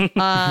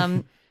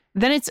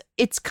 Then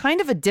it's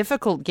kind of a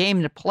difficult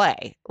game to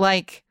play.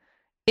 Like,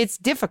 it's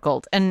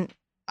difficult. And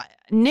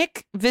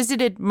Nick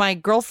visited my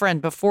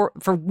girlfriend for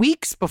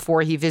weeks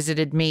before he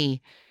visited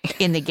me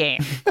in the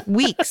game.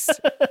 Weeks.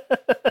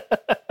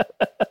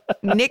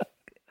 Nick,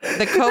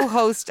 the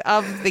co-host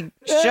of the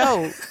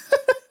show,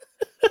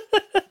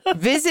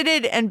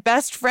 visited and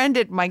best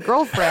friended my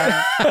girlfriend.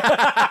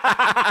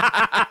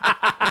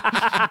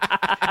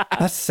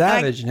 That's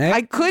savage, Nick.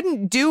 I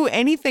couldn't do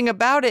anything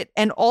about it.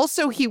 And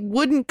also, he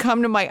wouldn't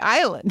come to my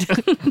island.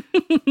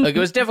 Like, it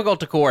was difficult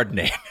to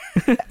coordinate.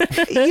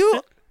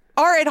 You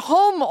are at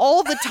home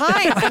all the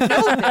time. I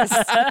know this.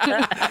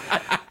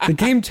 The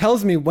game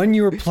tells me when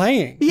you were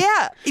playing.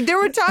 Yeah. There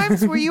were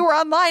times where you were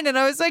online and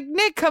I was like,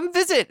 Nick, come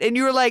visit. And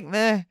you were like,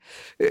 I'm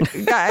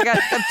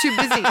too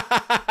busy.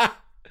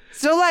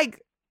 So,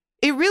 like,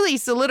 it really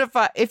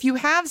solidifies. If you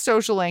have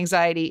social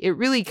anxiety, it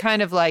really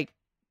kind of like,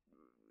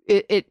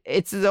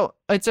 it's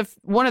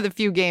one of the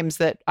few games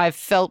that I've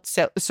felt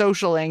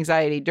social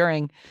anxiety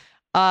during.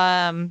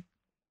 I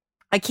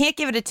can't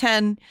give it a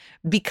 10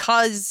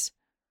 because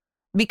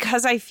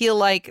I feel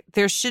like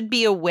there should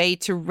be a way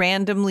to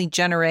randomly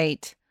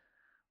generate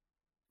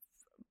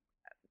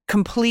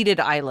completed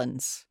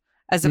islands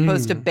as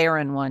opposed to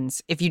barren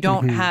ones if you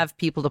don't have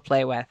people to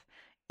play with.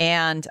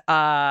 And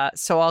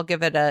so I'll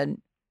give it a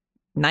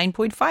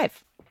 9.5.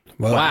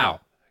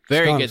 Wow.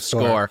 Very good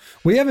score.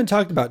 We haven't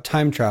talked about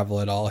time travel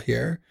at all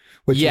here,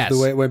 which is the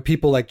way when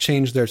people like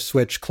change their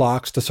Switch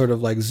clocks to sort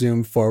of like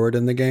zoom forward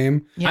in the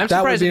game. Yeah. I'm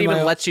surprised it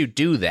even lets you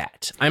do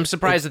that. I'm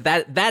surprised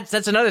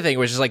that's another thing,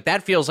 which is like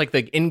that feels like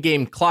the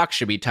in-game clock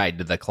should be tied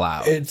to the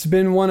cloud. It's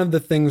been one of the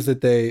things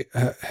that they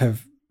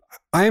have.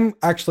 I'm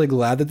actually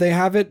glad that they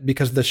have it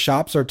because the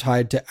shops are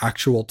tied to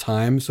actual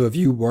time. So if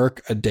you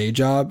work a day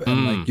job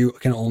and like you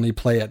can only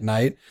play at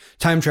night,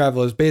 time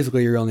travel is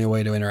basically your only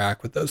way to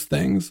interact with those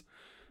things.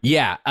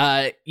 Yeah,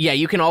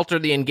 you can alter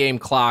the in-game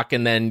clock,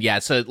 and then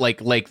so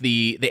like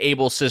the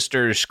Able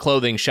Sisters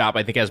clothing shop,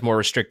 I think, has more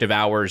restrictive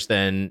hours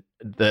than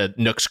the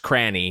Nook's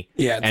Cranny.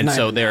 Yeah, and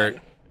so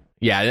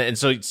and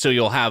so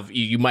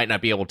you might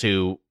not be able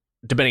to,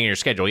 depending on your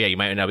schedule. Yeah, you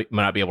might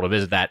not be able to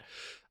visit that.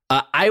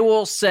 I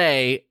will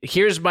say,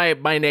 here's my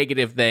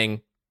negative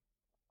thing.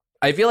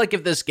 I feel like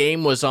if this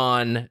game was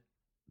on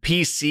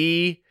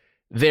PC,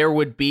 there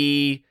would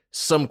be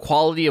some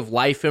quality of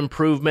life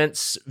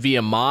improvements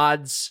via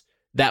mods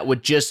that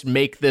would just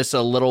make this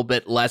a little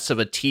bit less of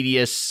a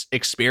tedious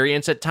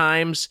experience at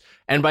times.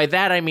 And by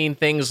that, I mean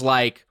things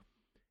like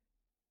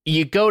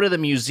you go to the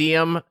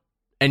museum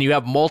and you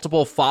have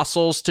multiple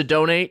fossils to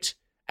donate,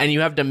 and you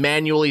have to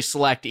manually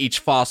select each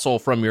fossil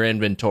from your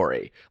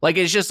inventory. Like,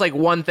 it's just like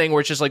one thing where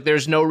it's just like,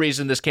 there's no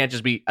reason this can't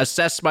just be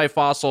assess my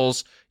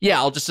fossils. Yeah,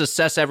 I'll just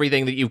assess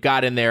everything that you've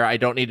got in there. I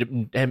don't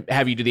need to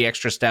have you do the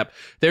extra step.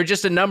 There are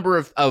just a number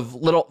of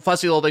little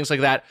fussy little things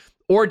like that.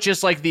 Or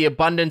just like the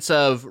abundance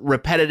of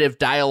repetitive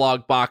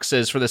dialogue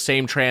boxes for the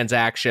same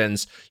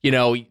transactions. You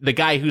know, the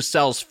guy who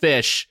sells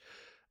fish.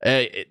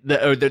 There's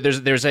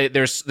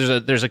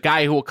a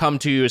guy who will come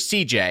to you,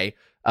 CJ,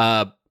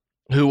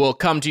 who will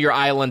come to your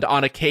island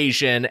on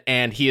occasion,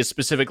 and he is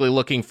specifically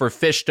looking for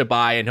fish to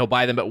buy, and he'll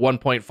buy them at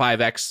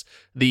 1.5x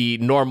the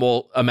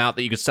normal amount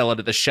that you could sell it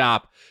at the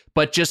shop.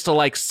 But just to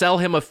like sell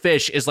him a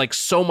fish is like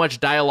so much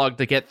dialogue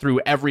to get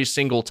through every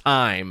single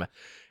time.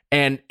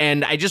 And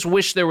I just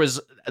wish there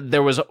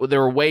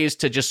were ways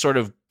to just sort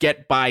of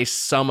get by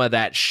some of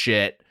that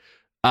shit.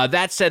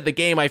 That said, the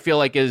game I feel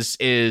like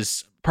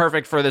is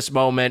perfect for this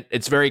moment.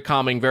 It's very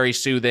calming, very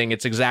soothing.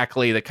 It's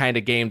exactly the kind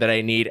of game that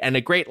I need, and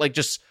a great like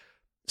just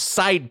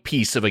side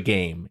piece of a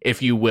game,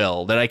 if you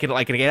will, that I can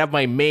have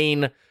my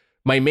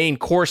main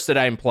course that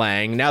I'm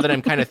playing now that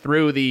I'm kind of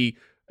through the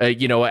I've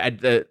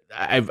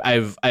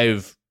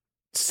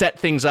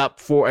set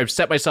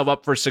myself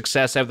up for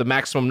success. I have the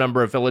maximum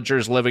number of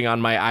villagers living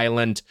on my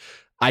island.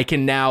 I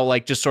can now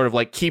like just sort of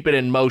like keep it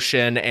in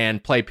motion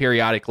and play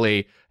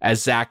periodically,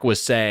 as Zach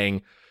was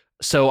saying.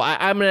 So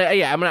I'm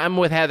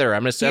with Heather.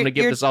 I'm gonna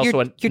give this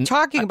also. You're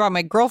talking about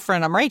my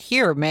girlfriend. I'm right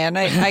here, man.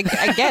 I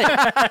get it.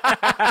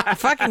 I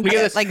fucking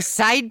get it. Like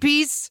side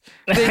piece.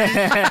 Fucking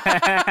get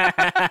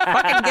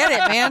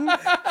it, man.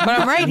 But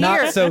I'm right here.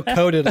 Not so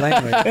coded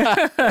language.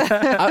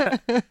 I'm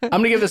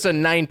gonna give this a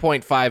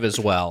 9.5 as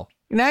well.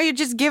 Now you're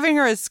just giving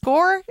her a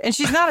score, and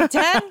she's not a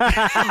 10?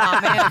 Come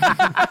on, man.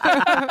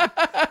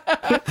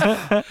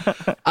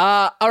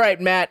 All right,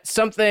 Matt,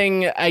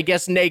 something, I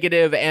guess,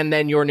 negative, and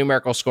then your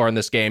numerical score in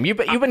this game. You've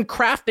been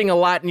crafting a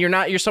lot, and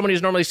you're someone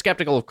who's normally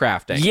skeptical of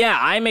crafting. Yeah,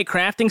 I'm a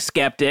crafting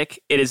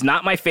skeptic. It is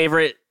not my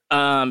favorite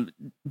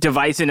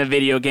device in a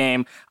video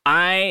game.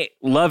 I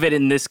love it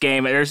in this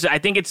game. I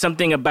think it's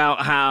something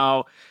about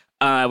how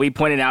we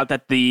pointed out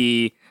that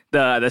the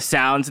the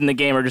sounds in the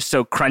game are just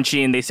so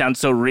crunchy and they sound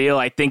so real.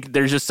 I think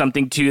there's just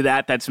something to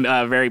that that's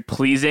very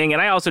pleasing.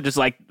 And I also just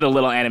like the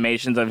little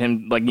animations of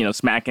him, like,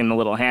 smacking the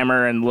little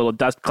hammer and the little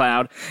dust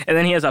cloud. And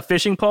then he has a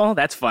fishing pole.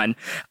 That's fun.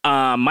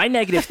 My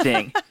negative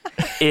thing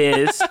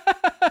is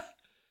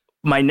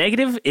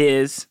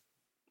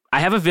I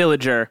have a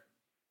villager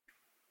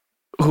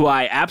who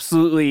I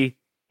absolutely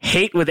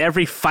hate with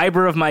every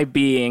fiber of my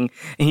being.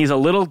 And he's a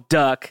little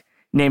duck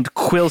named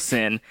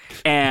Quilson,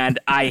 and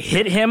I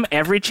hit him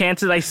every chance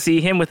that I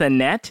see him with a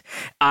net.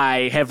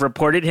 I have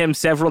reported him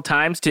several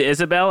times to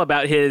Isabel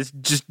about his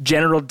just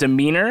general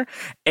demeanor,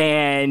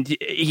 and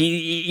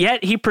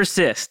he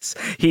persists.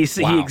 He's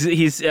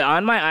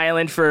on my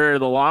island for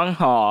the long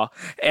haul,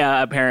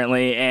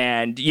 apparently,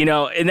 and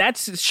and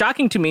that's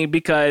shocking to me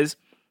because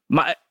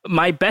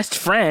my best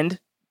friend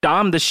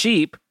Dom the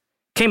sheep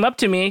came up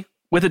to me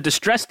with a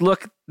distressed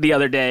look the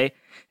other day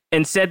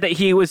and said that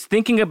he was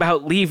thinking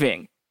about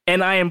leaving.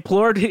 And I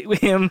implored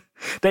him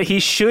that he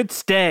should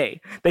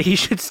stay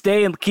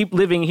and keep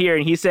living here.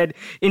 And he said,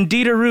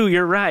 "Indeed-a-roo,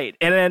 you're right."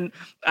 And then,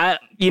 I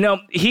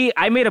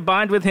made a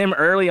bond with him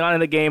early on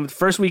in the game. The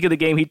first week of the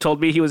game, he told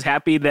me he was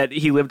happy that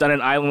he lived on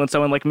an island with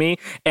someone like me.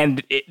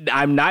 And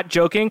I'm not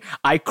joking.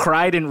 I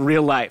cried in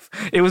real life.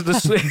 It was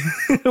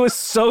it was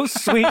so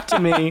sweet to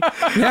me.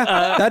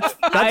 Yeah, that's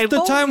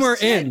the time we're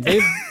in.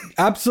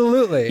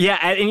 Absolutely. Yeah,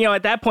 and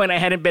at that point I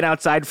hadn't been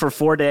outside for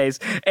 4 days,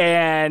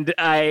 and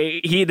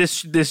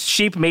this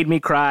sheep made me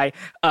cry.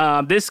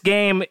 This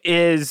game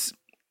is,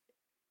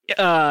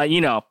 I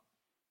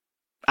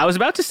was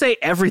about to say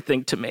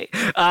everything to me,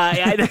 but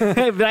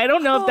I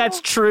don't know if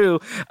that's true.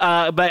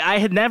 But I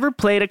had never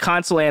played a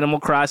console Animal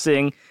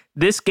Crossing.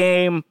 This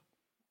game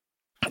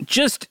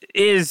just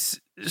is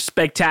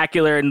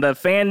spectacular, and the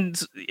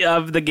fans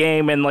of the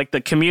game and like the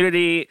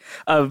community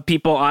of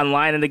people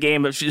online in the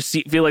game just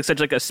feel like such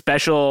like a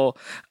special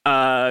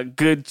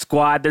good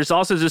squad. There's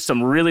also just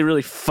some really,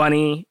 really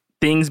funny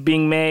things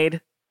being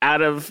made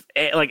out of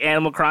like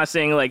Animal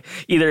Crossing, like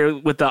either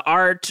with the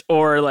art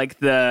or like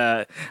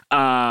the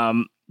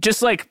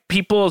just like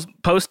people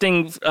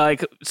posting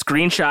like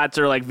screenshots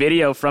or like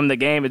video from the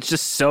game. It's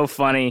just so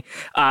funny.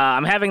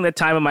 I'm having the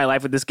time of my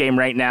life with this game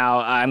right now.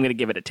 I'm gonna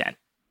give it a 10.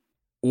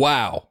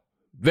 Wow.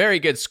 Very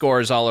good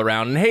scores all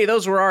around. And hey,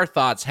 those were our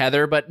thoughts,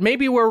 Heather, but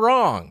maybe we're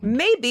wrong.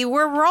 Maybe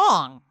we're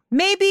wrong.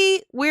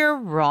 Maybe we're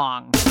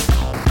wrong.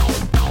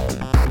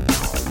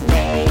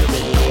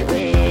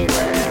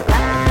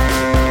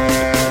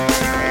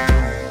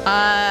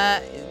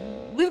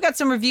 We've got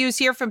some reviews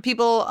here from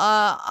people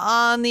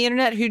on the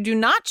internet who do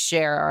not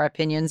share our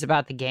opinions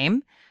about the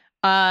game.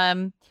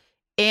 And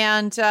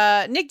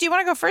Nick, do you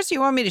want to go first or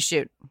you want me to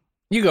shoot?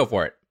 You go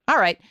for it. All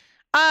right.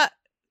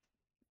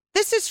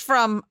 This is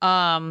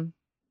from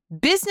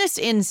Business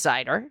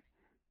Insider.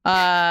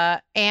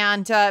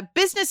 And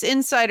Business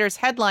Insider's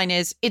headline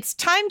is, "It's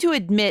time to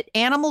admit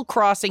Animal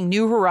Crossing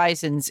New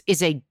Horizons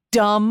is a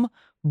dumb,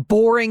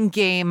 boring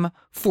game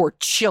for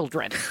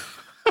children."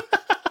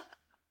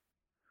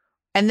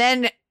 And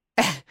then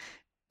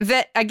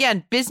that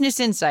again, Business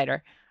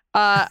Insider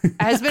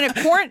has been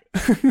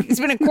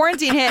a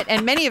quarantine hit,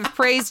 and many have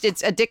praised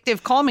its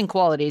addictive calming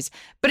qualities.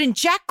 But in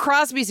Jack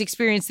Crosby's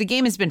experience, the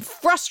game has been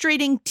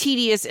frustrating,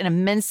 tedious, and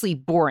immensely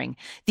boring.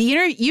 The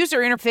user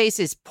interface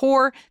is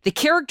poor, the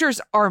characters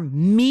are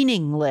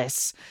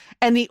meaningless,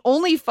 and the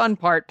only fun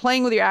part,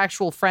 playing with your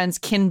actual friends,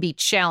 can be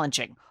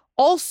challenging.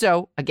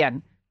 Also,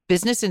 again,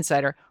 Business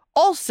Insider,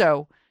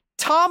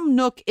 Tom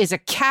Nook is a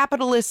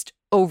capitalist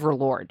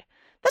overlord.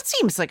 That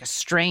seems like a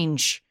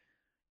strange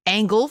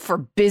angle for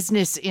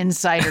Business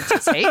Insider to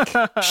take.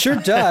 Sure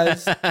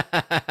does.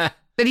 That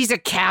he's a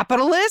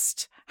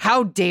capitalist?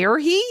 How dare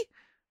he?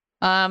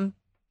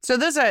 So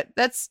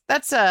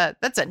that's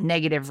a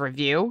negative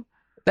review.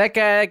 That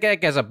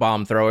guy's a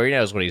bomb thrower. He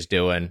knows what he's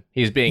doing.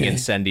 He's being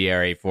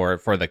incendiary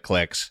for the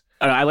clicks.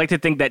 I like to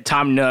think that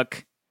Tom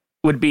Nook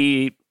would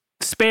be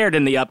spared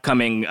in the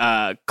upcoming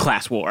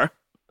class war.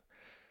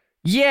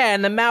 Yeah,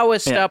 and the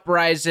Maoist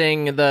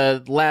uprising,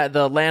 the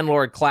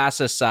landlord class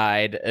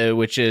aside,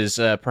 which is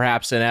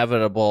perhaps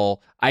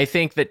inevitable, I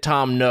think that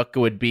Tom Nook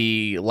would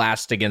be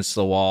last against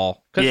the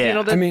wall. Because,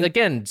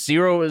 again,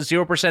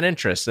 0%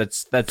 interest.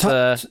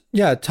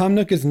 Tom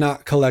Nook is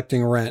not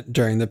collecting rent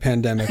during the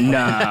pandemic.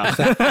 No.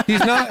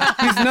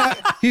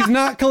 He's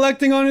not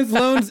collecting on his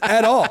loans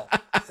at all.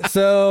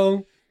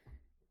 So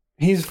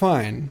he's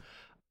fine.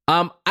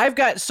 I've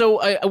got,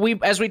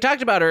 as we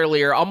talked about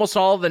earlier, almost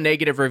all of the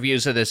negative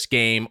reviews of this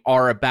game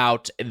are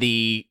about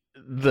your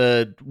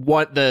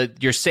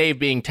save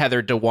being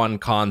tethered to one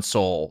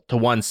console, to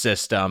one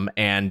system,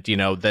 and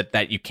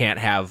that you can't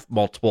have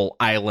multiple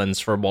islands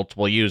for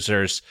multiple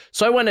users.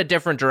 So I went a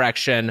different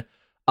direction.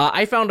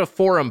 I found a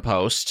forum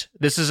post.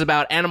 This is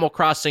about Animal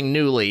Crossing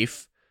New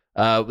Leaf,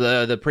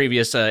 the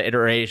previous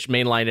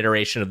mainline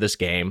iteration of this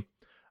game.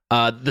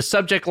 The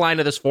subject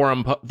line of this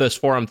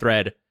forum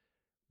thread: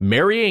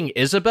 "Marrying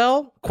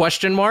Isabel?" ?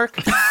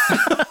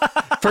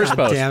 First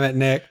post. Damn it,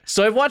 Nick.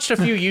 So I've watched a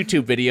few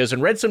YouTube videos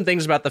and read some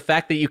things about the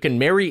fact that you can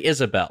marry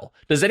Isabel.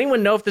 Does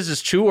anyone know if this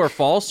is true or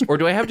false, or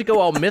do I have to go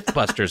all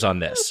Mythbusters on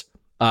this?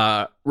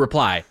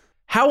 Reply.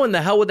 How in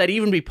the hell would that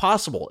even be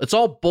possible? It's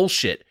all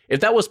bullshit. If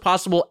that was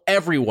possible,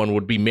 everyone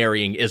would be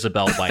marrying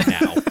Isabel by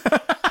now.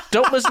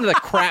 Don't listen to the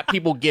crap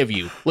people give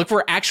you. Look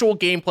for actual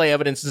gameplay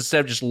evidence instead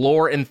of just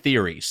lore and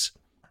theories.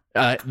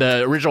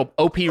 The original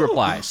OP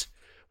replies.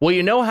 Well,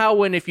 you know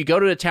how if you go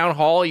to a town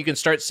hall, you can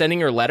start sending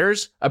her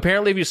letters?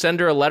 Apparently, if you send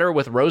her a letter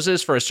with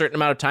roses for a certain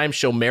amount of time,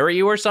 she'll marry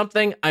you or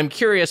something? I'm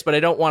curious, but I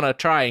don't want to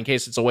try in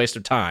case it's a waste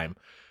of time.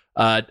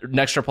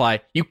 Next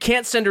reply, you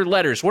can't send her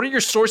letters. What are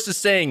your sources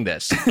saying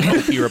this?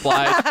 He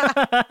replied,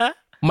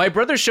 my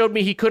brother showed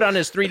me he could on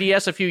his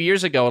 3DS a few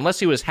years ago, unless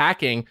he was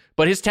hacking,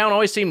 but his town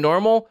always seemed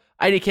normal.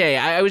 IDK,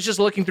 I was just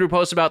looking through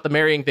posts about the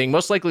marrying thing,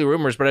 most likely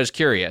rumors, but I was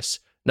curious.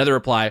 Another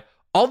reply,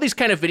 all these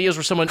kind of videos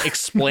where someone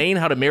explain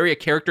how to marry a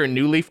character in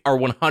New Leaf are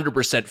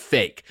 100%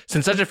 fake.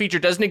 Since such a feature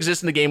doesn't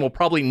exist in the game, will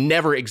probably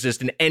never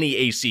exist in any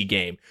AC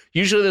game.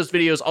 Usually those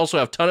videos also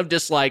have a ton of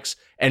dislikes,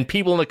 and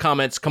people in the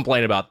comments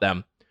complain about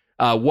them.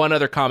 One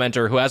other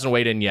commenter who hasn't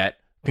weighed in yet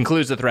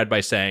concludes the thread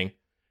by saying,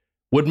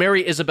 would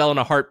marry Isabel in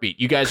a heartbeat.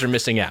 You guys are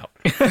missing out.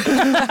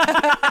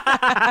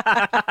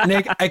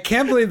 Nick, I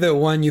can't believe that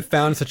one, you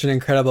found such an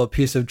incredible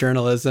piece of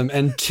journalism,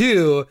 and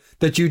two,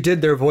 that you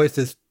did their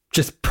voices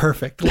just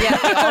perfectly. Yeah,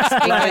 they all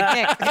speak like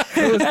Nick.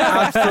 It was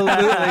absolutely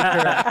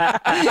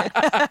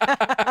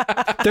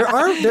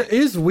correct. There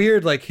is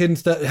weird like hidden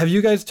stuff. Have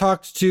you guys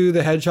talked to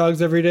the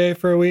hedgehogs every day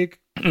for a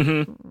week?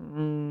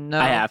 Mm-hmm. No,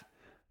 I have.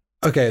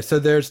 Okay, so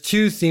there's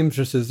two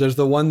seamstresses. There's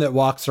the one that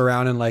walks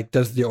around and like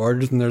does the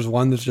orders, and there's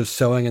one that's just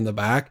sewing in the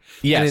back.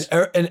 Yes.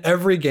 And in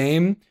every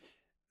game,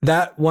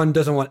 that one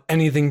doesn't want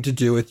anything to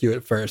do with you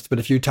at first, but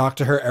if you talk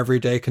to her every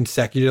day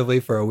consecutively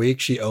for a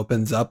week, she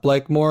opens up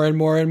like more and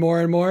more and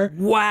more and more.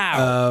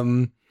 Wow.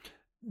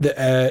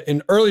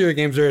 In earlier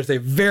games, there is a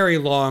very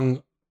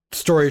long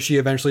story she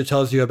eventually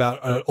tells you about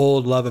an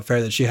old love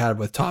affair that she had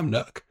with Tom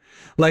Nook.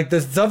 Like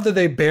the stuff that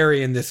they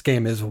bury in this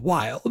game is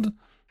wild.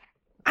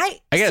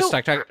 I gotta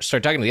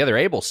start talking to the other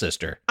Abel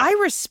sister. I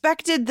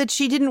respected that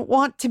she didn't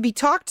want to be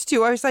talked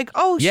to. I was like,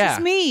 oh, she's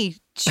me.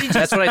 She just...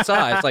 That's what I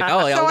saw. It's like, oh,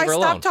 I'll leave her alone. So I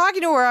stopped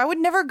talking to her. I would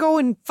never go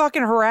and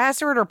fucking harass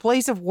her at her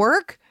place of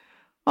work.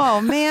 Oh,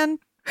 man.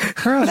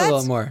 Harass a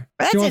little more.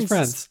 She wants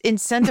friends.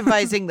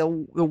 Incentivizing the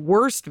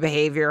worst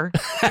behavior.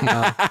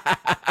 No.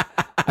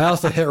 I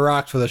also hit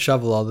rocks with a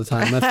shovel all the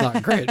time. That's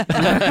not great. Not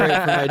great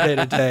for my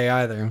day-to-day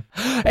either.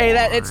 Hey,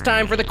 it's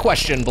time for the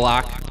question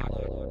block.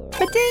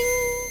 Ba-ding.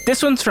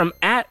 This one's from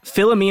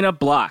 @Philomena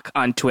Block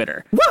on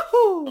Twitter.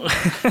 Woohoo!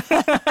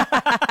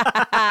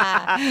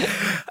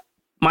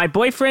 My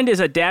boyfriend is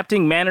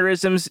adapting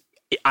mannerisms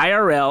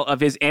IRL of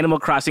his Animal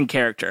Crossing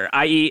character,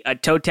 i.e. a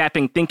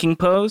toe-tapping thinking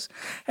pose.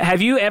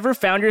 Have you ever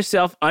found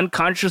yourself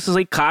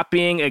unconsciously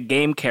copying a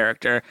game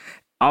character?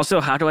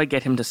 Also, how do I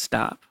get him to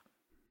stop?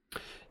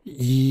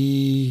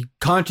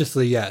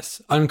 Consciously,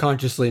 yes.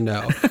 Unconsciously,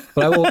 no.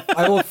 But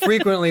I will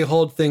frequently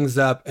hold things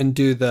up and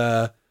do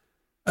the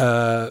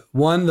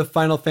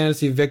Final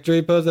Fantasy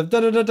victory pose of da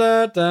da da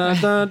da da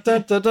da da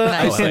da da.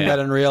 I sing that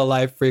in real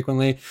life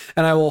frequently,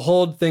 and I will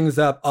hold things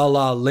up a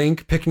la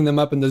Link, picking them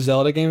up in the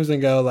Zelda games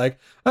and go like,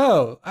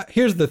 "Oh,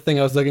 here's the thing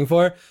I was looking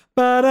for."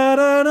 Just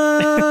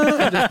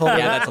hold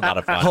that's a lot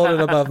of fun. Hold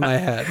it above my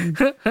head.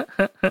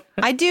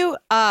 I do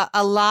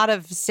a lot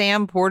of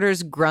Sam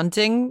Porter's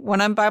grunting when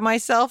I'm by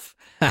myself,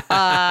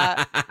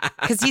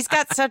 because he's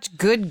got such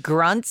good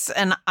grunts,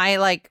 and I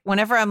like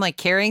whenever I'm like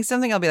carrying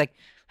something, I'll be like.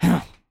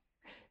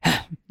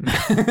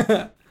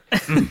 And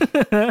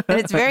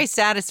it's very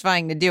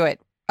satisfying to do it.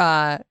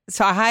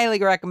 So I highly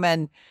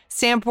recommend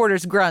Sam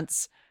Porter's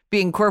grunts be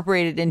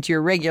incorporated into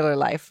your regular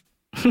life.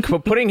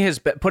 But putting your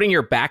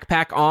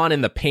backpack on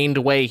in the pained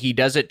way he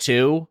does it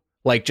too,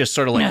 like just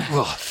sort of like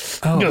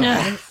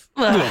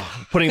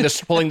pulling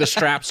the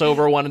straps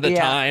over one at a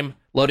time,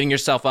 loading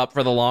yourself up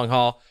for the long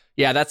haul.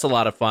 Yeah, that's a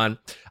lot of fun.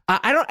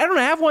 I don't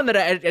have one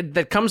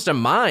that comes to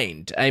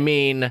mind. I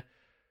mean,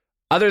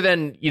 other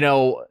than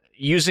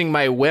using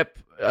my whip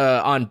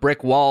on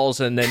brick walls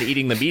and then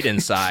eating the meat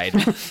inside.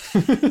 It's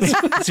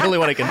the only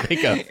one I can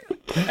think of.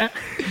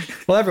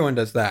 Well, everyone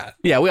does that.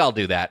 Yeah, we all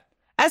do that.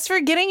 As for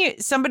getting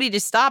somebody to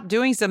stop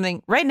doing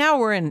something, right now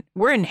we're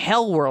in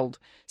hell world.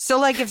 So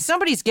like if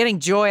somebody's getting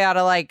joy out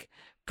of like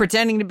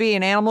pretending to be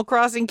an Animal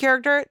Crossing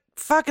character,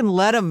 fucking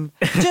let them.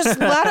 Just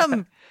let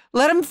them.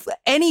 Let them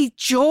any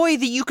joy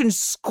that you can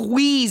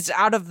squeeze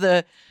out of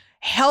the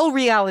hell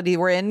reality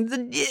we're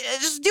in.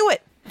 Just do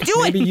it.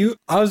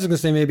 I was going to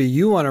say maybe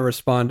you want to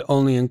respond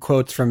only in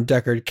quotes from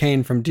Deckard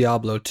Cain from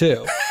Diablo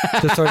 2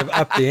 to sort of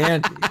up the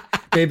ante.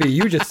 Maybe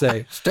you just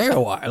say, stay a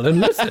while and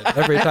listen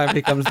every time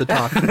he comes to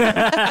talk.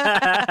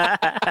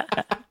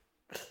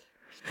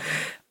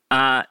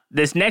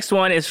 This next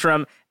one is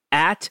from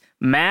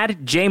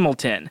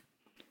 @MadJamilton.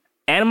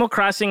 Animal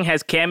Crossing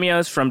has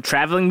cameos from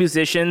traveling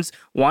musicians,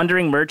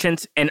 wandering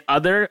merchants, and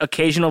other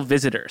occasional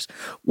visitors.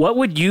 What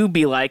would you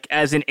be like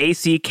as an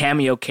AC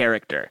cameo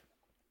character?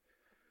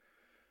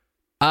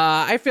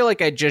 I feel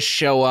like I'd just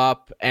show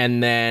up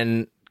and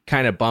then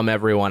kind of bum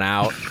everyone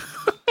out.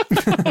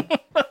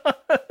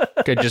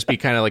 Could just be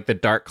kind of like the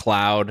dark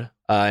cloud,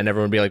 and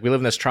everyone would be like, we live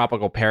in this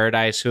tropical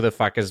paradise. Who the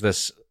fuck is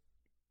this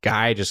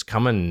guy just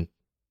coming,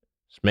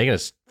 just making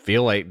us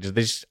feel like I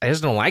just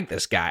don't like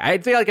this guy. I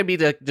feel like I'd be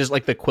just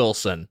like the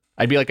Quilson.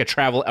 I'd be like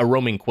a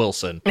roaming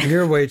Quilson.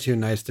 You're way too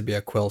nice to be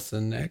a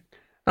Quilson, Nick.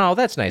 Oh,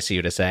 that's nice of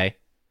you to say.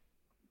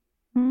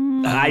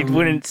 I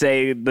wouldn't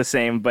say the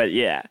same, but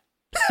yeah.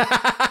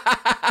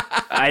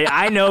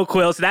 I know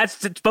Quilson. That's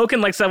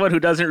spoken like someone who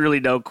doesn't really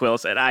know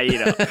Quilson.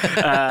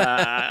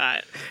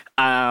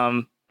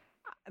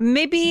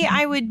 Maybe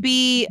I would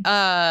be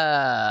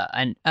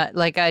I'd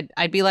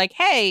be like,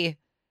 hey,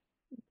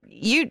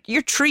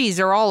 your trees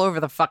are all over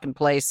the fucking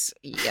place.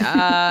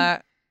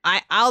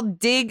 I'll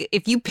dig,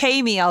 if you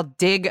pay me, I'll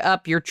dig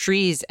up your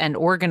trees and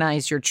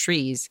organize your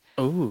trees.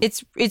 Ooh.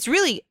 It's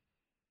really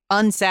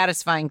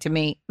unsatisfying to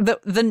me.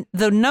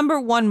 The number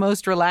one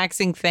most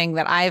relaxing thing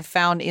that I have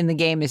found in the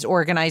game is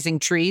organizing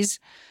trees.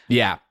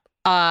 Yeah.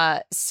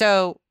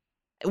 So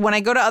when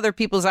I go to other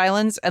people's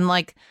islands and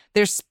like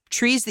there's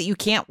trees that you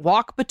can't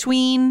walk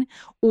between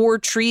or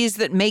trees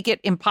that make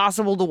it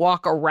impossible to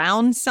walk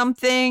around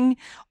something,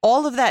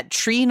 all of that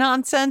tree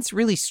nonsense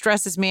really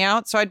stresses me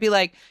out. So I'd be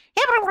like,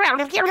 and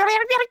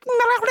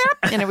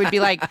it would be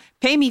like,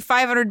 pay me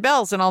 500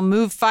 bells and I'll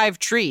move 5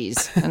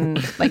 trees.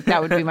 And like, that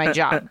would be my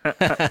job.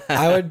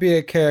 I would be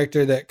a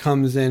character that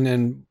comes in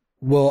and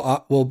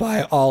will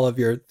buy all of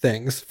your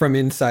things from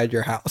inside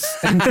your house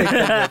and take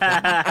them with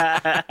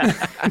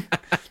them.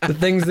 The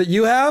things that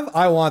you have,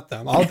 I want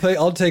them.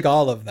 I'll take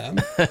all of them.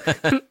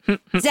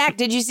 Zach,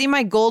 did you see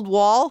my gold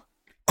wall?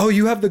 Oh,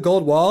 you have the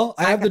gold wall?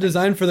 I have the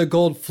design for the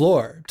gold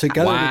floor.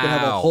 Together we can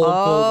have a whole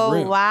gold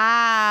room. Oh,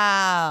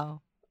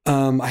 wow.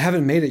 I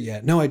haven't made it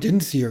yet. No, I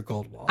didn't see your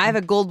gold wall. I have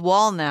a gold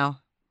wall now.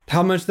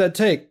 How much did that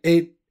take?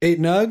 Eight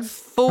nugs?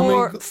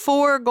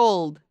 4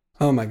 gold.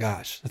 Oh my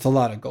gosh, that's a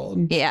lot of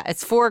gold. Yeah,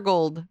 it's 4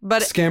 gold.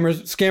 But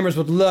scammers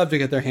would love to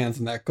get their hands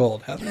on that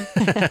gold, Heather.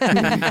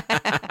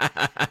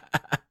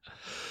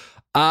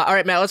 All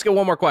right, Matt, let's get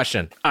one more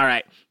question. All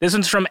right. This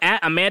one's from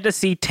Amanda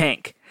C.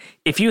 Tank.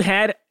 If you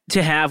had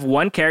to have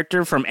one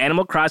character from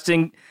Animal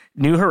Crossing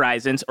New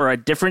Horizons or a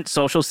different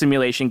social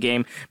simulation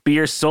game be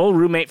your sole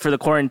roommate for the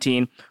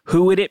quarantine,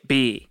 who would it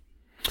be?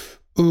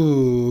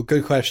 Ooh,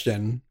 good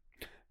question.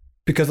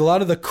 Because a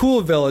lot of the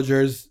cool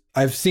villagers,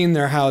 I've seen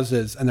their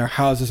houses, and their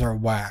houses are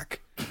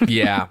whack.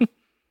 Yeah.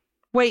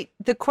 Wait,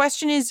 the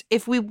question is,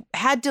 if we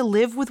had to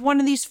live with one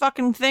of these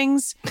fucking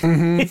things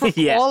for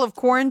all of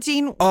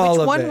quarantine, which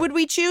one would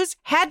we choose?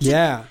 Had to?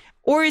 Yeah.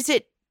 Or is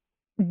it,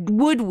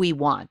 would we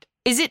want?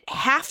 Is it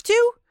have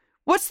to?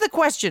 What's the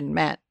question,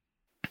 Matt?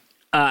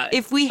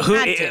 If we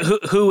had to.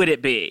 Who would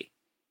it be?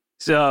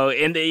 So,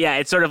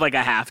 it's sort of like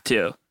a have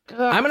to.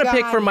 Oh, I'm going to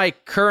pick for my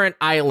current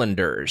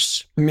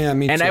Islanders. Yeah,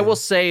 me too. And I will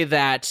say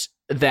that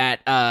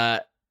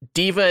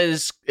Diva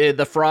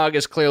the frog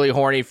is clearly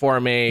horny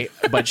for me,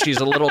 but she's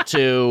a little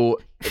too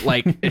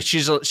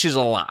she's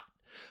a lot.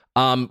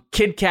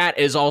 Kid Cat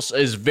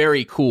is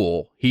very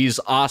cool. He's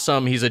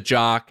awesome. He's a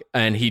jock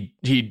and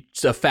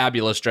he's a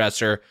fabulous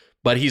dresser,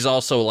 but he's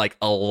also like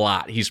a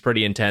lot. He's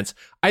pretty intense.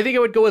 I think I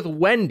would go with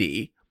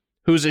Wendy,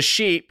 who's a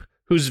sheep,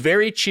 who's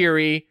very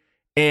cheery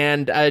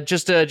and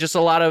just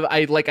a lot of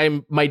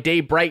my day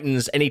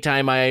brightens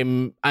anytime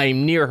I'm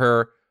near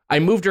her. I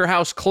moved her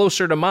house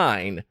closer to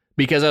mine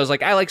because I was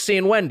like, I like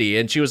seeing Wendy,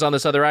 and she was on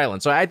this other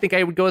island. So I think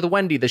I would go with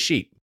Wendy the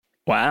sheep.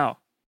 Wow.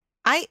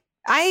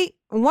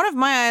 One of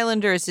my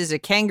Islanders is a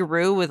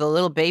kangaroo with a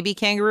little baby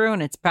kangaroo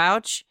in its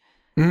pouch.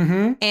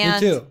 Mm-hmm.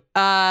 And, me too.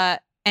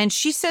 And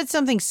she said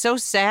something so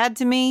sad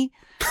to me.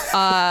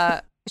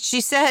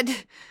 She said,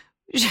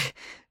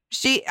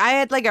 I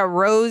had like a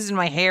rose in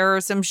my hair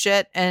or some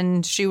shit.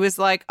 And she was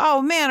like,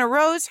 oh man, a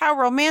rose? How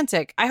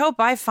romantic. I hope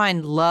I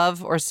find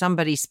love or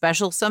somebody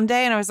special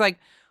someday. And I was like,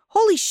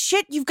 holy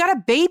shit, you've got a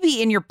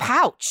baby in your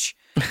pouch.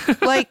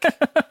 Like,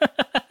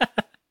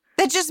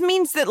 that just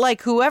means that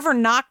like whoever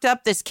knocked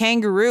up this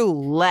kangaroo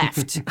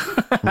left.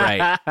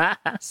 Right.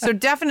 So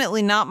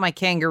definitely not my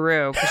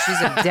kangaroo because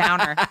she's a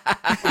downer.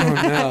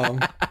 Oh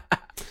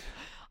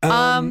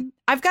no.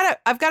 I've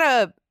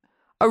got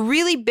a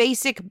really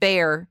basic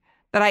bear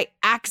that I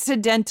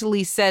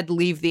accidentally said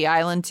leave the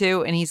island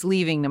to, and he's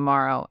leaving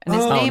tomorrow. And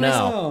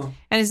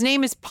his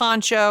name is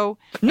Poncho.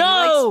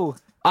 No.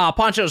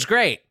 Poncho's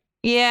great.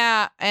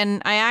 Yeah,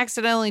 and I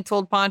accidentally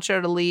told Poncho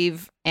to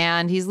leave,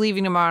 and he's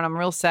leaving tomorrow, and I'm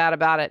real sad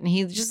about it. And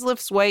he just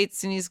lifts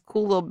weights, and he's a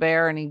cool little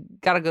bear, and he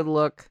got a good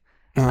look.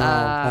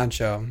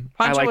 Poncho.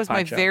 Poncho was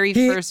my very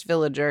first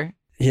villager.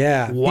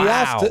 Yeah.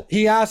 Wow.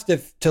 He asked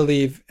if to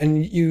leave,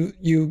 and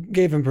you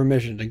gave him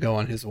permission to go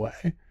on his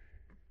way.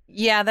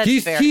 Yeah,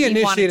 that's fair.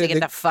 He wanted to get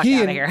the fuck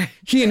out of here.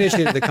 He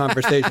initiated the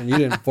conversation. You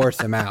didn't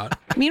force him out.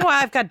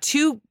 Meanwhile, I've got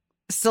 2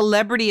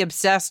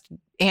 celebrity-obsessed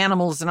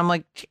animals, and I'm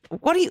like,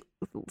 what do you...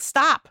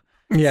 Stop.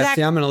 Yeah, Zach,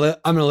 see, I'm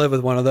gonna live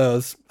with one of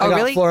those.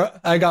 Really?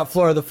 I got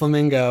Flora the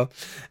flamingo,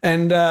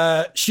 and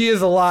she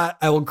is a lot.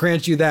 I will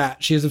grant you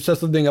that she is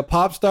obsessed with being a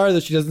pop star. Though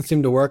she doesn't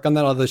seem to work on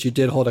that. Although she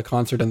did hold a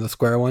concert in the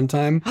square one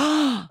time.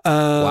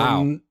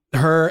 Wow.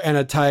 Her and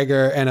a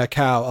tiger and a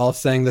cow all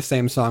sang the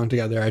same song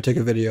together. I took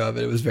a video of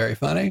it. It was very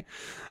funny.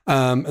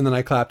 And then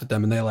I clapped at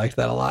them and they liked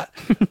that a lot.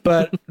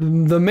 But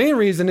the main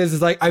reason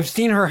is like, I've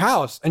seen her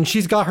house and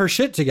she's got her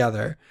shit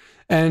together.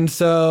 And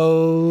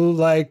so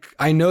like,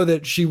 I know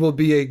that she will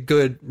be a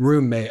good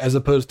roommate as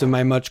opposed to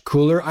my much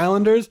cooler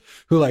Islanders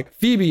who like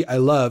Phoebe, I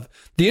love.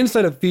 The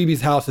inside of Phoebe's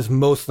house is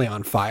mostly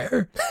on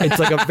fire. It's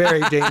like a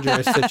very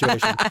dangerous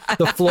situation.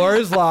 The floor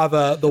is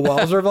lava. The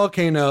walls are a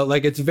volcano.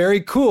 Like it's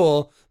very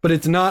cool, but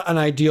it's not an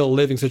ideal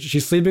living situation.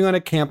 She's sleeping on a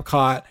camp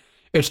cot.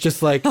 It's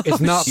just like, it's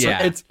not,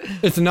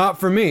 it's not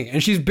for me.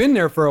 And she's been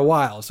there for a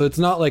while. So it's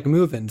not like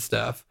move-in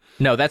stuff.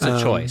 No, that's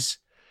a choice.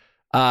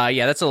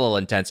 Yeah, that's a little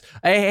intense.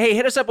 Hey,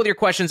 hit us up with your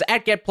questions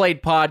at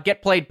getplayedpod,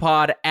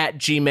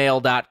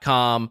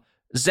 getplayedpod@gmail.com.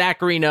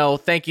 Zach Reino,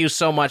 thank you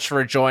so much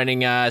for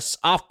joining us.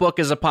 Off Book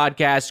is a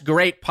podcast,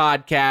 great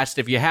podcast.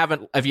 If you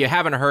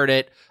haven't heard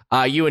it,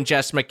 you and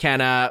Jess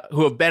McKenna,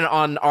 who have been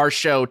on our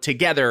show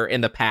together in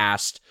the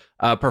past,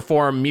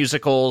 perform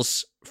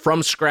musicals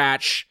from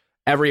scratch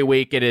every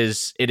week. It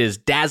is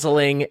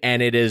dazzling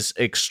and it is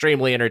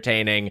extremely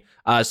entertaining.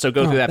 So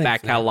go through that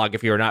back catalog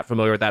if you are not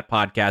familiar with that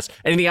podcast.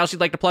 Anything else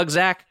you'd like to plug,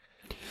 Zach?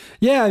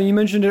 Yeah, you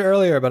mentioned it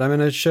earlier, but I'm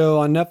in a show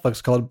on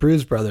Netflix called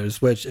Bruise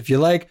Brothers, which if you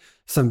like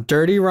some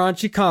dirty,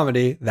 raunchy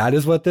comedy, that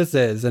is what this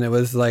is. And it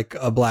was like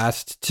a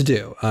blast to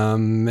do.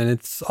 And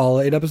it's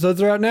all 8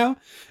 episodes are out now.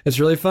 It's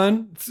really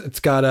fun. It's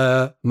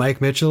got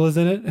Mike Mitchell is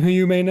in it, who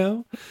you may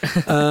know.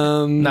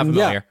 Not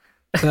familiar.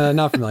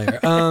 Not familiar.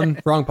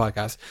 Wrong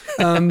podcast.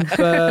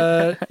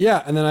 But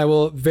yeah, and then I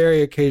will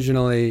very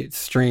occasionally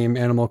stream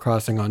Animal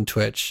Crossing on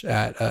Twitch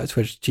at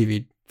Twitch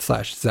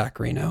TV/Zach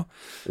Reino.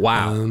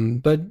 Wow.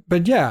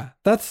 But yeah,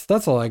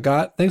 that's all I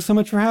got. Thanks so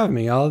much for having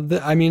me.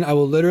 I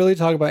will literally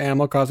talk about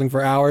Animal Crossing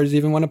for hours,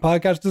 even when a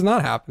podcast is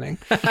not happening.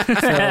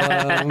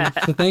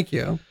 So thank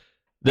you.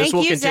 This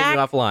will continue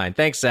offline.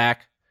 Thanks,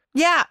 Zach.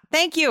 Yeah,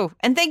 thank you.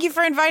 And thank you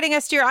for inviting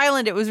us to your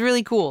island. It was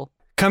really cool.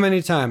 Come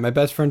anytime. My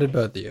best friend did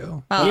both of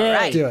you. All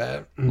right. Do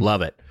it.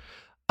 Love it.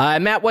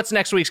 Matt, what's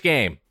next week's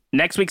game?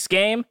 Next week's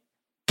game,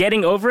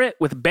 Getting Over It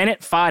with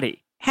Bennett Foddy.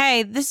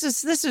 Hey, this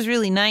was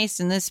really nice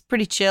and this is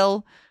pretty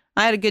chill.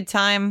 I had a good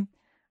time.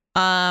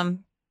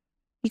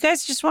 You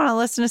guys just want to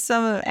listen to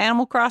some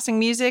Animal Crossing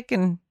music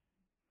and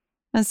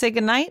say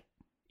goodnight?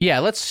 Yeah,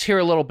 let's hear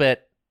a little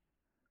bit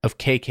of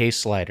KK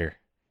Slider.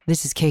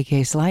 This is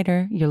KK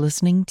Slider. You're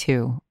listening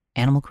to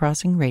Animal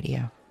Crossing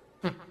Radio.